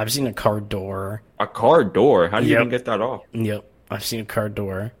 I've seen a car door. A car door? How do you even get that off? Yep, I've seen a car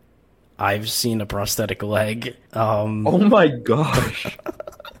door. I've seen a prosthetic leg. Oh my gosh.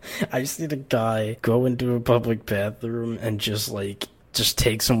 I've seen a guy go into a public bathroom and just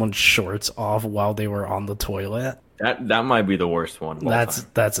take someone's shorts off while they were on the toilet. That might be the worst one.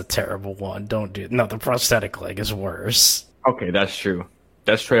 That's a terrible one. Don't do it. No, the prosthetic leg is worse. Okay, that's true.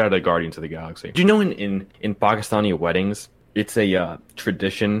 That's straight out of Guardians of the Galaxy. Do you know in Pakistani weddings, it's a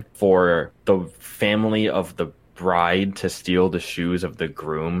tradition for the family of the bride to steal the shoes of the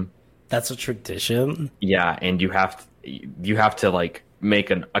groom? That's a tradition? Yeah, and you have to like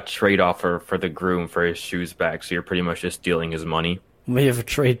make a trade offer for the groom for his shoes back, so you're pretty much just stealing his money. We have a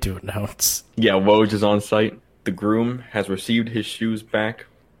trade to announce. Yeah, Woj is on site. The groom has received his shoes back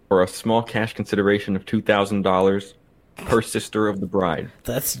for a small cash consideration of $2,000 per sister of the bride.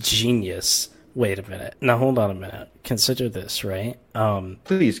 That's genius. Wait a minute. Now hold on a minute. Consider this, right?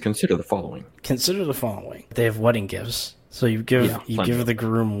 Please consider the following. Consider the following. They have wedding gifts. So you give the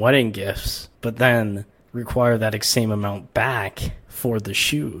groom wedding gifts, but then require that same amount back for the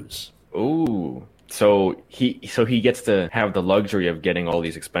shoes. Ooh. So he gets to have the luxury of getting all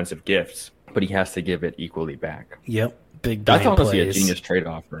these expensive gifts, but he has to give it equally back. Yep. Big brain That's honestly plays. A genius trade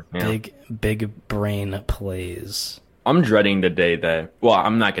offer. Yeah. Big brain plays. I'm dreading the day that, well,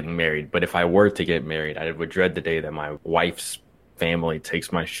 I'm not getting married, but if I were to get married, I would dread the day that my wife's family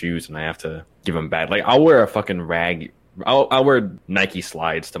takes my shoes and I have to give them back. Like, I'll wear a fucking rag. I'll wear Nike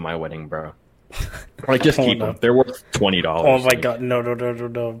slides to my wedding, bro. Like, just keep them. They're worth $20. Oh my god,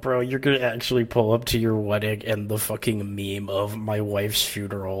 no, bro. You're gonna actually pull up to your wedding and the fucking meme of my wife's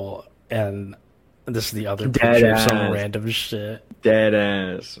funeral and this is the other picture of some random shit. Dead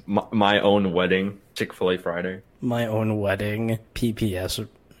ass. My own wedding. Chick-fil-A Friday. My own wedding. PPS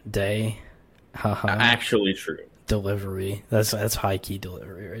day. Haha. Actually true. Delivery. That's high key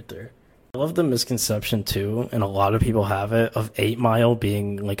delivery right there. I love the misconception too, and a lot of people have it, of 8 Mile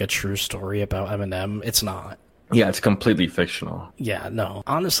being like a true story about Eminem. It's not. Yeah, it's completely fictional. Yeah, no.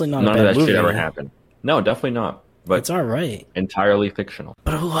 Honestly, not None a bad of that movie. shit ever happened. No, definitely not. But it's alright. Entirely fictional.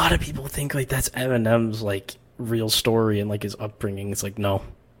 But a lot of people think like that's Eminem's like real story and like his upbringing. It's like, no,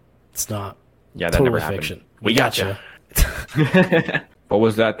 it's not. Yeah, that totally never happened. Fiction. We gotcha. What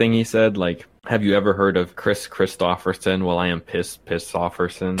was that thing he said? Like, have you ever heard of Chris Christopherson? Well, I am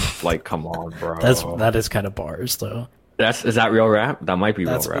Pissofferson. Like, come on, bro. That is kind of bars though. Is that real rap? That might be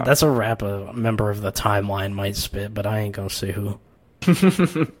real rap. That's a rap a member of the timeline might spit, but I ain't gonna say who.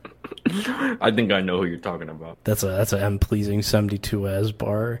 I think I know who you're talking about. That's a M pleasing 72 as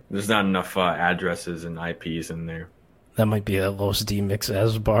bar. There's not enough addresses and IPs in there. That might be a Los D-Mix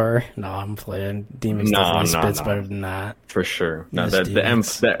as bar. No, I'm playing. D-Mix definitely spits better than that. For sure. No,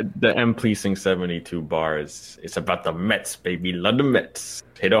 the M pleasing 72 bar it's about the Mets, baby. Love the Mets.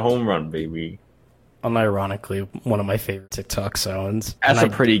 Hit a home run, baby. Unironically, one of my favorite TikTok sounds. That's a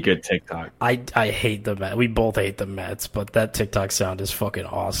pretty good TikTok. I hate the Mets. We both hate the Mets, but that TikTok sound is fucking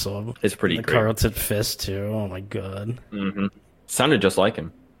awesome. It's pretty great. The Carlton Fist, too. Oh, my God. Mm-hmm. Sounded just like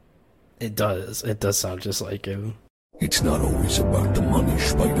him. It does. It does sound just like him. It's not always about the money,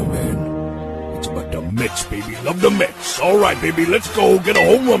 Spider-Man. It's about the Mets, baby. Love the Mets. All right, baby. Let's go. Get a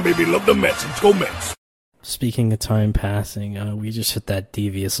home run, baby. Love the Mets. Let's go, Mets. Speaking of time passing, we just hit that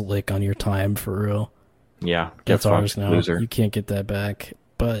devious lick on your time for real. Yeah. That's ours now. Loser. You can't get that back,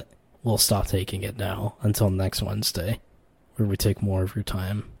 but we'll stop taking it now until next Wednesday, where we take more of your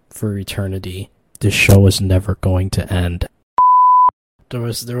time for eternity. This show is never going to end.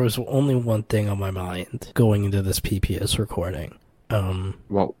 There was only one thing on my mind going into this PPS recording.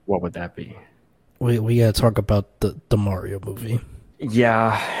 What would that be? We gotta talk about the Mario movie.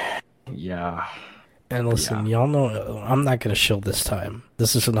 Yeah. And listen, y'all know I'm not gonna shill this time.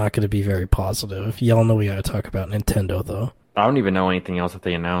 This is not gonna be very positive. Y'all know we gotta talk about Nintendo, though. I don't even know anything else that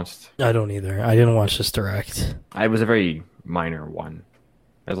they announced. I don't either. I didn't watch this direct. It was a very minor one.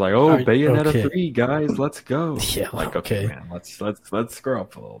 I was like, "Oh, Bayonetta 3, guys, let's go!" Yeah, like, okay, man, let's screw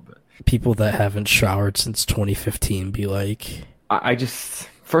up a little bit. People that haven't showered since 2015 be like, I just,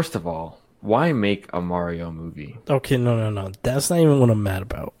 first of all, why make a Mario movie? Okay, no. That's not even what I'm mad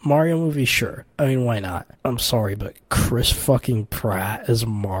about. Mario movie, sure. I mean, why not? I'm sorry, but Chris fucking Pratt as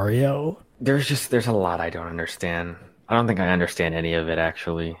Mario? There's a lot I don't understand. I don't think I understand any of it,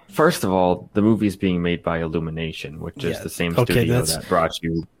 actually. First of all, the movie's being made by Illumination, which is the same studio that brought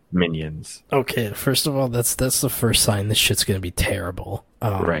you Minions. Okay, first of all, that's the first sign this shit's gonna be terrible.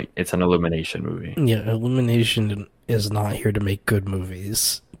 Right, it's an Illumination movie. Yeah, Illumination is not here to make good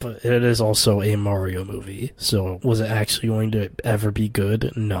movies, but it is also a Mario movie. So, was it actually going to ever be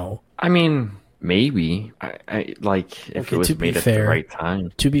good? No. I mean, maybe. I like if it was made at the right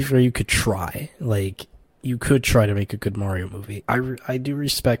time. To be fair, you could try. Like, you could try to make a good Mario movie. I do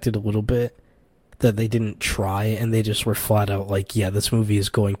respect it a little bit that they didn't try and they just were flat out like, yeah, this movie is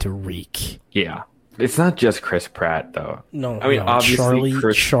going to reek. Yeah. It's not just Chris Pratt, though. No, I mean,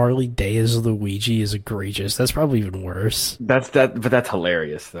 obviously, Charlie Day as Luigi is egregious. That's probably even worse. But that's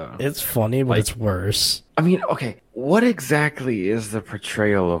hilarious, though. It's funny, but it's worse. I mean, okay, what exactly is the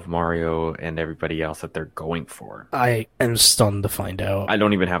portrayal of Mario and everybody else that they're going for? I am stunned to find out. I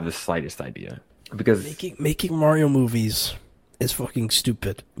don't even have the slightest idea. Because making Mario movies is fucking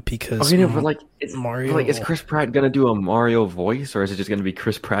stupid. Because Mario, is Chris Pratt gonna do a Mario voice, or is it just gonna be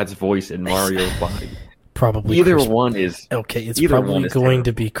Chris Pratt's voice in Mario's body? Probably either one is okay. It's probably going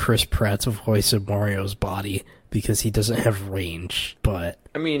to be Chris Pratt's voice in Mario's body because he doesn't have range. But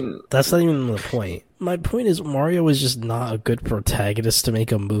I mean, that's not even the point. My point is Mario is just not a good protagonist to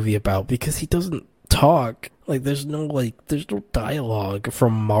make a movie about because he doesn't talk. Like there's no dialogue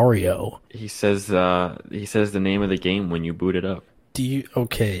from Mario. He says the name of the game when you boot it up.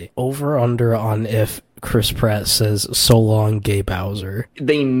 Over under on if Chris Pratt says "So long, gay Bowser."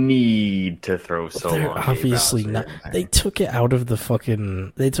 They need to throw "So long." Obviously gay not. Bowser. They took it out of the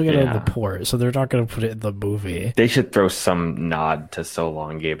fucking. They took it out of the port, so they're not going to put it in the movie. They should throw some nod to "So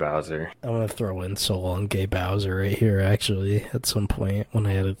long, gay Bowser." I'm going to throw in "So long, gay Bowser" right here, actually, at some point when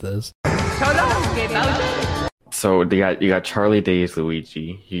I edit this. So long, gay Bowser. So you got Charlie Day as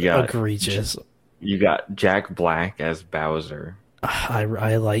Luigi. You got egregious. You got Jack Black as Bowser.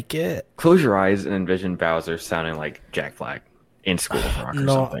 I like it. Close your eyes and envision Bowser sounding like Jack Black in School of Rock or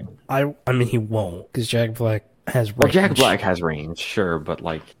something. I mean, he won't, because Jack Black has range. Well, Jack Black has range, sure, but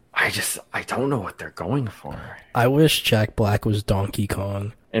like, I don't know what they're going for. I wish Jack Black was Donkey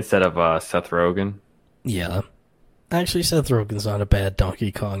Kong. Instead of Seth Rogen? Yeah. Actually, Seth Rogen's not a bad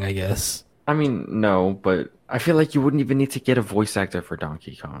Donkey Kong, I guess. I mean, no, but I feel like you wouldn't even need to get a voice actor for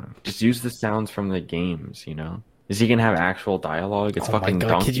Donkey Kong. Just use the sounds from the games, you know? Is he gonna have actual dialogue? It's fucking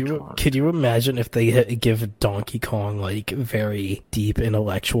Donkey Kong. Could you imagine if they give Donkey Kong like very deep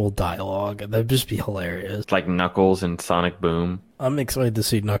intellectual dialogue? That'd just be hilarious. Like Knuckles and Sonic Boom. I'm excited to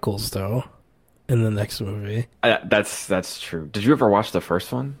see Knuckles though in the next movie. That's true. Did you ever watch the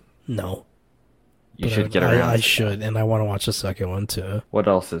first one? No. You should get around. I should, and I want to watch the second one too. What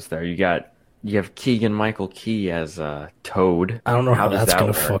else is there? You have Keegan-Michael Key as Toad. I don't know how that's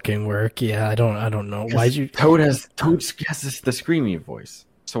gonna fucking work. Yeah, I don't know. Why'd you? Toad has the screamy voice.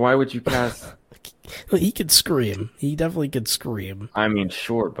 So why would you cast? Well, he could scream. He definitely could scream. I mean,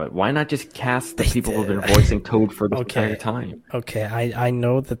 sure, but why not just cast the people who've been voicing Toad for the entire time? Okay, I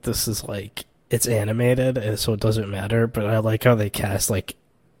know that this is like it's animated, and so it doesn't matter. But I like how they cast like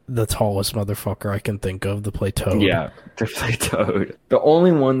the tallest motherfucker I can think of to play Toad. Yeah, to play Toad. The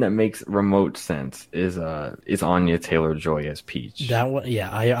only one that makes remote sense is Anya Taylor-Joy as Peach. That one,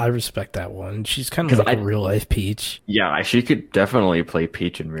 yeah, I respect that one. She's kind of like a real life Peach. Yeah, she could definitely play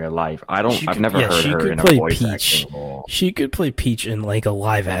Peach in real life. I've never heard her in a voice acting role. She could play Peach in like a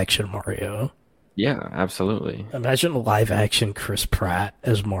live action Mario. Yeah, absolutely. Imagine a live action Chris Pratt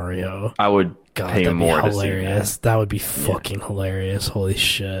as Mario. I would pay more to see that. That would be fucking hilarious. Holy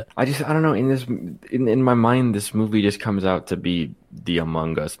shit. I don't know, in my mind this movie just comes out to be the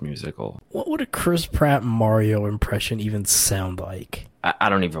Among Us musical. What would a Chris Pratt Mario impression even sound like? I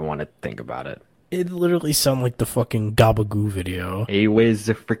don't even want to think about it. It literally sound like the fucking Gabagoo video. Hey, where's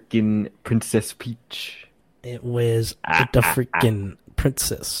the freaking Princess Peach? It was the freaking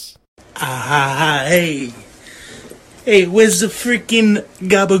princess. Hey, Hey, where's the freaking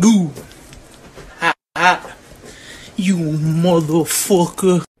gabagoo? Ha ha. You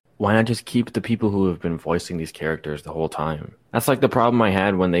motherfucker. Why not just keep the people who have been voicing these characters the whole time? That's like the problem I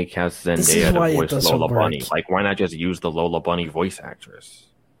had when they cast Zendaya to voice Lola Bunny. Like, why not just use the Lola Bunny voice actress?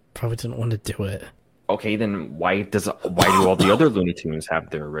 Probably didn't want to do it. Okay, then why do all the other Looney Tunes have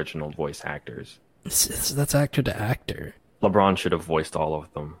their original voice actors? That's actor to actor. LeBron should have voiced all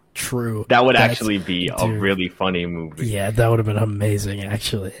of them. True. That would actually be a really funny movie. Yeah, that would have been amazing,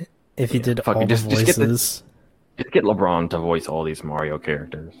 actually. If he did all the voices. Just get LeBron to voice all these Mario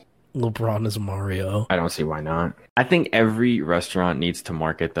characters. LeBron is Mario. I don't see why not. I think every restaurant needs to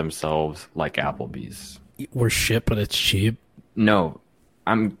market themselves like Applebee's. We're shit, but it's cheap. No.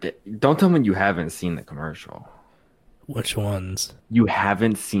 Don't tell me you haven't seen the commercial. Which ones? You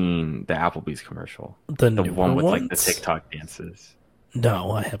haven't seen the Applebee's commercial. The one with ones? like the TikTok dances.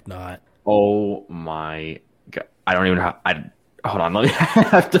 No, I have not. Oh my god! I don't even know how. Hold on, let me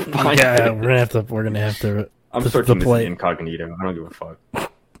have to find it. Yeah, we're gonna have to. I'm searching this incognito. I don't give a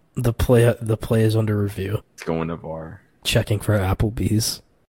fuck. The play is under review. Let's go in the bar. Checking for Applebee's.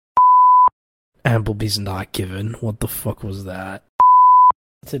 Applebee's not given. What the fuck was that?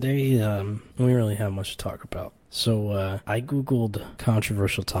 Today, we really have much to talk about. So, I googled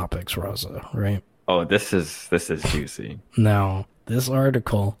controversial topics, Raza, right? Oh, this is juicy. Now, this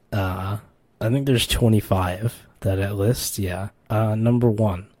article, I think there's 25 that it lists, yeah. Number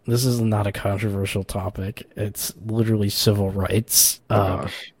 1. This is not a controversial topic. It's literally civil rights.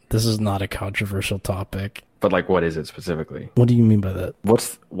 Gosh. This is not a controversial topic. But, like, what is it specifically? What do you mean by that?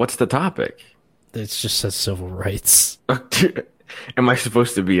 What's the topic? It just says civil rights. Am I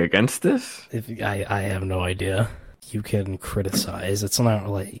supposed to be against this? I have no idea. You can criticize. It's not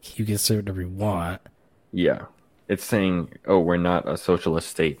like you can say whatever you want. Yeah. It's saying, oh, we're not a socialist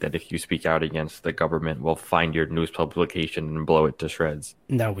state that if you speak out against the government, we'll find your news publication and blow it to shreds.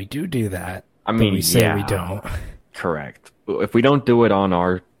 No, we do that. I mean, but we say we don't. Correct. If we don't do it on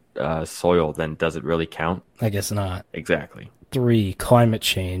our soil, then does it really count? I guess not. Exactly. 3, climate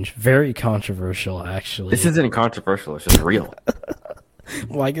change. Very controversial, actually. This isn't controversial. It's just real.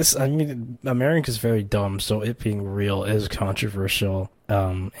 Well, I mean, America's very dumb, so it being real is controversial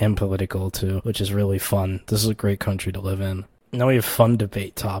and political, too, which is really fun. This is a great country to live in. Now we have fun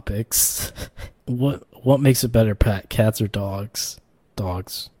debate topics. What makes it better, Pat? Cats or dogs?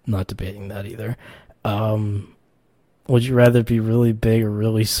 Dogs. Not debating that either. Would you rather be really big or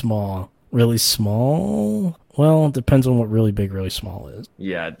really small? Really small? Well, it depends on what really big, really small is.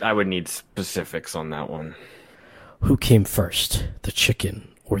 Yeah, I would need specifics on that one. Who came first, the chicken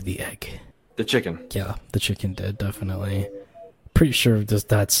or the egg? The chicken. Yeah, the chicken did, definitely. Pretty sure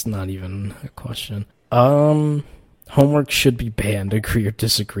that's not even a question. Homework should be banned. Agree or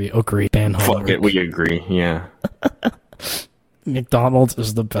disagree? Agree. Ban homework. Fuck it, we agree, yeah. McDonald's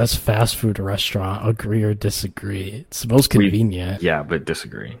is the best fast food restaurant. Agree or disagree? It's the most convenient. Yeah, but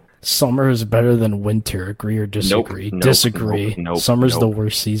disagree. Summer is better than winter. Agree or disagree? Nope, disagree. Nope, Summer's the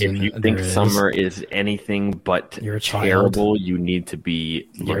worst season. If you think summer is anything but terrible, you need to be...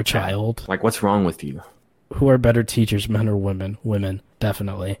 You're a child. Like, what's wrong with you? Who are better teachers, men or women? Women,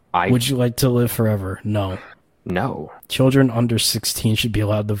 definitely. Would you like to live forever? No. No. Children under 16 should be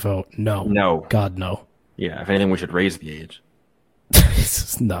allowed to vote? No. No. God, no. Yeah, if anything, we should raise the age.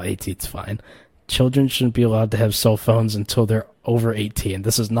 No, 18's fine. Children shouldn't be allowed to have cell phones until they're over 18.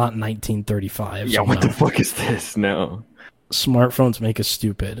 This is not 1935. Yeah, what the fuck is this? No. Smartphones make us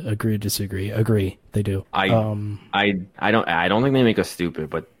stupid. Agree or disagree? Agree. They do. I don't think they make us stupid,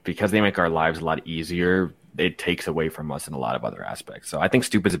 but because they make our lives a lot easier, it takes away from us in a lot of other aspects. So I think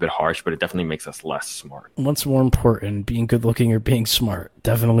stupid's a bit harsh, but it definitely makes us less smart. What's more important, being good looking or being smart?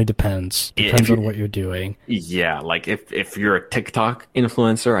 Definitely depends. Depends on what you're doing. Yeah, like if you're a TikTok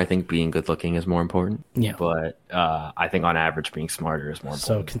influencer, I think being good looking is more important. Yeah. But I think on average being smarter is more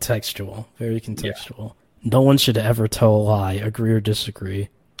important. So contextual. Very contextual. Yeah. No one should ever tell a lie. Agree or disagree?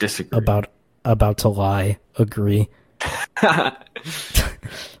 Disagree. About to lie. Agree.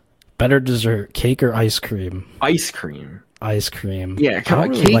 Better dessert, cake or ice cream? Ice cream. Ice cream. Yeah, I don't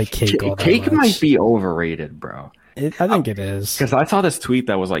really like cake all that Cake much. might be overrated, bro. I think it is. Because I saw this tweet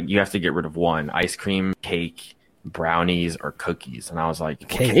that was like, you have to get rid of one: ice cream, cake, brownies, or cookies. And I was like,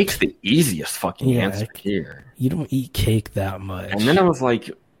 well, cake's the easiest fucking answer here. You don't eat cake that much. And then I was like,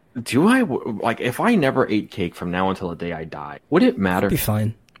 if I never ate cake from now until the day I die, would it matter? I'd be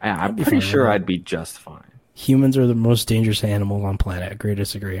fine. I'm pretty sure I'd be just fine. Humans are the most dangerous animal on planet. Agree or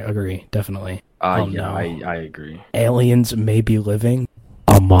disagree? Agree. Definitely. Yeah, no. I agree. Aliens may be living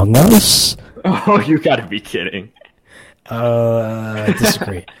among us? Oh, you gotta be kidding.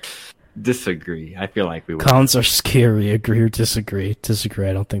 Disagree. Disagree. I feel like we would. Clowns are scary. Agree or disagree? Disagree.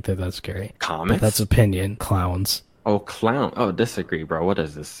 I don't think that that's scary. Comics? But that's opinion. Clowns. Oh, clown. Oh, disagree, bro. What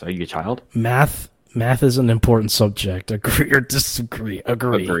is this? Are you a child? Math is an important subject. Agree or disagree?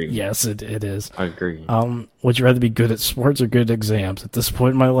 Agree. Yes, it is. Agree. Would you rather be good at sports or good at exams? At this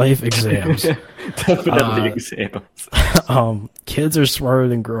point in my life, exams. Definitely exams. Kids are smarter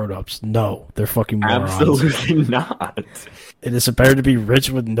than grown-ups. No, they're fucking morons. Absolutely not. It is better to be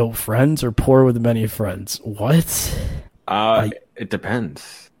rich with no friends or poor with many friends. What? It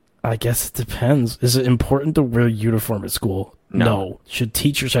depends. I guess it depends. Is it important to wear a uniform at school? No. Should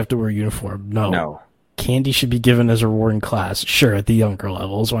teachers have to wear a uniform? No. Candy should be given as a reward in class. Sure, at the younger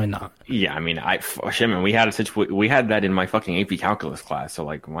levels, why not? Yeah, I mean, we had that in my fucking AP calculus class, so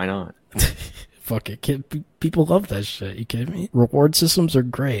like, why not? Fuck it, people love that shit. You kidding me? Reward systems are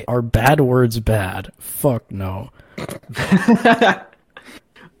great. Are bad words bad? Fuck no.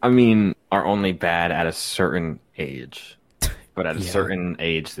 I mean, are only bad at a certain age. But at a certain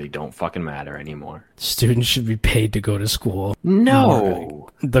age, they don't fucking matter anymore. Students should be paid to go to school. No!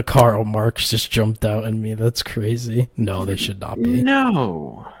 The Karl Marx just jumped out at me. That's crazy. No, they should not be.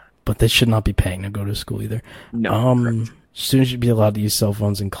 No! But they should not be paying to go to school either. No. Students should be allowed to use cell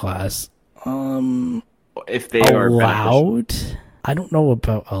phones in class. If they are allowed? I don't know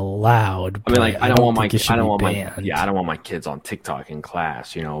about allowed. I mean, like, I don't want my kids on TikTok in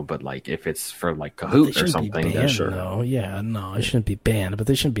class, you know. But like, if it's for like Kahoot or something, banned, sure. No, it shouldn't be banned, but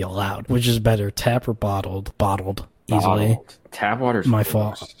they shouldn't be allowed. Which is better, tap or bottled? Bottled, easily. Tap water's my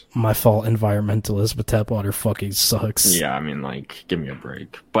fault. My fault, environmentalist. But tap water fucking sucks. Yeah, I mean, like, give me a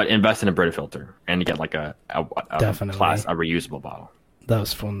break. But invest in a Brita filter and get like a reusable bottle. That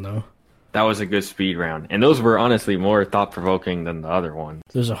was fun though. That was a good speed round. And those were honestly more thought-provoking than the other one.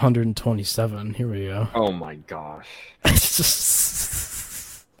 There's 127. Here we go. Oh my gosh.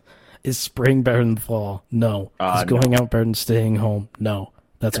 Is spring better than fall? No. Is going out better than staying home? No.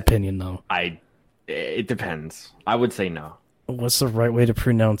 That's opinion, though. It depends. I would say no. What's the right way to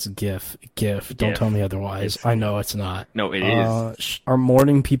pronounce GIF? GIF. Don't tell me otherwise. I know it's not. No, it is. Are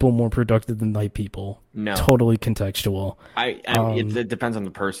morning people more productive than night people? No. Totally contextual. It depends on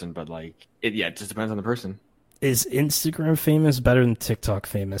the person, but like, it just depends on the person. Is Instagram famous better than TikTok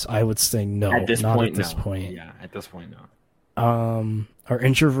famous? I would say no. At this point. Yeah, at this point, no. Are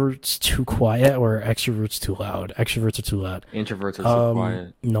introverts too quiet or are extroverts too loud? Extroverts are too loud. Introverts are too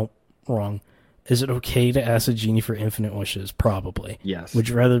quiet. Nope, wrong. Is it okay to ask a genie for infinite wishes? Probably. Yes. Would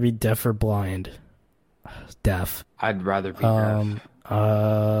you rather be deaf or blind? Deaf. I'd rather be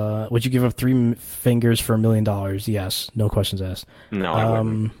deaf. Would you give up 3 fingers for $1 million? Yes. No questions asked. No, I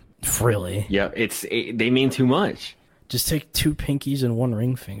wouldn't. Really? Yeah, they mean too much. Just take 2 pinkies and 1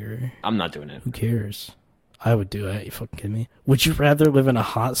 ring finger. I'm not doing it. Who cares? I would do it. You fucking kidding me? Would you rather live in a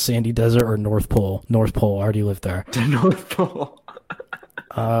hot, sandy desert or North Pole? North Pole. I already lived there. The North Pole.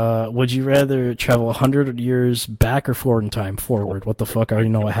 Would you rather travel 100 years back or forward in time? Forward. What the fuck? I already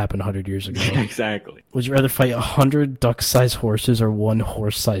know what happened 100 years ago. Exactly. Would you rather fight 100 duck-sized horses or 1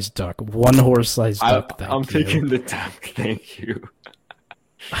 horse-sized duck? 1 horse-sized duck, I'm taking the duck, thank you.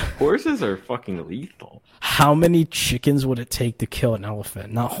 Horses are fucking lethal. How many chickens would it take to kill an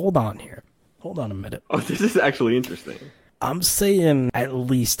elephant? Now, hold on here. Hold on a minute. Oh, this is actually interesting. I'm saying at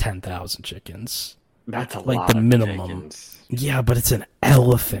least 10,000 chickens. That's a like lot the of minimum. chickens. Yeah, but it's an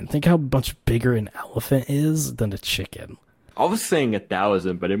elephant. Think how much bigger an elephant is than a chicken. I was saying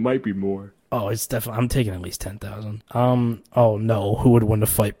 1,000, but it might be more. Oh, it's definitely. I'm taking at least 10,000. Oh no, who would win a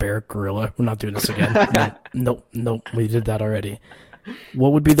fight, bear, gorilla? We're not doing this again. Nope. We did that already.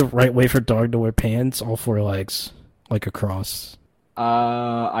 What would be the right way for dog to wear pants? All 4 legs, like a cross.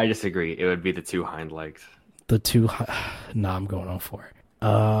 I disagree. It would be the 2 hind legs. The 2. Nah, I'm going all 4.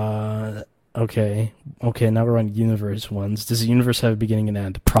 Okay. Now we're on universe ones. Does the universe have a beginning and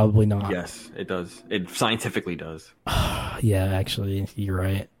end? Probably not. Yes, it does. It scientifically does. Yeah, actually, you're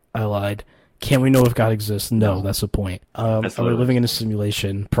right. I lied. Can we know if God exists? No, that's the point. Are we living in a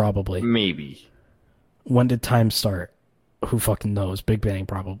simulation? Probably. Maybe. When did time start? Who fucking knows? Big Bang,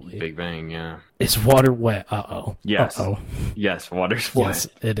 probably. Big Bang, yeah. Is water wet? Uh-oh. Yes. Uh-oh. Yes, water's wet. Yes,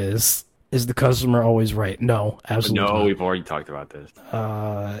 it is. Is the customer always right? No, absolutely No, not. we've already talked about this.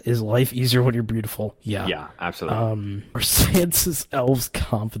 Is life easier when you're beautiful? Yeah. Yeah, absolutely. Are Santa's elves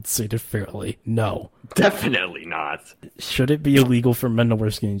compensated fairly? No. Definitely not. Should it be illegal for men to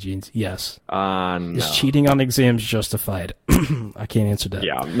wear skinny jeans? Yes. No. Is cheating on exams justified? I can't answer that.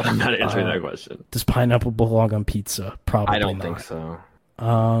 Yeah, I'm not answering that question. Does pineapple belong on pizza? Probably I don't not. think so.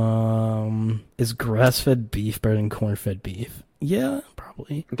 Is grass-fed beef better than corn-fed beef? Yeah,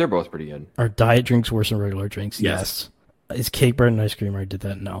 probably. They're both pretty good. Are diet drinks worse than regular drinks? Yes. Is cake better than ice cream? I did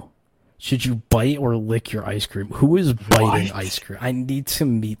that? No. Should you bite or lick your ice cream? Who is biting ice cream? I need to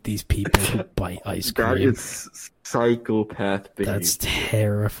meet these people who bite ice cream. That is psychopath behavior. That's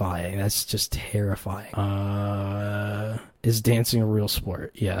terrifying. That's just terrifying. Is dancing a real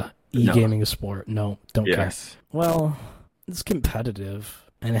sport? Yeah. E-gaming a sport? No, don't care. Well, it's competitive,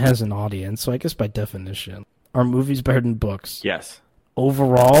 and it has an audience, so I guess by definition. Are movies better than books? Yes.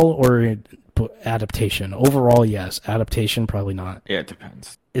 Overall or adaptation? Overall, yes. Adaptation, probably not. Yeah, it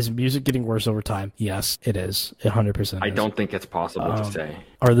depends. Is music getting worse over time? Yes, it is. 100%. I don't think it's possible to say.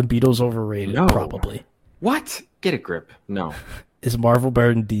 Are the Beatles overrated? No. Probably. What? Get a grip. No. Is Marvel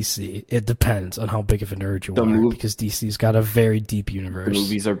better than DC? It depends on how big of a nerd you are, because DC's got a very deep universe. The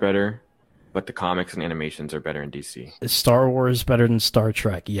movies are better, but the comics and animations are better in DC. Is Star Wars better than Star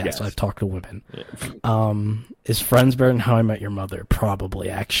Trek? Yes. I've talked to women. Yeah. Is Friends better than How I Met Your Mother? Probably,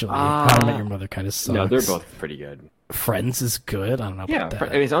 actually. How I Met Your Mother kind of sucks. No, they're both pretty good. Friends is good? I don't know about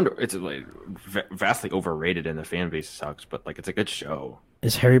that. It's like vastly overrated and the fan base sucks, but like it's a good show.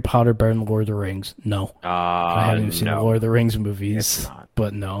 Is Harry Potter better than Lord of the Rings? No. I haven't seen the Lord of the Rings movies, it's not.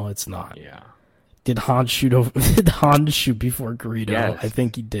 But no, it's not. Yeah. Did Han shoot before Greedo? Yes. I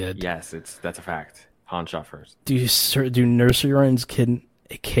think he did. Yes, that's a fact. Han shot first. Do nursery rhymes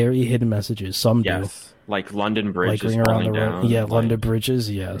carry hidden messages? Some do. Like London Bridge is around falling the road. down. Yeah, London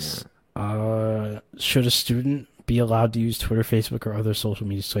bridges. Yes. Yeah. Should a student be allowed to use Twitter, Facebook, or other social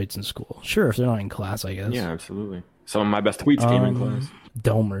media sites in school? Sure, if they're not in class, I guess. Yeah, absolutely. Some of my best tweets came in class.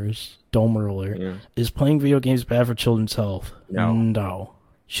 Domer alert. Yeah. Is playing video games bad for children's health? No.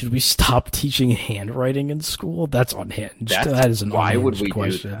 Should we stop teaching handwriting in school? That's unhinged. That is an unhinged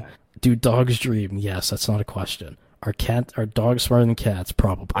question. Do dogs dream? Yes, that's not a question. Are dogs smarter than cats?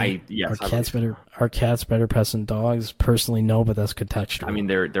 Probably. Are cats better pets than dogs? Personally, no, but that's contextual. I mean,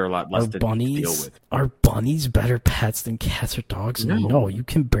 they're a lot less to deal with. Are bunnies better pets than cats or dogs? No, you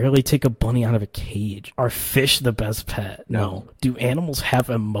can barely take a bunny out of a cage. Are fish the best pet? No. Do animals have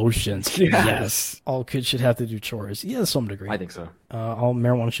emotions? Yes. All kids should have to do chores. Yeah, to some degree. I think so. All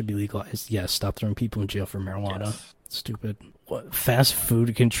marijuana should be legalized. Yes. Stop throwing people in jail for marijuana. Yes. Stupid. What, fast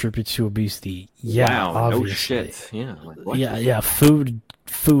food contributes to obesity? Yeah, wow, obviously. No shit. Yeah. Like, what? Yeah.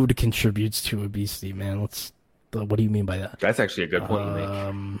 Food contributes to obesity, man. What do you mean by that? That's actually a good point you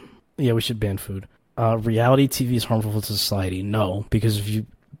make. Yeah, we should ban food. Reality TV is harmful to society. No, because if you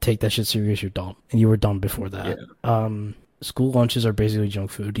take that shit serious, you're dumb, and you were dumb before that. Yeah. School lunches are basically junk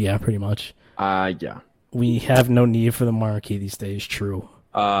food. Yeah, pretty much. Yeah. We have no need for the monarchy these days. True.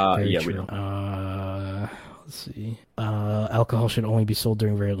 Very true. We don't. Let's see. Alcohol should only be sold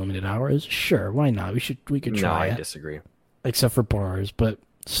during very limited hours. Sure, why not? We could try it. No, I disagree. Except for bars, but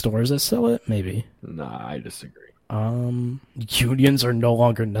stores that sell it, maybe. Nah, I disagree. Unions are no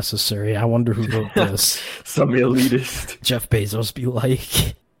longer necessary. I wonder who wrote this. Some elitist. Jeff Bezos be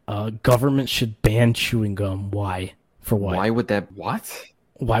like, government should ban chewing gum. Why? For what? Why would that? What?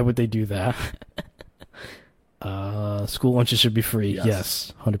 Why would they do that? School lunches should be free.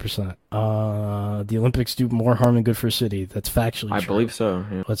 Yes, 100%. The Olympics do more harm than good for a city. That's factually true. I believe so.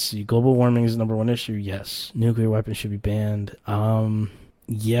 Yeah. Let's see. Global warming is the number one issue. Yes. Nuclear weapons should be banned.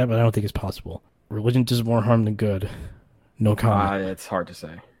 Yeah, but I don't think it's possible. Religion does more harm than good. No comment. It's hard to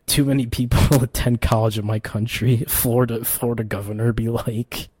say. Too many people attend college in my country. Florida governor be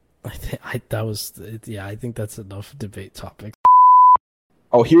like. I think that's enough debate topics.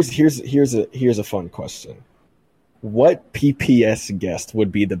 Oh, here's a fun question. What PPS guest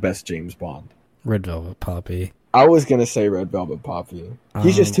would be the best James Bond? Red Velvet Poppy. I was gonna say Red Velvet Poppy.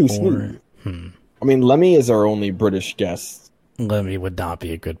 He's just too smooth. I mean, Lemmy is our only British guest. Lemmy would not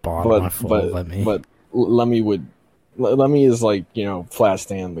be a good Bond. But Lemmy is like, Flash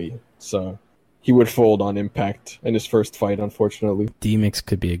Stanley, so he would fold on impact in his first fight, unfortunately. D-Mix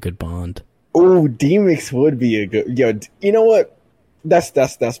could be a good Bond. Oh, D-Mix would be a good. Yo, you know what?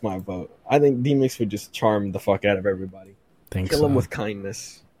 That's my vote. I think D-Mix would just charm the fuck out of everybody. Kill him with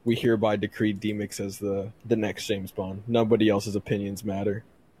kindness. We hereby decree D-Mix as the next James Bond. Nobody else's opinions matter.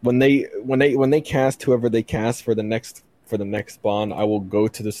 When they cast whoever they cast for the next Bond, I will go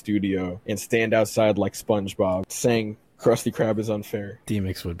to the studio and stand outside like SpongeBob saying Krusty Krab is unfair.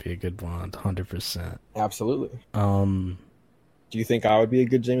 D-Mix would be a good Bond, 100%. Absolutely. Do you think I would be a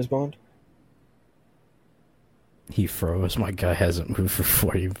good James Bond? He froze. My guy hasn't moved for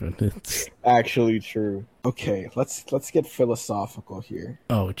 40 minutes. Actually true. Okay, let's get philosophical here.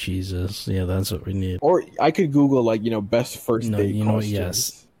 Oh, Jesus. Yeah, that's what we need. Or I could Google, best first date questions.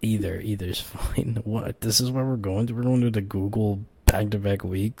 Yes. Either's fine. What? This is where we're going to? We're going to the Google back-to-back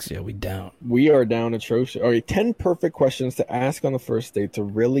weeks? Yeah, we down. We are down atrocious. All right, 10 perfect questions to ask on the first date to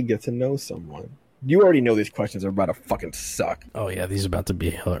really get to know someone. You already know these questions are about to fucking suck. Oh yeah, these are about to be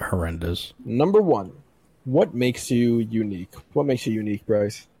horrendous. Number 1, what makes you unique? What makes you unique,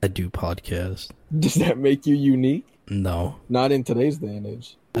 Bryce? I do podcasts. Does that make you unique? No. Not in today's day and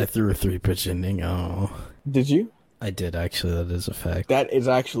age. I threw a 3-pitch inning. Oh. Did you? I did, actually. That is a fact.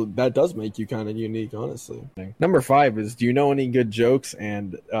 That does make you kind of unique, honestly. Number 5 is, do you know any good jokes?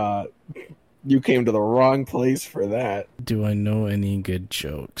 And you came to the wrong place for that. Do I know any good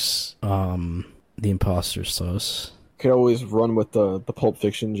jokes? The imposter sauce. Could always run with the Pulp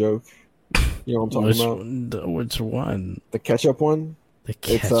Fiction joke. You know what I'm talking about? Which one? The ketchup one? The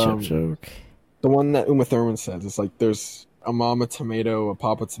ketchup joke? The one that Uma Thurman says. It's like there's a mama tomato, a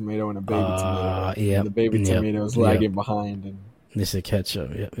papa tomato, and a baby tomato. Yeah. And the baby tomato is lagging behind. And they say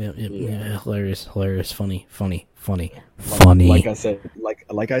ketchup. Yep. Yeah. Hilarious. Funny.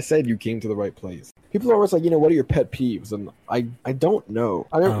 Like I said, you came to the right place. People are always like, what are your pet peeves? And I don't know.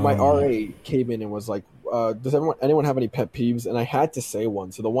 I remember my RA came in and was like, does anyone have any pet peeves? And I had to say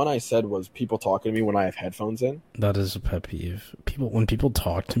one. So the one I said was people talking to me when I have headphones in. That is a pet peeve. When people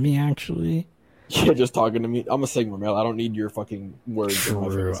talk to me, actually. Yeah, just talking to me. I'm a Sigma male. I don't need your fucking words.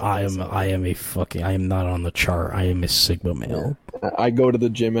 True. I am not on the chart. I am a Sigma male. I go to the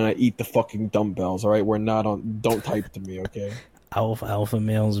gym and I eat the fucking dumbbells. All right, don't type to me, okay? Alpha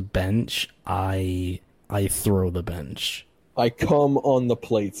males bench. I throw the bench. I come on the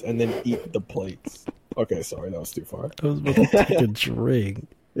plates and then eat the plates. Okay, sorry, that was too far. I was about to take a drink.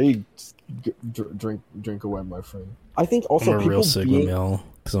 Hey, drink away, my friend. I think also I'm a real Sigma male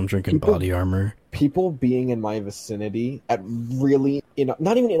because I'm drinking body armor. People being in my vicinity at really,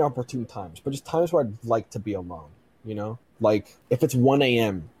 not even inopportune times, but just times where I'd like to be alone. Like if it's 1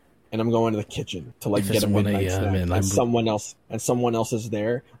 a.m. and I'm going to the kitchen to get a midnight snack, and someone else is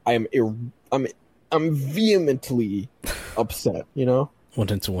there, I'm vehemently upset.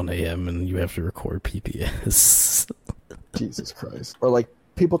 1 a.m. and you have to record PPS. Jesus Christ! Or like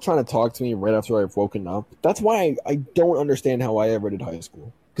people trying to talk to me right after I've woken up. That's why I don't understand how I ever did high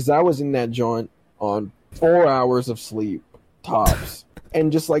school. Because I was in that joint on 4 hours of sleep, tops,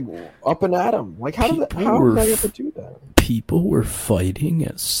 and just like up and at 'em. Like how did I ever do that? People were fighting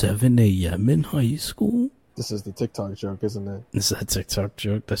at 7 a.m. in high school? This is the TikTok joke, isn't it? Is that a TikTok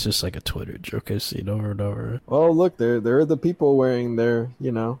joke? That's just like a Twitter joke I've seen over and over. Oh, look, there are the people wearing their,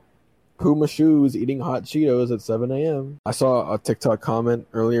 Puma shoes, eating hot Cheetos at 7 a.m. I saw a TikTok comment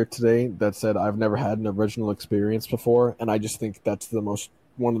earlier today that said, I've never had an original experience before, and I just think that's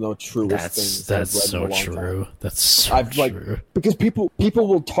one of the truest things. That's so true. That's so true. Because people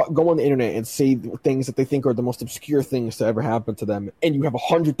will go on the internet and say things that they think are the most obscure things to ever happen to them, and you have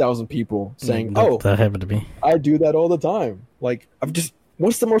 100,000 people saying, that happened to me. I do that all the time. Like,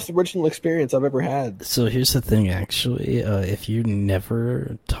 what's the most original experience I've ever had? So here's the thing, actually. If you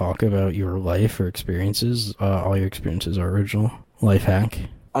never talk about your life or experiences, all your experiences are original. Life hack.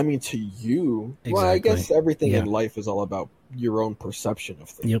 I mean, to you, exactly. Well, I guess everything in life is all about your own perception of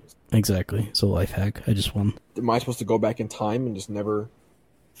things. Yep, exactly. So life hack. I just won. Am I supposed to go back in time and just never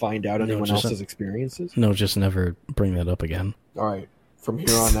find out anyone else's experiences? No, just never bring that up again. All right. From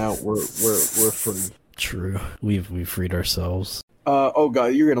here on out, we're free. True. We've freed ourselves. Oh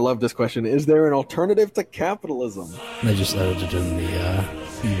god, you're gonna love this question. Is there an alternative to capitalism? I just added it in the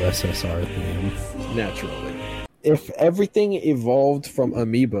USSR theme. Naturally. If everything evolved from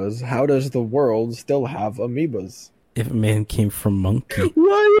amoebas, how does the world still have amoebas? If a man came from monkey,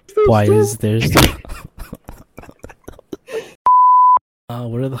 why is there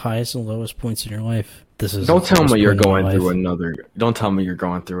what are the highest and lowest points in your life? Don't tell me you're going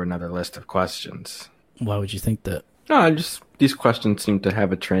through another list of questions. Why would you think that? No, these questions seem to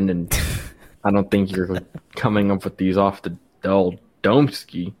have a trend, and I don't think you're coming up with these off the old dome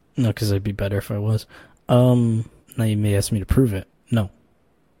ski. No, because I'd be better if I was. Now you may ask me to prove it. No.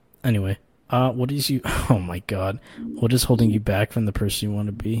 Anyway, what is you? Oh my god, what is holding you back from the person you want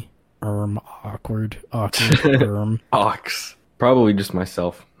to be? Awkward. Ox. Probably just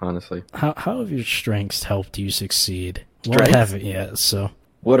myself, honestly. How have your strengths helped you succeed? Well, I haven't yet, so.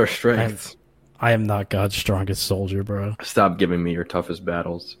 What are strengths? I am not God's strongest soldier, bro. Stop giving me your toughest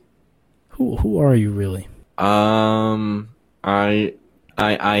battles. Who are you really? I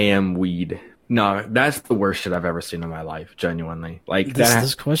am weed. No, that's the worst shit I've ever seen in my life. Genuinely, like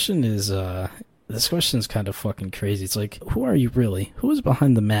this question is kind of fucking crazy. It's like, who are you really? Who is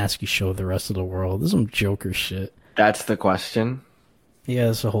behind the mask you show the rest of the world? This is some Joker shit. That's the question. Yeah,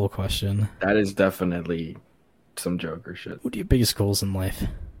 that's the whole question. That is definitely some Joker shit. What are your biggest goals in life?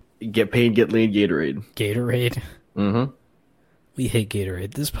 Get paid, get laid, Gatorade. Gatorade? Mm-hmm. We hate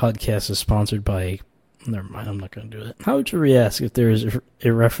Gatorade. This podcast is sponsored by Never mind, I'm not going to do it. How would you react if there is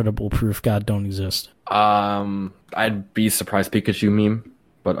irrefutable proof God don't exist? I'd be surprised Pikachu meme,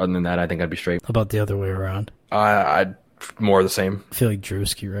 but other than that, I think I'd be straight. How about the other way around? I'd more of the same. I feel like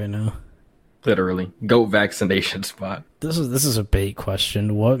Drewski right now. Literally. Goat vaccination spot. This is a bait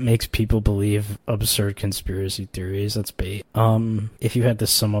question. What makes people believe absurd conspiracy theories? That's bait. If you had to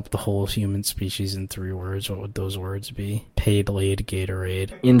sum up the whole human species in 3 words, what would those words be? Paid, laid,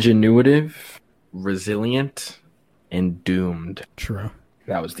 Gatorade. Ingenuitive, resilient, and doomed. True.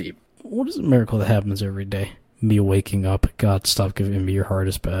 That was deep. What is a miracle that happens every day? Me waking up. God, stop giving me your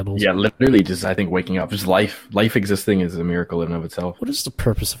hardest battles. Yeah, literally just, I think, waking up. Just life. Life existing is a miracle in and of itself. What is the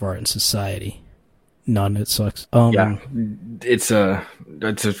purpose of art in society? None. It sucks. Yeah, it's a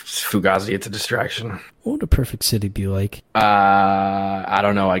fugazi. It's a distraction. What would a perfect city be like? I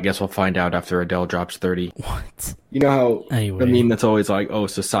don't know. I guess we'll find out after Adele drops 30. What? You know how anyway. I mean, that's always like, oh,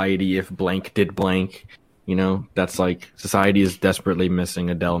 society if blank did blank. You know, that's like society is desperately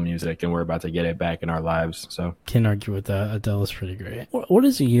missing Adele music, and we're about to get it back in our lives. So can't argue with that. Adele is pretty great. What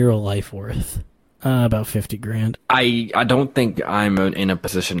is a year of life worth? About 50 grand. I don't think I'm in a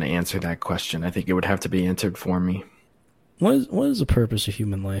position to answer that question. I think it would have to be answered for me. What is the purpose of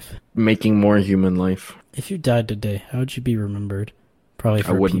human life? Making more human life. If you died today, how would you be remembered? Probably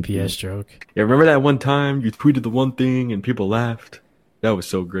for a PPS joke. Yeah, remember that one time you tweeted the one thing and people laughed? That was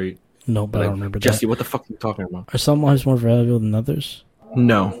so great. No, but I don't remember Jesse, that. what the fuck are you talking about? Are some lives more valuable than others?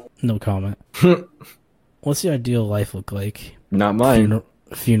 No. No comment. What's the ideal life look like? Not mine.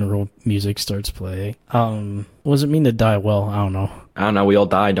 Funeral music starts playing. What does it mean to die well? I don't know. I don't know. We all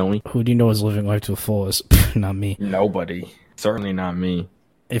die, don't we? Who do you know is living life to the fullest? Not me. Nobody. Certainly not me.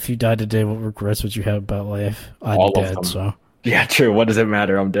 If you died today, what regrets would you have about life? I'd be dead, so. Yeah, true. What does it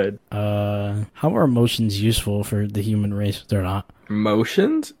matter? I'm dead. How are emotions useful for the human race? They're not.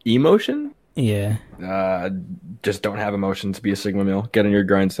 Emotions? Emotion? Yeah. Just don't have emotions. Be a Sigma male. Get on your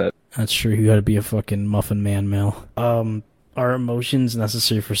grind set. That's true. You gotta be a fucking muffin man male. Are emotions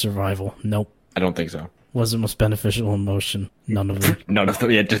necessary for survival? Nope. I don't think so. What's the most beneficial emotion? None of them. None of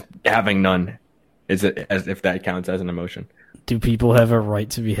them. Yeah, just having none. Is it as if that counts as an emotion? Do people have a right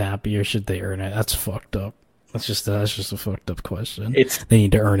to be happy, or should they earn it? That's fucked up. That's just a fucked up question. They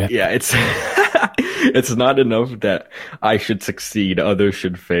need to earn it. Yeah, it's it's not enough that I should succeed, others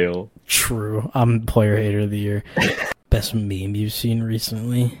should fail. True. I'm player hater of the year. Best meme you've seen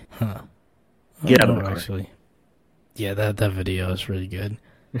recently? Huh. Get out of the car. Actually. Yeah, that video is really good.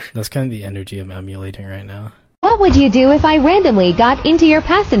 That's kind of the energy I'm emulating right now. What would you do if I randomly got into your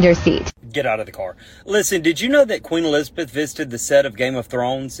passenger seat? Get out of the car. Listen, did you know that Queen Elizabeth visited the set of Game of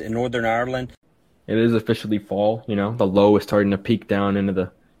Thrones in Northern Ireland? It is officially fall, you know. The low is starting to peak down into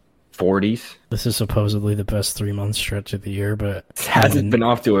the 40s. This is supposedly the best 3-month stretch of the year, but... It hasn't been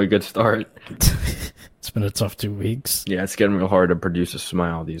off to a good start. It's been a tough 2 weeks. Yeah, it's getting real hard to produce a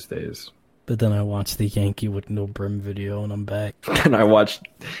smile these days. But then I watched the Yankee with no brim video, and I'm back. And I watched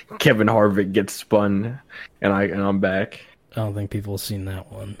Kevin Harvick get spun, and I'm back. I don't think people have seen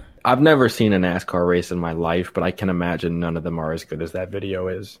that one. I've never seen a NASCAR race in my life, but I can imagine none of them are as good as that video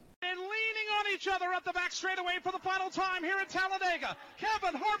is. And leaning on each other up the back straightaway for the final time here in Talladega.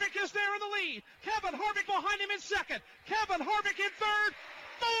 Kevin Harvick is there in the lead. Kevin Harvick behind him in second. Kevin Harvick in third.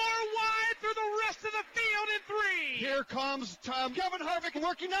 4 wide through the rest of the field in 3. Here comes Kevin Harvick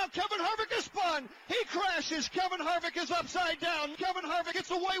working now. Kevin Harvick is spun. He crashes. Kevin Harvick is upside down. Kevin Harvick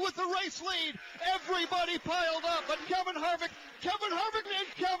gets away with the race lead. Everybody piled up, but Kevin Harvick